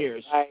have their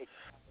ears.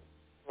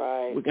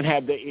 Right. We can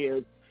have their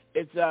ears.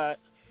 It's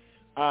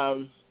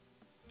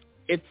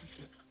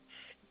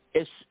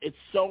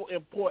so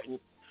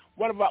important.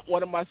 One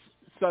of my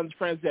son's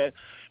friends said,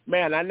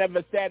 "Man, I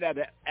never sat at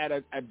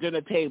a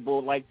dinner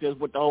table like this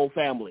with the whole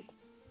family."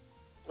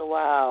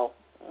 Wow.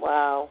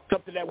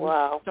 Something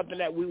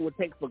that we would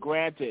take for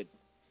granted.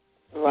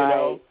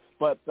 Right.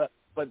 But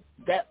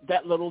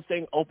that little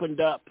thing opened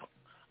up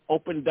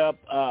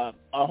a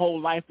whole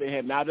life for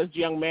him. Now this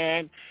young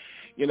man,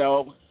 he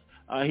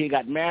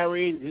got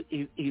married.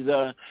 He's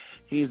a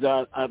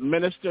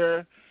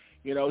minister.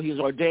 He's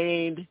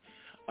ordained,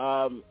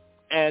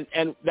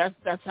 and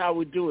that's how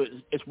we do it.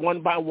 It's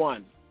one by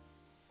one.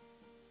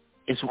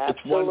 It's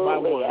one by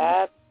one.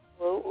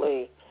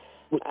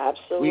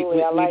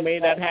 Absolutely. We may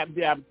not have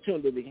the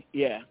opportunity.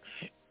 Yeah,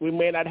 we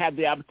may not have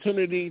the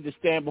opportunity to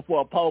stand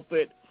before a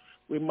pulpit.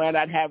 We might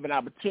not have an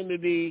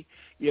opportunity,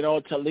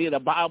 to lead a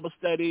Bible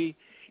study,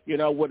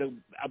 with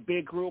a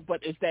big group,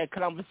 but it's that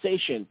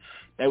conversation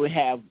that we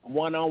have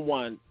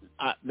one-on-one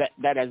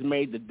that has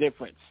made the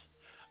difference,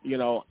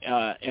 in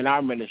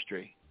our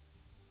ministry.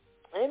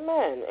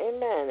 Amen.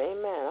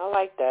 I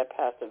like that,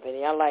 Pastor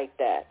Vinny. I like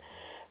that.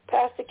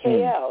 Pastor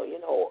KL,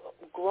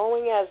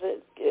 growing as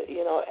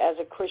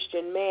a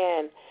Christian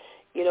man,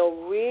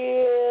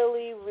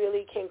 really,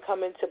 really can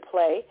come into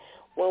play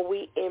when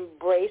we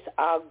embrace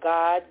our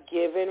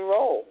God-given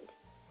role.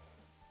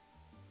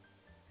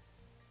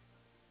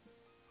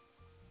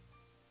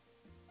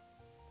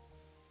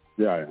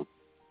 Yeah, I am.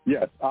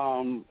 Yes.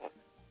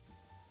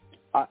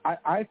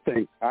 I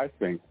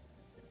think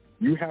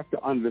you have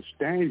to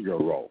understand your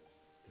role,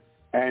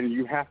 and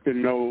you have to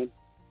know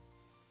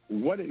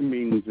what it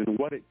means and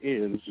what it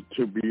is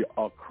to be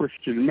a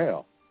Christian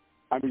male.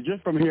 I mean,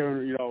 just from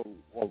hearing,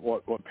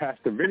 what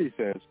Pastor Vinny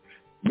says,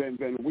 then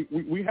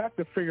we have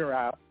to figure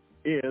out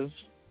is,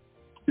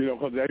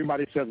 because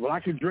everybody says, well, I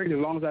can drink as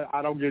long as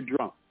I don't get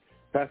drunk.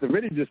 Pastor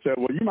Vinny just said,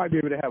 well, you might be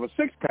able to have a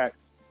 6-pack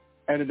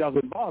and it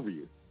doesn't bother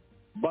you.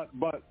 But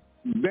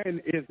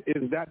then is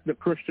that the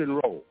Christian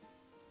role?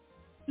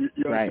 You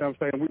understand what I'm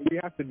saying?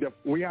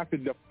 We have to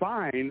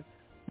define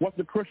what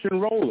the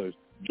Christian role is.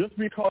 Just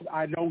because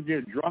I don't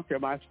get drunk,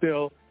 am I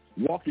still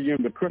walking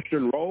in the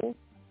Christian role?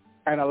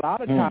 And a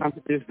lot of times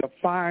it's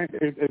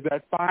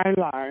that fine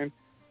line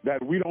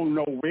that we don't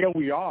know where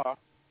we are,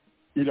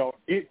 in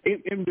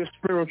the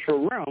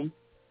spiritual realm,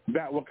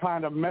 that will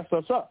kind of mess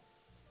us up.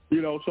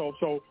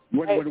 So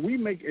when we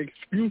make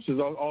excuses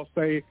or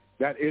say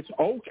that it's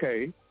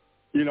okay,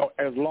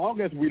 as long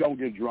as we don't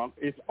get drunk,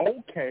 it's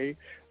okay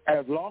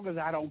as long as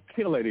I don't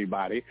kill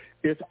anybody,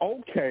 it's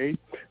okay.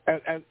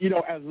 As you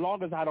know, as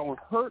long as I don't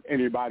hurt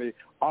anybody,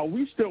 are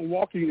we still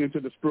walking into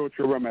the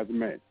spiritual realm as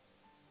men?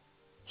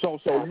 So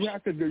you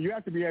have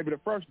to be able to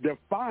first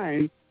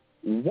define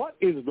what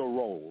is the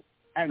role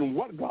and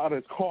what God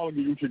is calling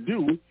you to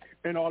do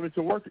in order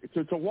to walk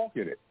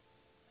in it.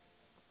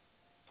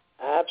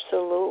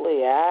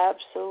 Absolutely,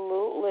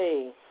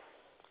 absolutely.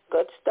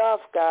 Good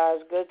stuff, guys.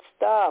 Good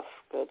stuff.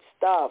 Good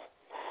stuff.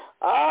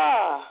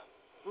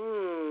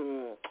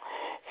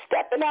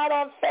 Stepping out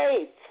on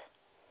faith.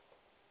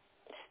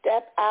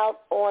 Step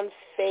out on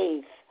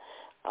faith.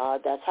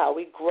 That's how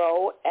we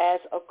grow as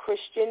a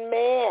Christian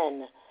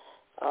man.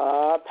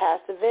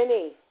 Pastor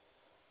Vinny.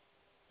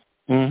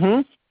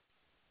 Mm-hmm.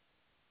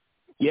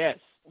 Yes.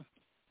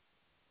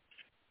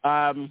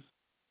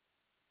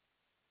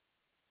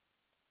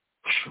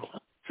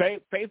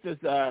 Faith is,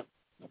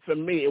 for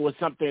me, it was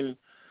something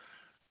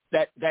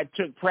that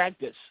took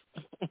practice.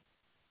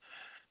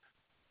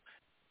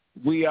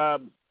 We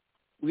don't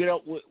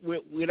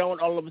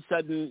all of a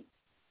sudden,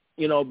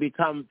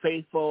 become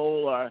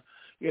faithful, or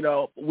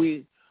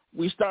we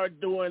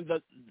start doing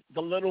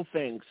the little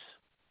things.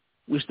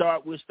 We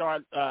start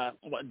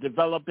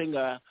developing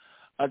a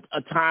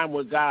time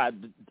with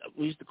God.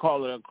 We used to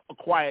call it a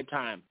quiet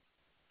time.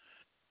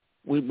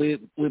 We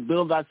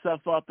build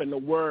ourselves up in the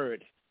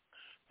Word,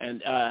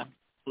 and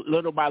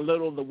little by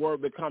little, the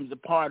Word becomes a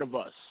part of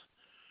us,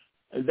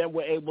 and then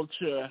we're able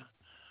to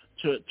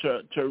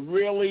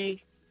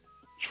really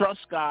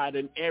trust God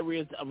in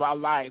areas of our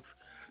life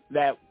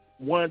that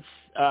once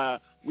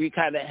we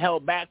kind of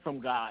held back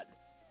from God.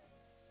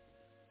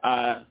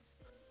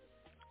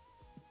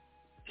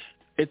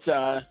 It's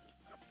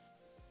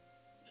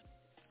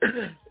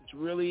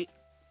really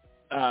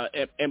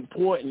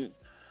important,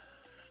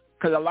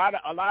 because a lot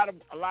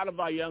of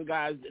our young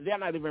guys, they're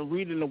not even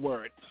reading the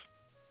Word.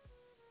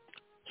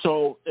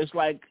 So it's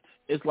like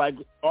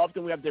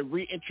often we have to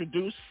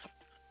reintroduce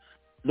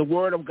the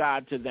Word of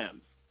God to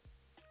them,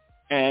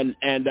 and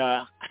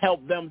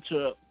help them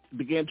to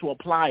begin to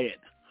apply it.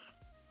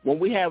 When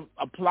we have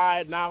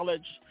applied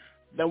knowledge,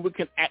 then we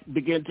can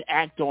begin to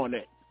act on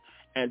it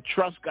and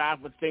trust God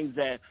for things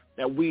that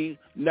we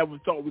never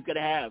thought we could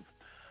have.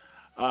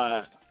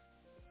 I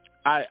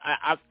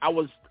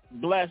was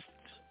blessed,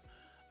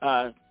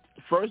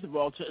 first of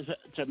all,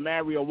 to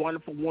marry a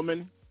wonderful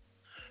woman,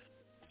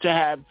 to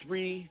have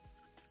 3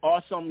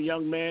 awesome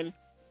young men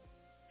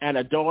and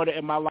a daughter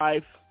in my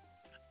life.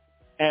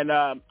 And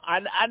I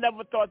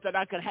never thought that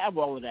I could have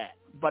all of that.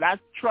 But I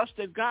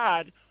trusted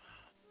God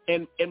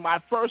in my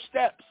first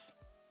steps.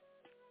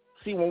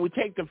 See, when we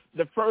take the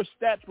first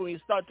steps, when we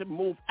start to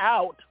move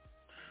out,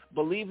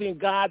 believing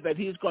God that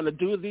he's going to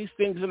do these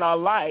things in our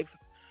life,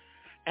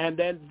 and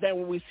then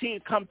when we see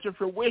it come to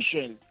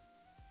fruition,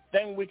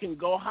 then we can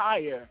go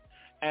higher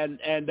and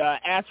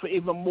ask for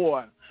even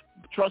more.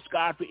 Trust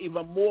God for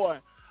even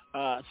more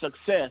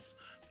success.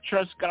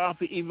 Trust God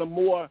for even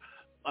more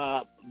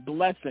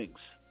blessings.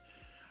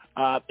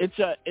 It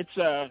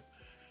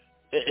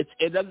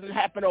doesn't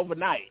happen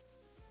overnight.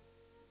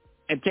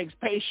 It takes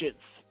patience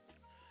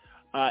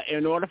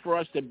in order for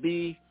us to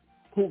be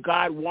who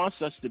God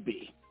wants us to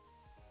be.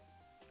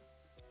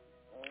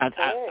 Okay.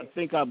 I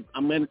think I'm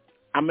in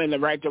the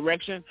right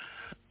direction.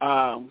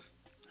 Because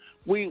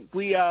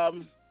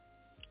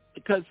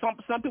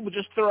some people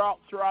just throw out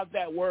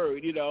that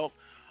word,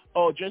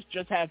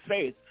 just have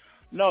faith.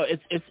 No,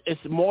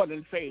 it's more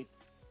than faith.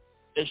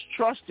 It's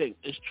trusting.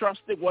 It's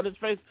trusting. What is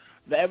faith?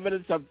 The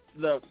evidence of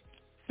the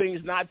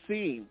things not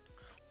seen.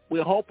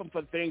 We're hoping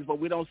for things, but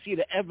we don't see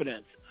the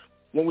evidence.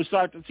 When we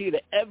start to see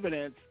the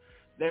evidence,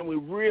 then we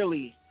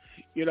really,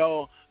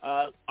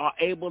 are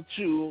able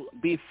to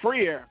be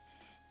freer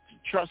to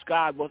trust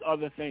God with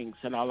other things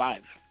in our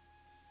life.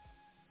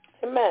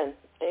 Amen.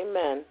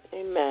 Amen.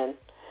 Amen.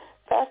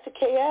 Pastor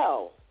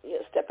KL,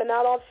 you're stepping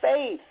out on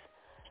faith.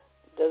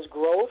 Does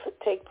growth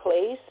take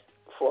place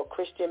for a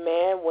Christian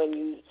man when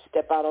you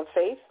step out on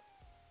faith?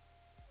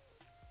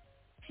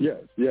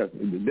 Yes,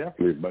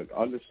 definitely. But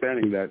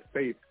understanding that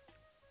faith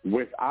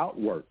without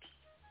works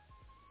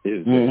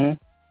is, you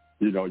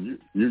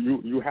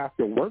have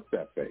to work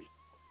that faith,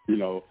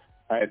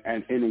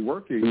 and in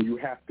working, you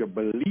have to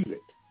believe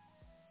it.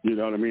 You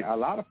know what I mean? A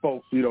lot of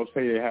folks,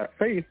 say they have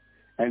faith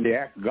and they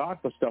ask God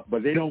for stuff,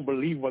 but they don't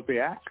believe what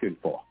they're asking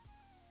for.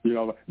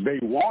 They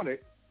want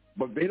it,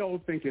 but they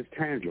don't think it's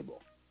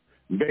tangible.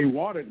 They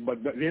want it,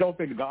 but they don't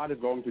think God is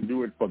going to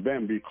do it for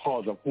them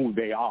because of who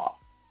they are.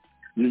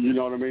 You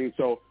know what I mean?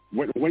 So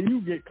when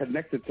you get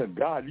connected to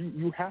God,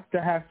 you have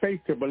to have faith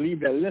to believe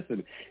that,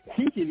 listen,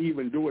 he can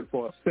even do it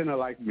for a sinner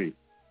like me.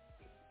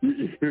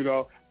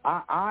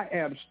 I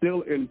am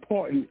still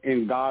important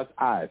in God's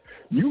eyes.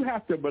 You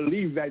have to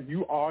believe that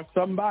you are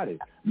somebody,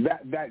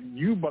 that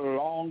you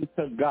belong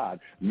to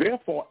God.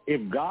 Therefore,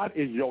 if God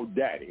is your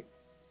daddy,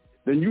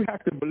 then you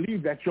have to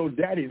believe that your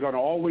daddy is going to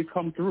always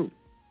come through.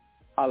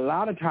 A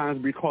lot of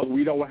times, because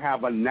we don't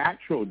have a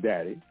natural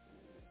daddy,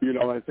 you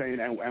know what I'm saying,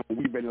 and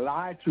we've been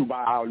lied to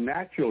by our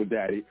natural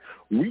daddy,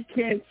 we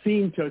can't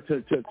seem to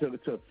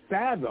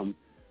fathom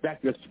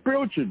that the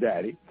spiritual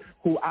daddy,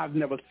 who I've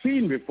never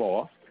seen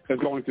before, is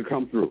going to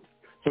come through.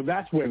 So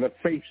that's where the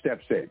faith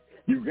steps in.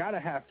 You got to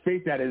have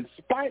faith that in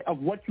spite of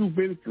what you've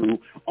been through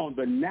on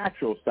the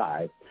natural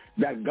side,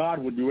 that God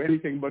will do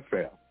anything but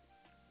fail.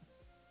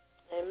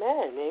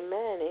 Amen,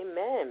 amen,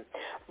 amen.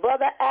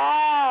 Brother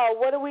Al,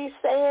 what are we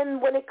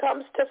saying when it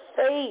comes to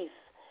faith?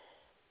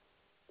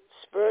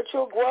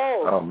 Spiritual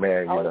growth. Oh,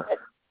 man, you know.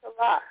 A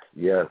lot.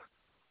 Yes.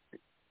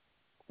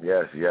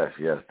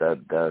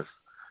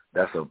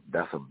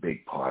 That's a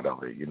big part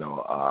of it, you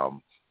know.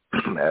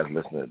 As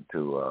listening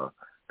to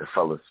the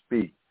fellas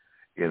speak,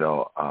 you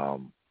know,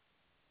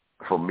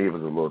 for me it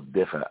was a little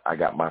different. I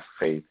got my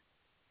faith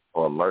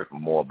or learned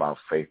more about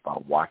faith by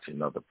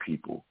watching other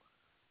people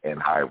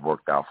and how it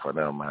worked out for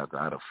them. I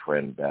had a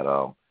friend that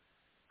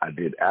I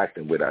did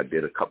acting with. I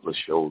did a couple of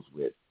shows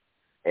with,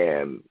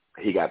 and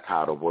he got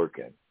tired of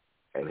working,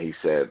 and he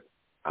said,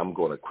 I'm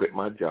going to quit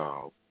my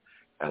job,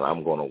 and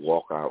I'm going to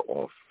walk out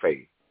on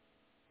faith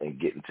and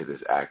get into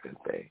this acting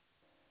thing.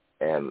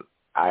 And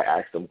I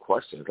asked him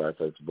questions. I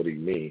said, what do you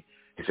mean?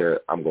 He said,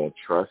 I'm going to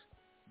trust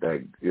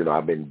that, you know,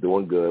 I've been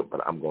doing good,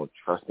 but I'm going to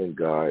trust in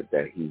God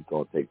that he's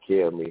going to take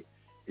care of me.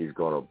 He's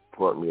going to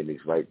put me in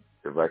this right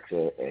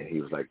direction. And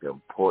he was like, the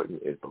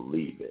important is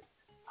believing.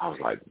 I was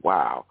like,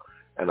 wow.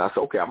 And I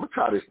said, okay, I'm going to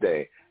try this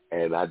thing.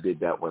 And I did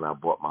that when I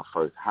bought my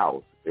first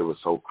house. It was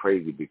so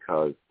crazy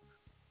because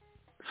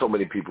so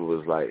many people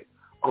was like,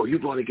 oh, you're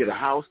going to get a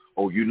house?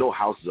 Oh, you know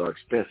houses are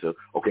expensive.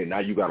 Okay, now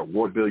you got a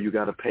water bill you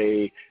got to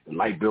pay. The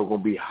light bill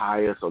going to be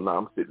higher. So now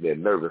I'm sitting there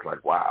nervous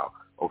like, wow,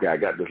 okay, I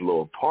got this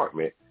little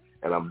apartment,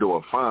 and I'm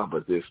doing fine,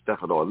 but they're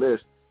stepping on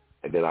this.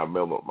 And then I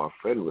remember what my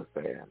friend was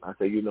saying. I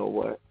said, you know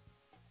what?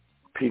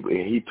 People,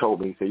 and he told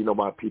me, he said, you know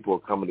why people are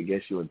coming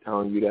against you and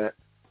telling you that?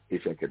 He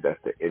said, because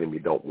that's the enemy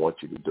don't want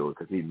you to do it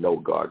because he know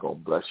God going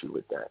to bless you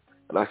with that.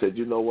 And I said,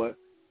 you know what?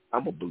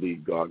 I'm going to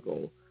believe God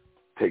going to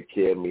take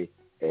care of me,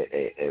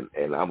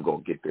 and I'm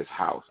going to get this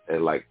house.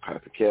 And like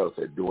Pastor Kell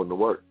said, doing the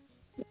work.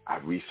 I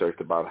researched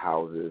about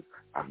houses.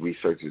 I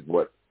researched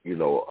what, you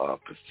know,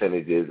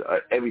 percentages,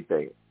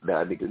 everything that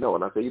I need to know.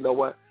 And I said, you know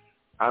what?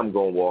 I'm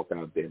going to walk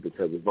out there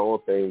because if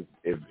all things,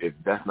 if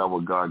that's not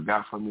what God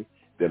got for me,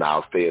 then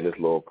I'll stay in this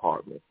little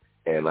apartment.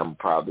 And I'm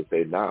proud to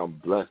say now I'm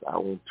blessed. I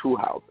own 2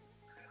 houses.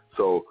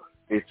 So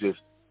it's just,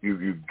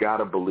 you got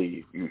to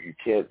believe. You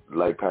can't,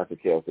 like Pastor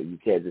Kell said, you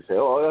can't just say,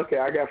 oh, okay,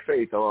 I got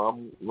faith. Oh,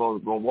 I'm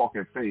going to walk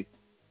in faith.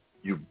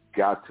 You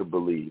got to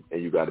believe,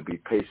 and you got to be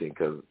patient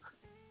because,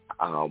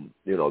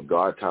 you know,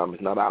 God's time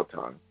is not our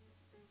time.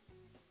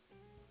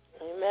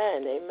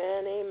 Amen,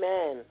 amen,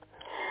 amen.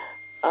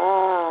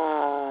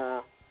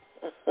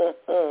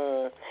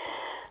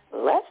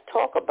 Let's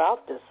talk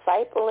about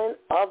discipling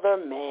other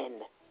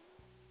men.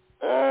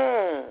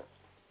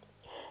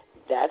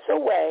 That's a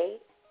way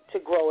to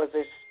grow as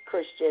a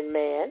Christian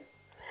man.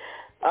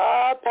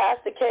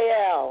 Pastor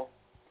KL,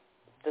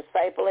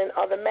 discipling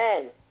other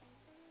men.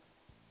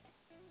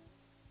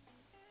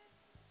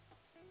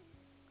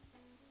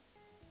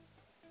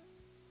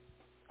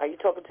 Are you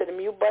talking to the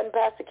mute button,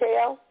 Pastor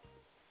KL?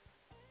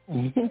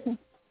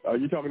 Are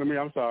you talking to me?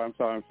 I'm sorry.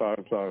 Trying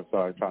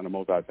to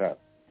multitask.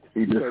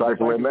 He's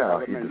discipling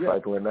now.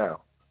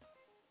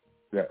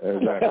 Yeah,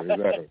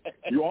 exactly.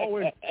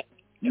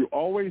 You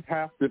always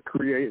have to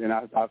create, and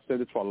I've said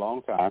this for a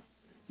long time.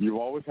 You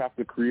always have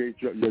to create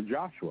your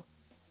Joshua.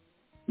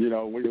 You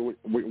know,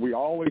 we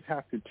always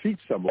have to teach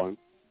someone,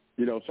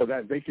 you know, so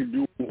that they can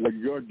do what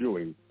you're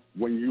doing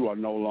when you are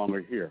no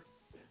longer here.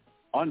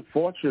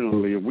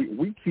 Unfortunately,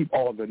 we keep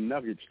all the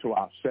nuggets to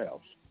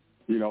ourselves.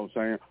 You know what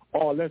I'm saying?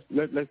 Oh,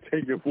 let's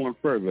take it one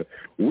further.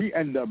 We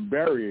end up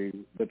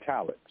burying the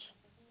talents.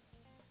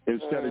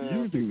 Instead of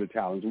using the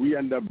talents, we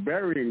end up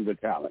burying the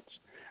talents.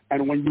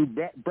 And when you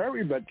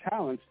bury the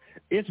talents,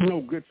 it's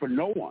no good for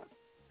no one.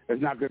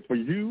 It's not good for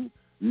you,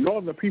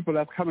 nor the people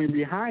that's coming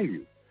behind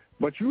you.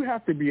 But you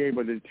have to be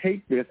able to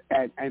take this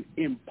and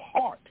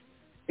impart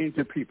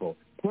into people.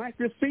 Plant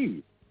the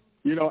seed.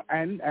 You know,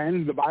 and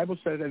the Bible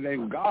says that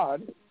then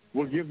God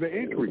will give the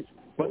increase.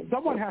 But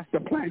someone has to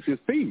plant your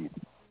seed.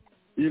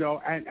 You know,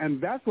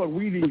 and that's what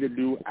we need to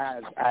do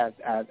as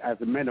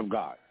the men of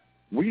God.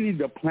 We need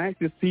to plant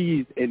the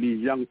seeds in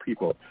these young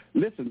people.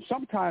 Listen,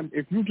 sometimes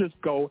if you just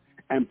go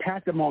and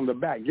pat them on the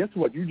back, guess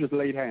what? You just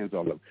laid hands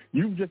on them.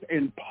 You've just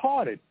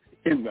imparted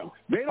in them.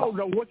 They don't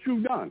know what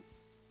you've done.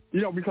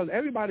 You know, because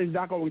everybody's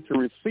not going to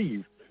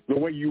receive the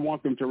way you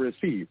want them to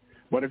receive.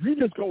 But if you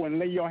just go and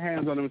lay your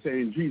hands on them and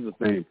say, in Jesus'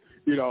 name,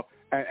 you know,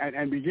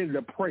 and begin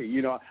to pray,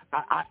 you know,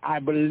 I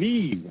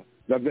believe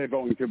that they're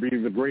going to be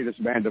the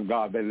greatest band of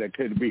God that there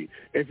could be.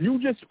 If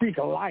you just speak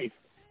life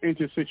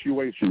into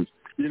situations,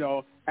 you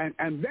know, and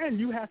then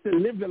you have to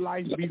live the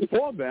life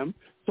before them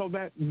so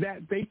that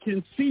they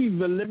can see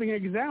the living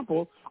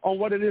example on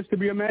what it is to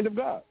be a man of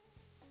God.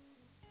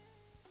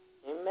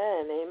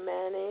 Amen,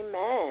 amen,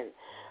 amen.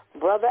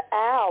 Brother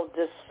Al,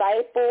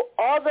 disciple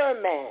other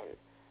men.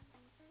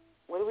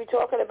 What are we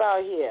talking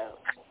about here?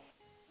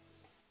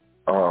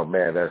 Oh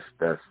man, that's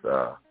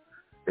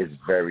it's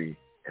very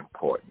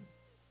important,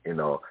 you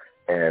know.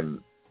 And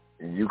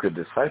you could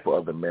disciple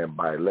other men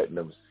by letting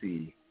them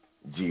see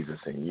Jesus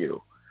in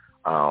you.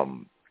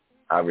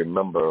 I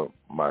remember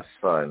my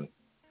son,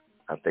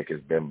 I think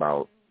it's been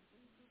about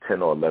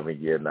 10 or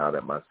 11 years now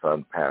that my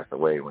son passed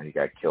away when he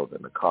got killed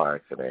in a car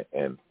accident.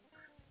 And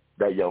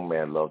that young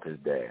man loved his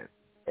dad.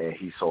 And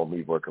he saw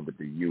me working with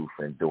the youth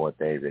and doing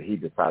things, and he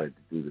decided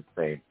to do the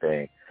same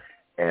thing.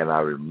 And I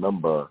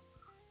remember,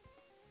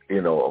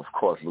 of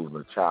course, losing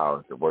a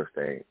child is the worst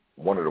thing,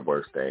 one of the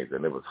worst things,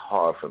 and it was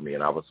hard for me,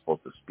 and I was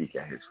supposed to speak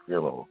at his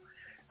funeral.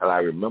 And I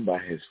remember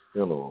at his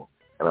funeral,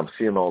 and I'm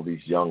seeing all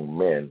these young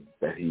men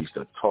that he used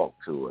to talk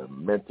to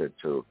and mentor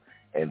to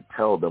and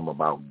tell them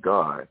about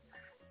God.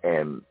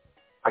 And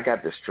I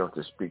got the strength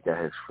to speak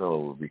at his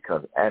funeral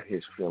because at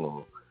his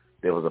funeral,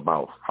 there was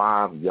about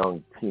 5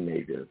 young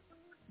teenagers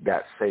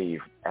got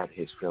saved at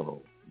his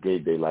funeral,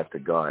 gave their life to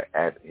God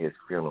at his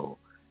funeral.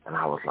 And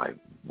I was like,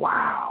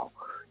 wow,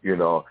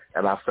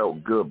 and I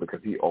felt good because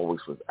he always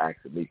was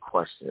asking me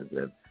questions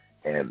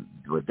and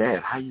with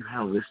Dad, how you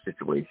handle this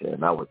situation?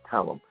 And I would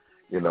tell him,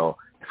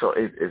 so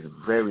it's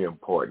very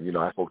important.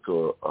 I spoke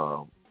to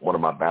one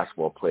of my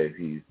basketball players.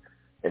 He's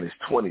in his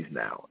 20s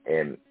now,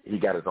 and he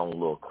got his own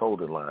little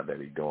clothing line that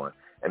he's doing.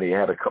 And he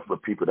had a couple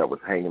of people that was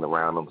hanging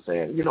around him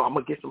saying, I'm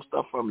going to get some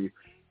stuff from you.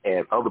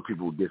 And other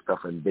people would get stuff,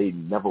 and they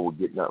never would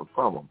get nothing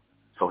from him.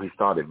 So he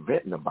started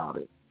venting about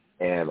it.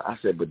 And I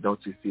said, but don't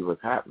you see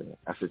what's happening?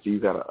 I said, you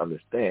got to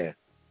understand,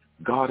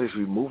 God is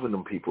removing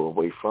them people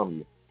away from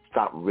you.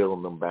 Stop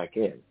reeling them back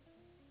in.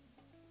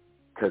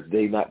 Because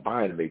they not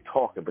buying it. They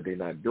talking, but they're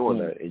not doing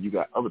that. And you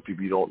got other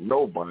people you don't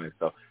know buying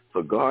stuff.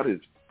 So God is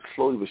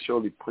slowly but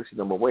surely pushing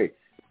them away.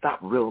 Stop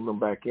reeling them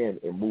back in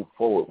and move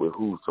forward with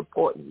who's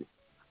supporting you.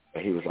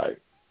 And he was like,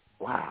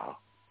 wow.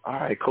 All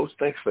right, Coach,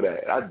 thanks for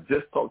that. I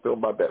just talked to him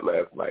about that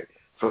last night.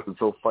 So it's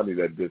so funny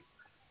that this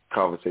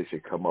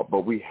conversation come up.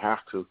 But we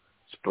have to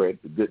spread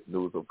the good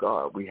news of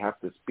God. We have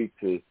to speak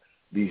to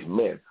these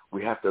men.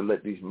 We have to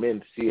let these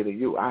men see it in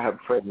you. I have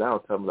friends now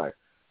tell me like,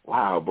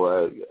 wow,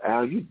 boy,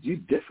 Al, you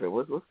different.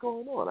 What's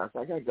going on? I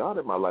said, I got God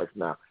in my life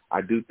now.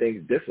 I do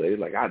things differently.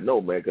 Like, I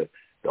know, man, because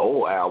the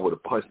old Al would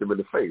have punched him in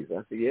the face.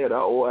 I said, yeah, that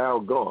old Al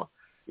gone.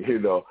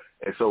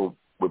 And so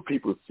when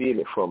people seeing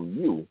it from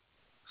you,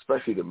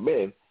 especially the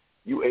men,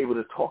 you able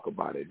to talk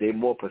about it. They're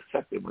more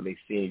perceptive when they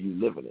seeing you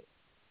living it.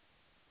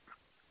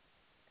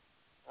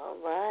 All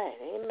right.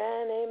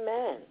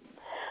 Amen.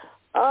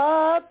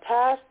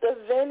 Pastor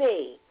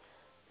Vinny,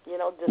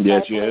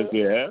 Yes.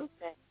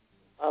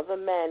 Other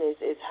men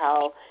is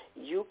how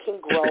you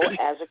can grow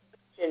as a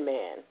Christian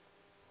man.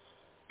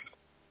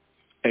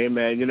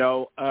 Amen.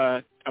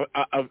 A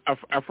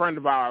friend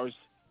of ours,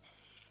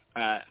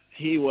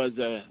 he was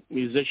a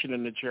musician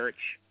in the church,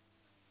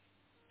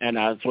 and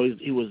so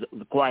he was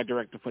the choir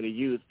director for the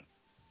youth.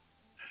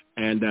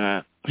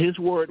 And his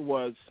word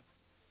was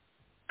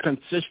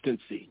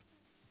consistency.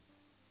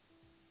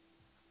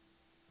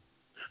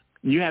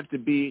 You have to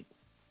be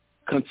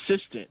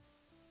consistent.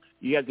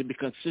 You have to be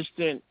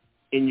consistent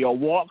in your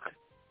walk.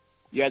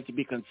 You have to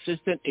be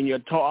consistent in your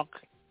talk,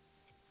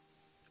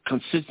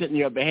 consistent in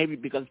your behavior,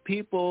 because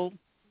people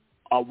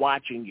are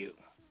watching you.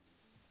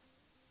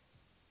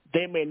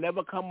 They may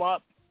never come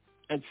up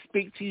and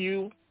speak to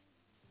you,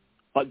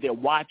 but they're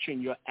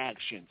watching your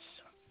actions.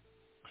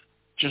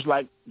 Just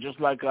like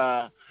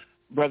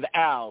Brother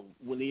Al,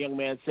 when the young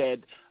man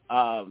said,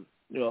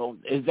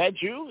 is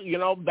that you?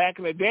 Back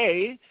in the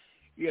day,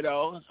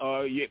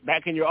 or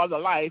back in your other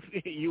life,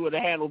 you would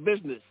have handled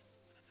business.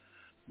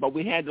 But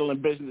we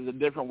handling business a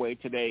different way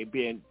today,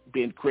 being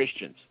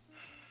Christians.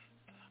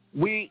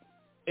 It's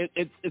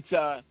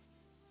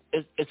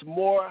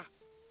more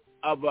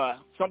of a,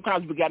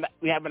 sometimes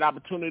we have an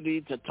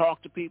opportunity to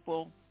talk to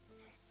people,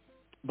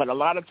 but a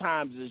lot of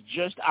times it's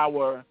just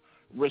our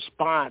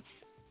response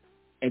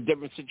in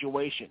different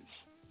situations.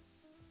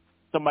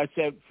 Somebody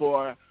said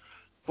for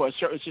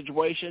certain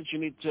situations you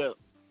need to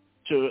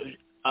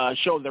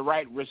show the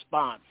right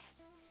response.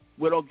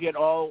 We don't get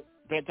all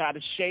bent out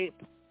of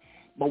shape,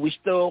 but we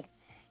still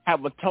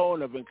have a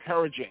tone of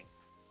encouraging.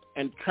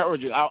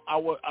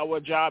 Our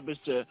job is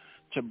to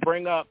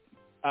bring up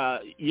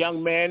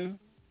young men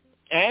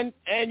and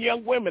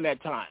young women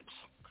at times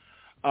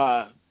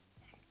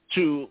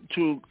to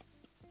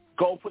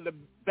go for the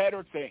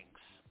better things.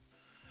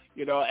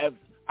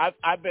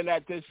 I've been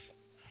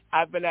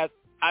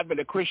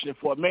a Christian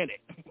for a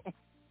minute.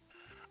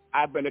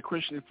 I've been a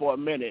Christian for a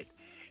minute,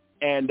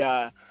 and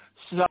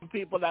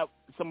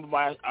some of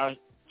our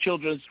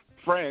children's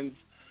friends,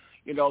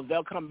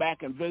 they'll come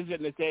back and visit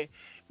and they say,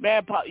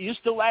 "Man, Pop, you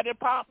still at it,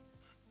 Pop?"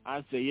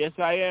 I say, "Yes,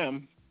 I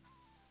am."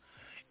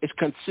 It's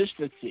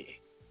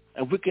consistency.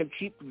 If we can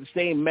keep the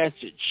same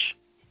message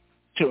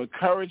to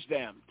encourage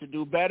them to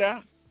do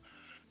better,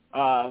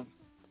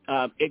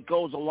 it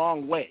goes a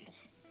long way.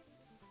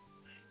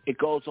 It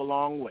goes a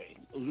long way.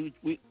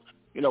 We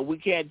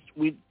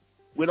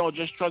don't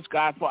just trust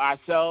God for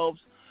ourselves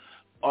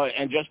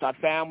and just our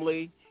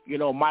family.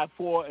 My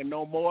four and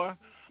no more.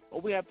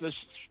 But we have to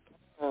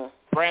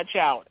branch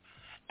out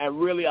and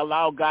really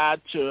allow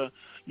God to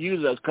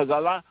use us. Because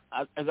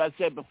as I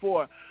said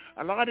before,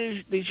 A lot of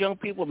these young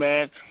people,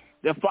 man,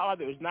 their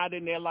father is not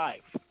in their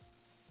life.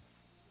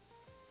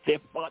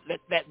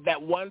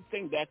 That one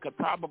thing that could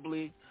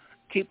probably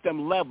keep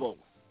them level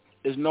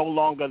is no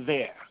longer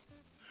there.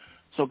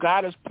 So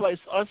God has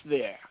placed us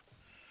there,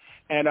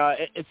 and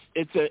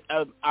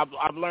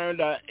I've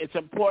learned it's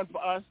important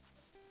for us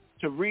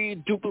to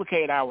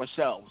reduplicate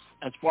ourselves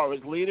as far as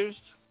leaders.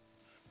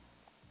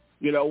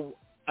 You know,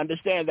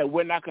 understand that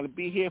we're not going to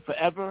be here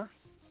forever,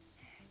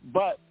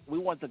 but we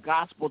want the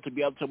gospel to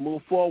be able to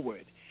move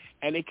forward,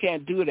 and it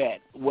can't do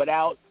that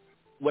without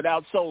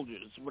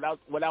soldiers,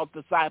 without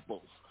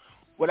disciples,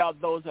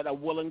 without those that are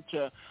willing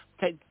to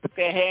put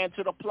their hand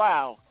to the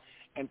plow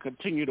and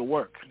continue to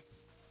work.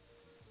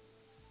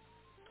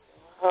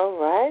 All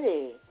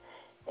righty.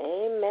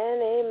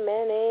 Amen,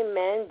 amen,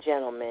 amen,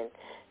 gentlemen.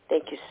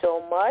 Thank you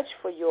so much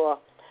for your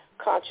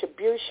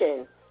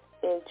contribution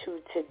into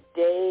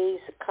today's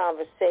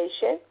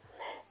conversation,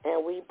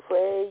 and we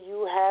pray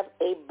you have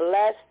a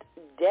blessed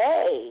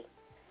day.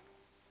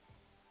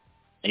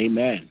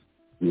 Amen.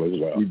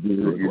 You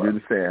do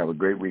the same. Have a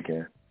great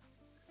weekend.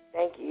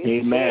 Thank you.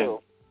 Amen. Too.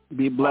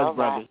 Be blessed, All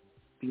brother. Right.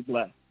 Be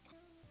blessed.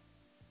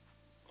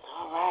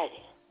 All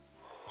righty.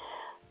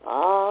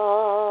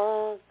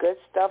 Oh, good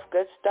stuff,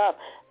 good stuff.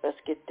 Let's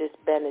get this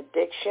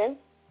benediction.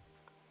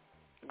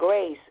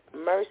 Grace,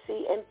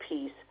 mercy, and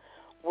peace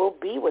will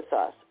be with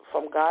us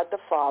from God the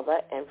Father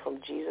and from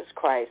Jesus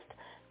Christ,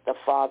 the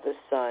Father's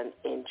Son,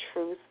 in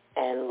truth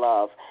and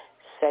love.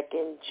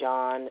 2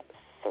 John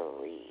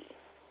 3.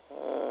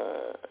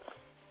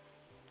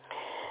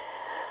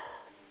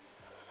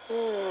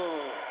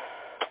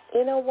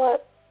 You know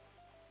what?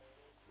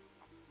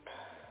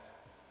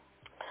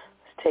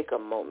 Let's take a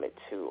moment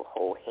to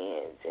hold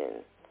hands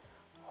and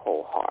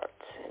hold hearts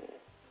and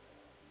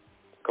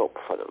go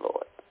before the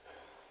Lord.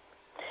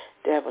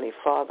 Dear Heavenly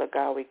Father,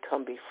 God, we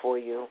come before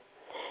you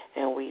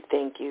and we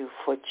thank you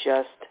for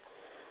just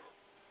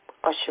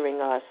ushering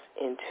us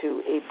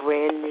into a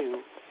brand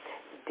new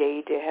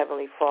day, dear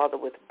Heavenly Father,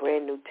 with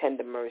brand new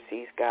tender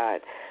mercies, God.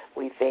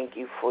 We thank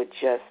you for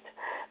just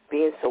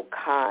being so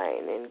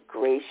kind and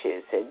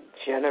gracious and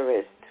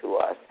generous to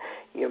us.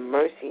 Your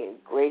mercy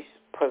and grace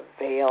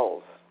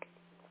prevails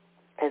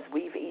as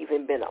we've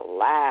even been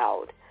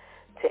allowed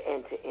to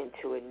enter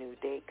into a new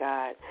day,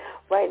 God.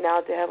 Right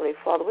now, dear Heavenly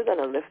Father, we're going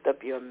to lift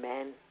up your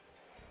men.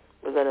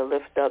 We're going to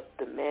lift up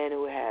the men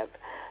who have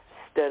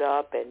stood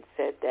up and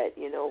said that,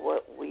 you know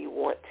what, we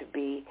want to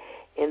be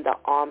in the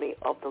army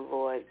of the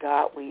Lord.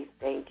 God, we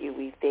thank you.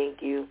 We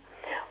thank you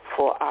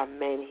for our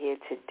men here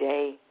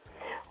today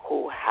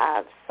who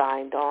have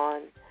signed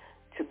on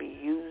to be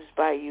used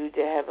by you,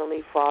 dear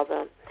Heavenly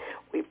Father.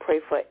 We pray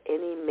for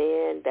any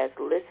man that's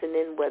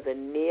listening, whether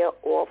near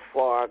or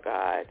far,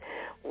 God.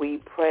 We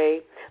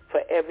pray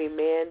for every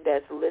man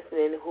that's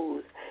listening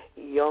who's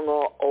young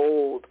or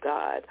old,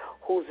 God,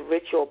 who's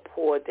rich or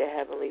poor, dear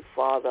Heavenly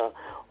Father,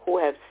 who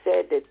have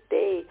said that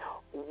they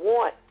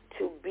want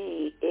to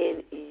be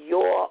in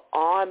your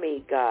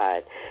army,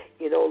 God.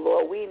 You know,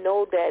 Lord, we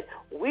know that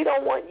we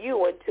don't want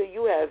you until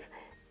you have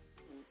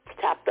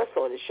tapped us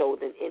on the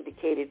shoulder and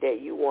indicated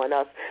that you want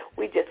us.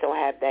 We just don't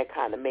have that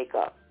kind of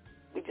makeup.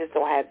 We just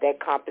don't have that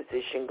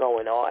composition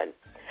going on.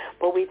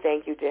 But we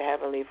thank you, dear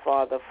Heavenly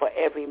Father, for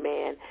every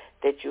man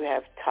that you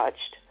have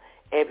touched,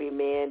 every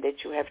man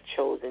that you have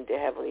chosen, dear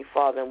Heavenly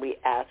Father, and we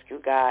ask you,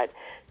 God,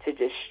 to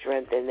just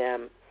strengthen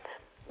them.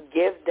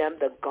 Give them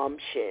the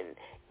gumption.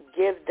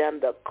 Give them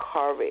the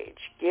courage.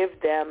 Give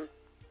them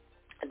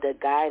the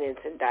guidance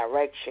and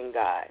direction,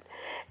 God,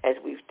 as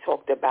we've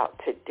talked about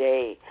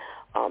today,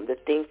 the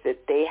things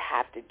that they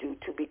have to do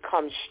to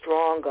become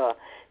stronger,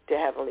 dear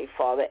Heavenly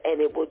Father,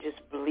 and it will just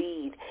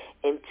bleed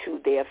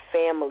into their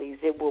families.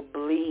 It will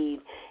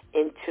bleed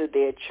into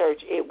their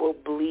church. It will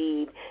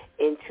bleed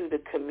into the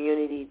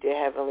community,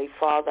 dear Heavenly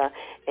Father,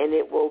 and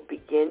it will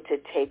begin to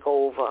take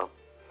over.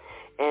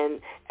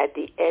 And at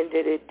the end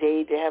of the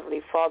day, dear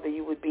Heavenly Father,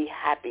 you would be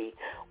happy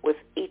with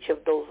each of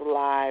those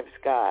lives,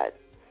 God.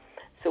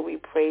 So we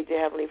pray,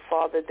 dear Heavenly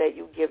Father, that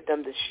you give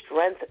them the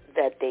strength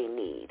that they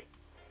need,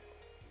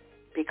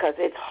 because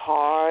it's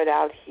hard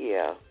out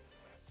here.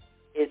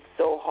 It's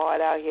so hard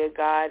out here,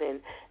 God,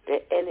 and the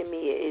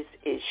enemy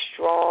is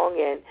strong,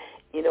 and,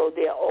 you know,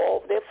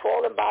 they're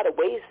falling by the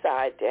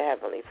wayside, dear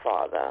Heavenly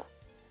Father.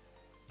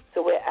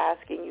 So we're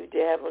asking you,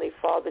 dear Heavenly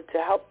Father, to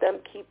help them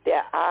keep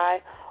their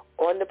eye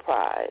on the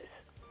prize,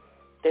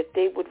 that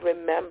they would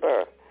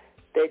remember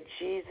that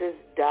Jesus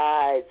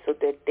died so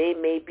that they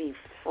may be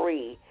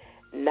free,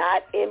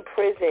 not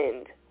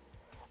imprisoned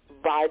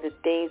by the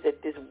things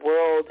that this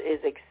world is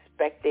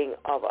expecting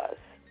of us,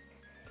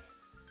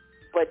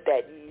 but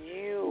that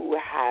you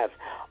have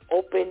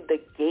opened the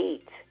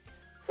gate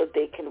so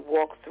they can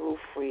walk through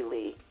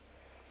freely,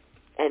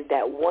 and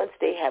that once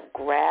they have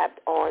grabbed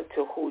on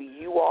to who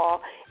you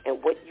are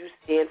and what you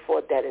stand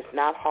for, that it's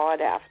not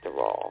hard after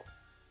all.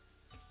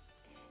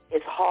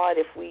 It's hard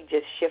if we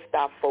just shift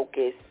our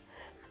focus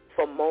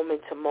from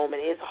moment to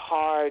moment. It's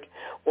hard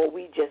when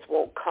we just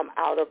won't come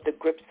out of the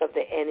grips of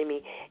the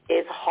enemy.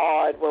 It's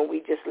hard when we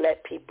just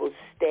let people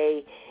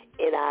stay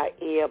in our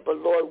ear. But,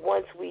 Lord,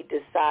 once we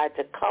decide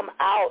to come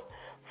out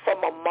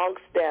from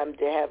amongst them,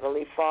 dear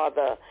Heavenly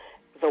Father,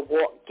 the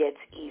walk gets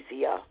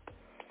easier.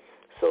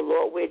 So,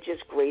 Lord, we're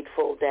just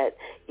grateful that,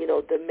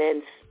 the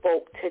men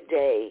spoke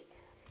today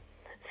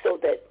so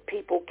that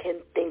people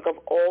can think of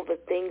all the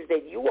things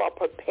that you are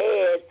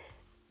prepared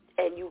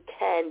and you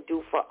can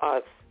do for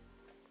us.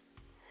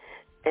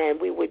 And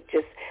we would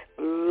just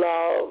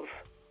love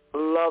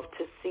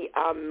to see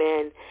our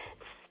men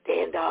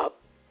stand up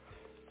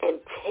and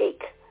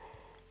take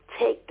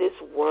this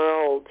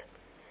world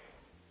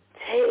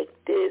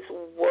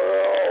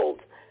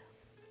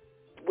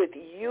with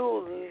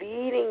you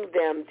leading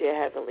them, dear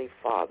Heavenly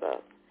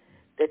Father,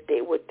 that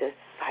they would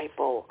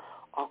disciple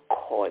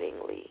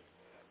accordingly,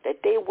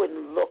 that they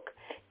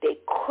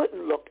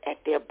couldn't look at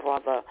their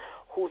brother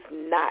who's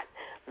not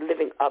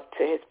living up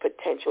to his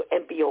potential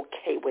and be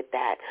okay with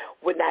that,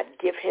 would not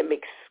give him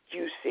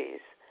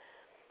excuses,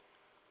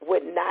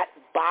 would not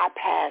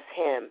bypass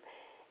him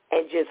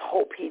and just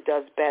hope he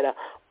does better,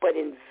 but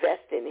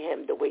invest in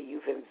him the way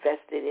you've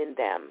invested in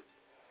them.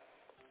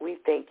 We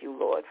thank you,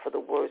 Lord, for the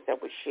words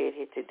that were shared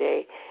here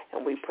today,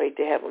 and we pray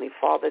to Heavenly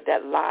Father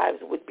that lives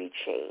would be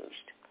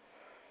changed.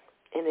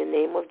 In the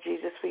name of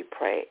Jesus we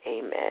pray.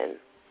 Amen.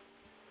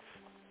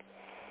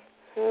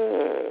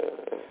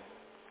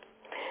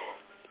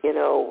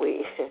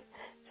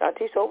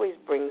 Shantice always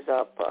brings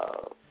up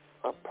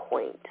a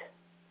point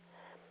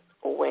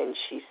when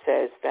she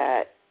says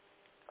that,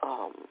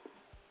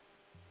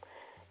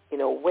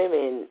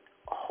 women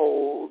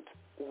hold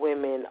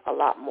women a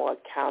lot more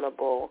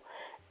accountable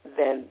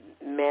than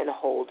men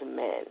hold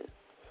men.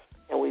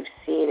 And we've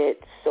seen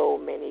it so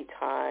many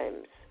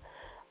times,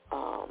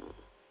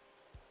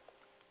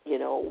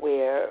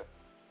 where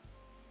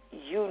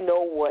you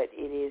know what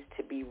it is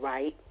to be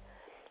right,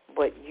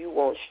 but you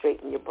won't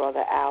straighten your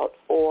brother out,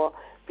 or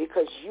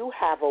because you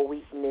have a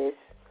weakness,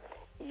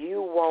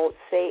 you won't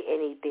say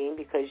anything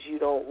because you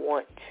don't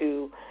want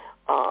to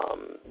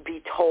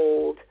be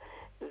told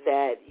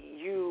that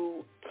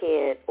you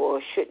can't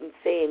or shouldn't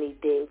say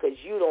anything because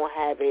you don't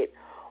have it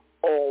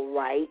all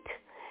right.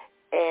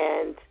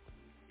 And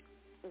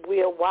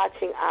we're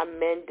watching our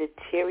men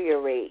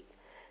deteriorate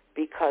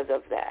because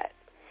of that.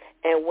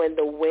 And when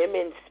the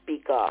women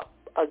speak up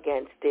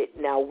against it,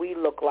 now we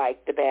look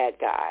like the bad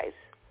guys.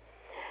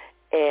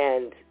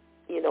 And,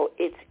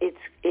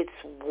 it's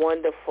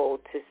wonderful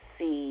to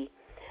see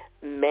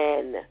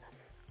men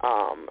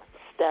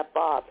step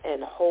up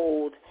and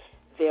hold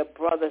their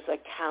brothers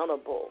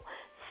accountable,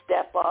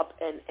 step up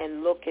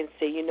and look and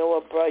say, you know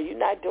what, bro, you're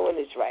not doing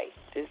this right.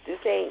 This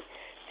ain't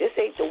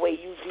the way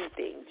you do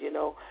things,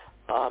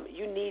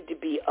 You need to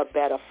be a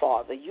better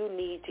father. You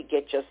need to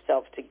get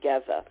yourself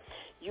together.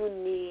 You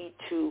need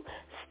to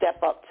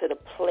step up to the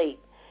plate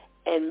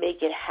and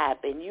make it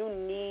happen. You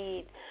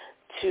need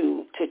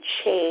to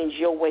change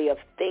your way of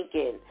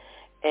thinking.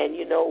 And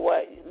you know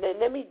what?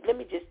 Let me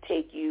just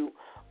take you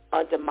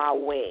under my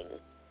wing.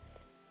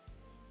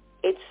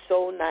 It's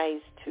so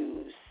nice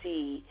to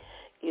see,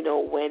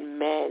 when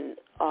men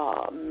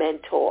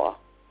mentor,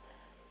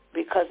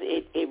 because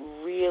it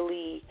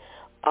really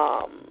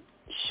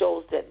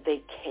shows that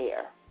they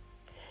care.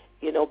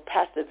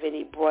 Pastor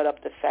Vinny brought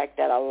up the fact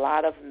that a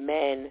lot of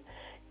men,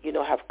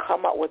 have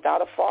come up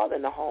without a father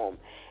in the home,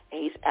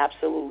 and he's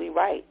absolutely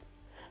right.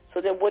 So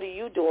then what are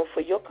you doing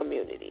for your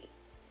community?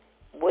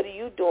 What are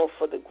you doing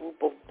for the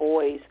group of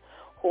boys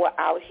who are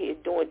out here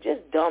doing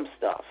just dumb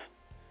stuff?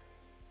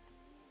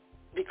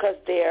 Because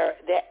they're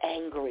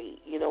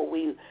angry.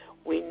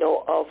 We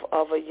know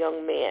of a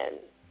young man,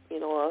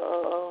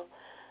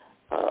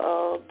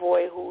 a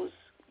boy who's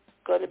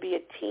going to be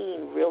a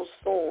teen real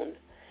soon.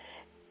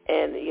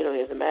 And,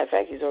 as a matter of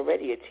fact, he's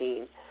already a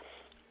teen.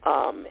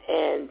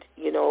 And,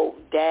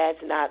 dad's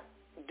not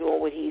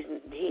doing what he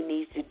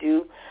needs to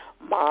do.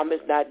 Mom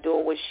is not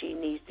doing what she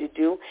needs to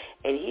do.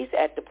 And he's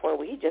at the point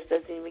where he just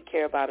doesn't even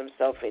care about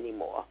himself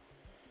anymore.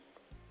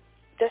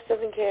 Just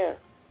doesn't care.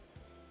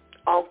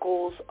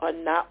 Uncles are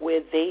not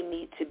where they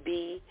need to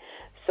be.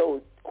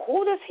 So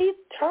who does he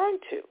turn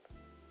to?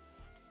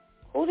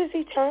 Who does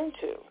he turn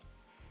to?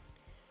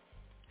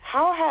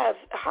 How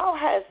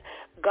has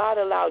God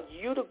allowed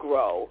you to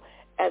grow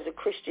as a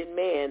Christian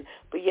man,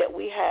 but yet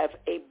we have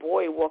a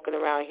boy walking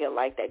around here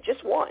like that?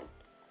 Just one.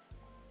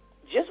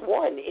 Just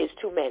one is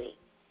too many.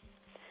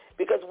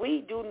 Because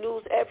we do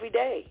news every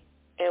day,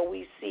 and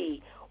we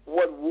see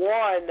what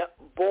one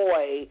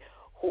boy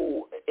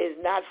who is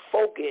not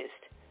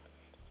focused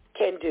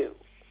can do.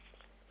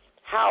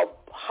 How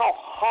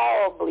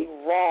horribly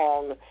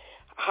wrong,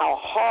 how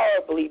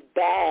horribly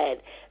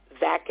bad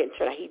that can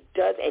turn out. He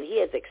does, and he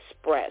has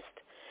expressed,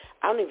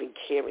 I don't even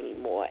care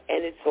anymore.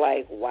 And it's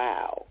like,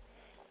 wow.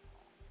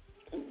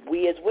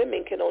 We as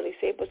women can only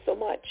say but so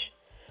much.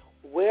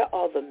 Where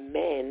are the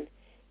men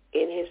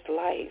in his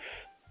life?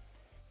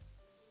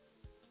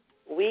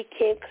 We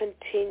can't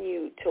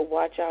continue to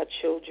watch our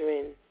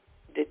children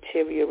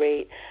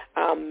deteriorate,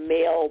 our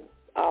males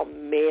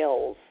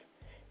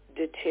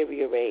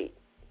deteriorate.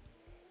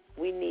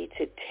 We need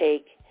to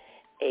take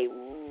a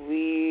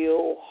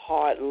real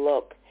hard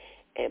look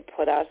and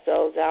put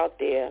ourselves out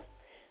there,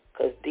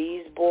 because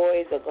these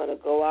boys are going to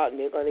go out and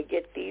they're going to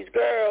get these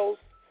girls.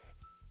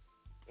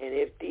 And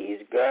if these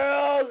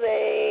girls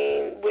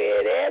ain't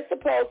where they're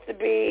supposed to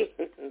be,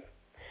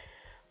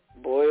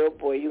 boy, oh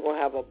boy, you're going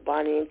to have a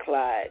Bonnie and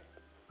Clyde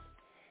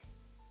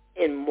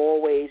in more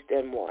ways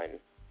than one.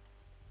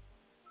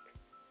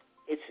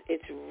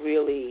 It's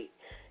really,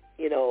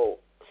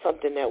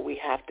 something that we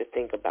have to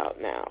think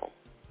about now.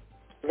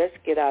 Let's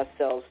get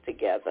ourselves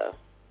together.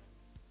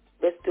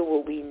 Let's do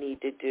what we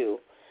need to do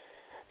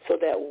so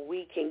that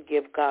we can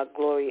give God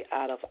glory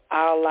out of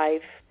our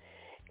life,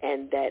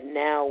 and that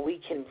now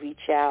we can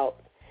reach out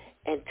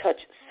and touch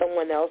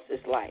someone else's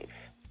life.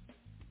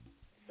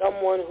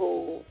 Someone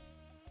who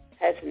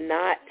has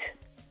not,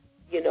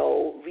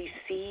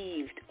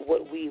 received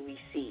what we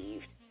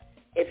received.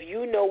 If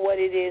you know what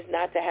it is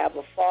not to have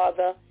a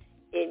father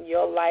in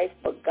your life,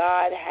 but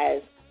God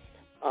has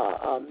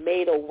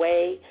made a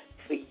way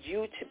for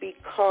you to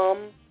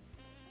become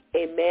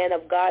a man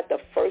of God, the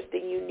first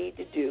thing you need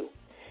to do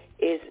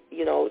is,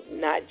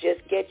 not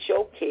just get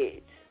your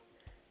kids,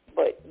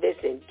 but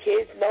listen,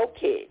 kids know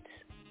kids.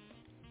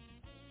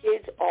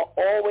 Kids are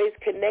always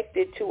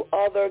connected to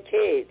other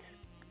kids.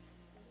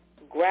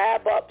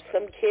 Grab up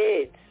some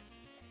kids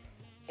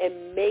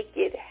and make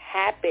it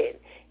happen.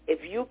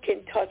 If you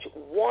can touch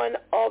one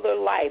other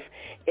life,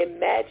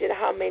 imagine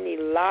how many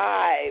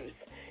lives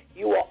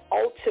you are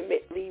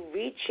ultimately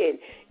reaching.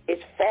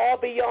 It's far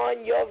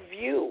beyond your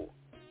view.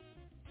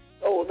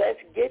 So let's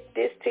get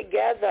this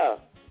together.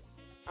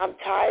 I'm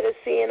tired of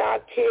seeing our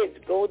kids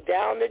go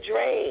down the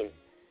drain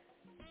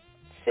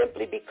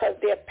simply because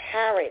their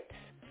parents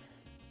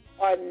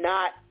are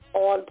not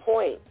on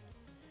point,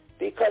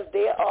 because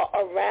they are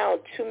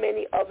around too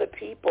many other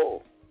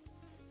people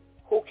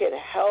who can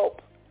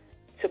help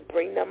to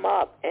bring them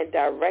up and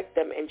direct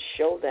them and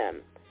show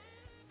them.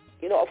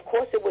 Of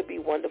course it would be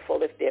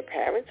wonderful if their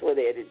parents were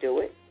there to do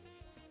it.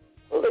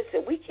 Well,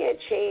 listen, we can't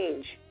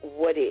change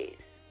what is.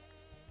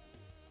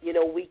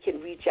 We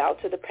can reach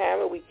out to the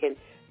parent. We can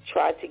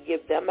try to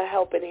give them a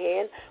helping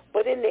hand.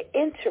 But in the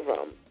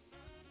interim,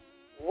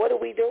 what are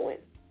we doing?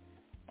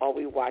 Are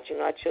we watching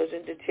our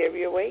children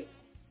deteriorate?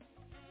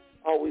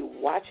 Are we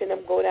watching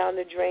them go down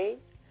the drain?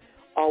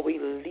 Are we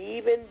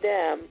leaving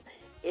them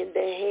in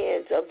the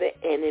hands of the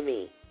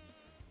enemy?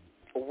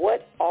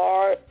 What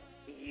are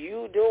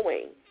you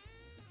doing?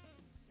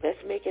 Let's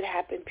make it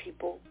happen,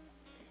 people.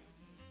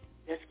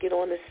 Let's get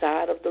on the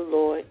side of the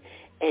Lord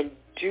and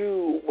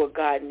do what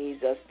God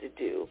needs us to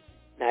do.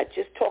 Not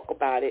just talk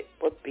about it,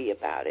 but be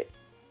about it.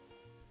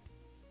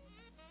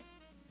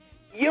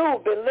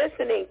 You've been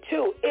listening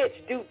to It's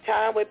Due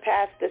Time with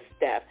Pastor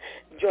Steph.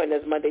 Join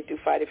us Monday through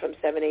Friday from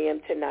 7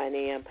 a.m. to 9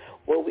 a.m.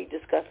 where we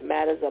discuss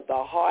matters of the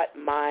heart,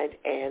 mind,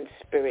 and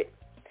spirit.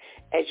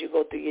 As you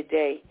go through your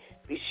day,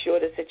 be sure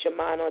to set your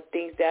mind on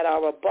things that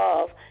are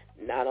above,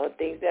 not on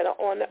things that are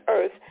on the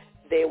earth.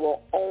 They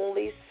will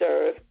only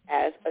serve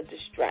as a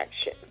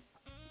distraction.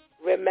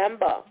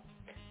 Remember,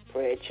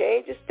 prayer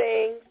changes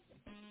things.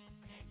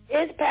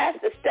 It's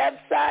Pastor Steph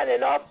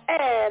signing off,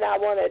 and I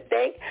want to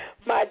thank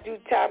my Due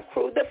Time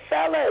crew, the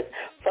fellas,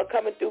 for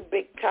coming through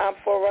big time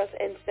for us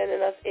and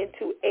sending us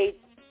into a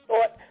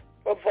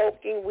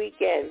thought-provoking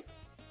weekend.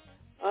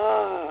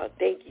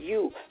 Thank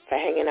you for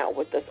hanging out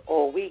with us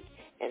all week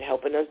and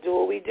helping us do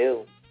what we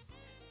do.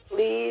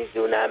 Please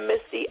do not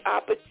miss the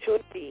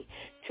opportunity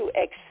to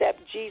accept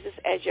Jesus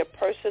as your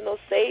personal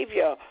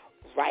Savior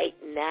right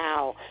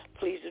now.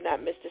 Please do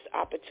not miss this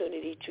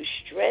opportunity to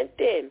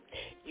strengthen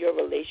your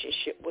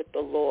relationship with the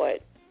Lord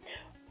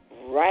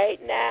right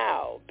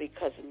now,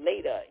 because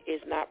later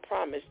is not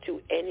promised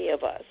to any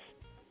of us.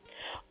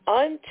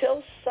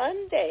 Until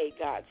Sunday,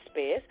 God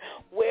spares,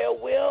 where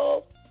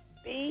we'll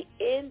be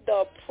in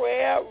the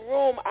prayer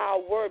room. Our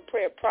Word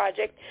Prayer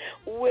Project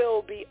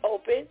will be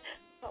open.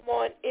 Come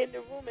on in the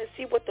room and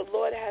see what the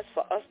Lord has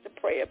for us to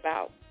pray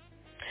about.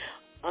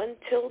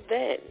 Until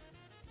then,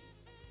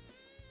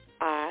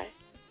 I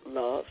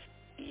love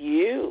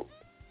you.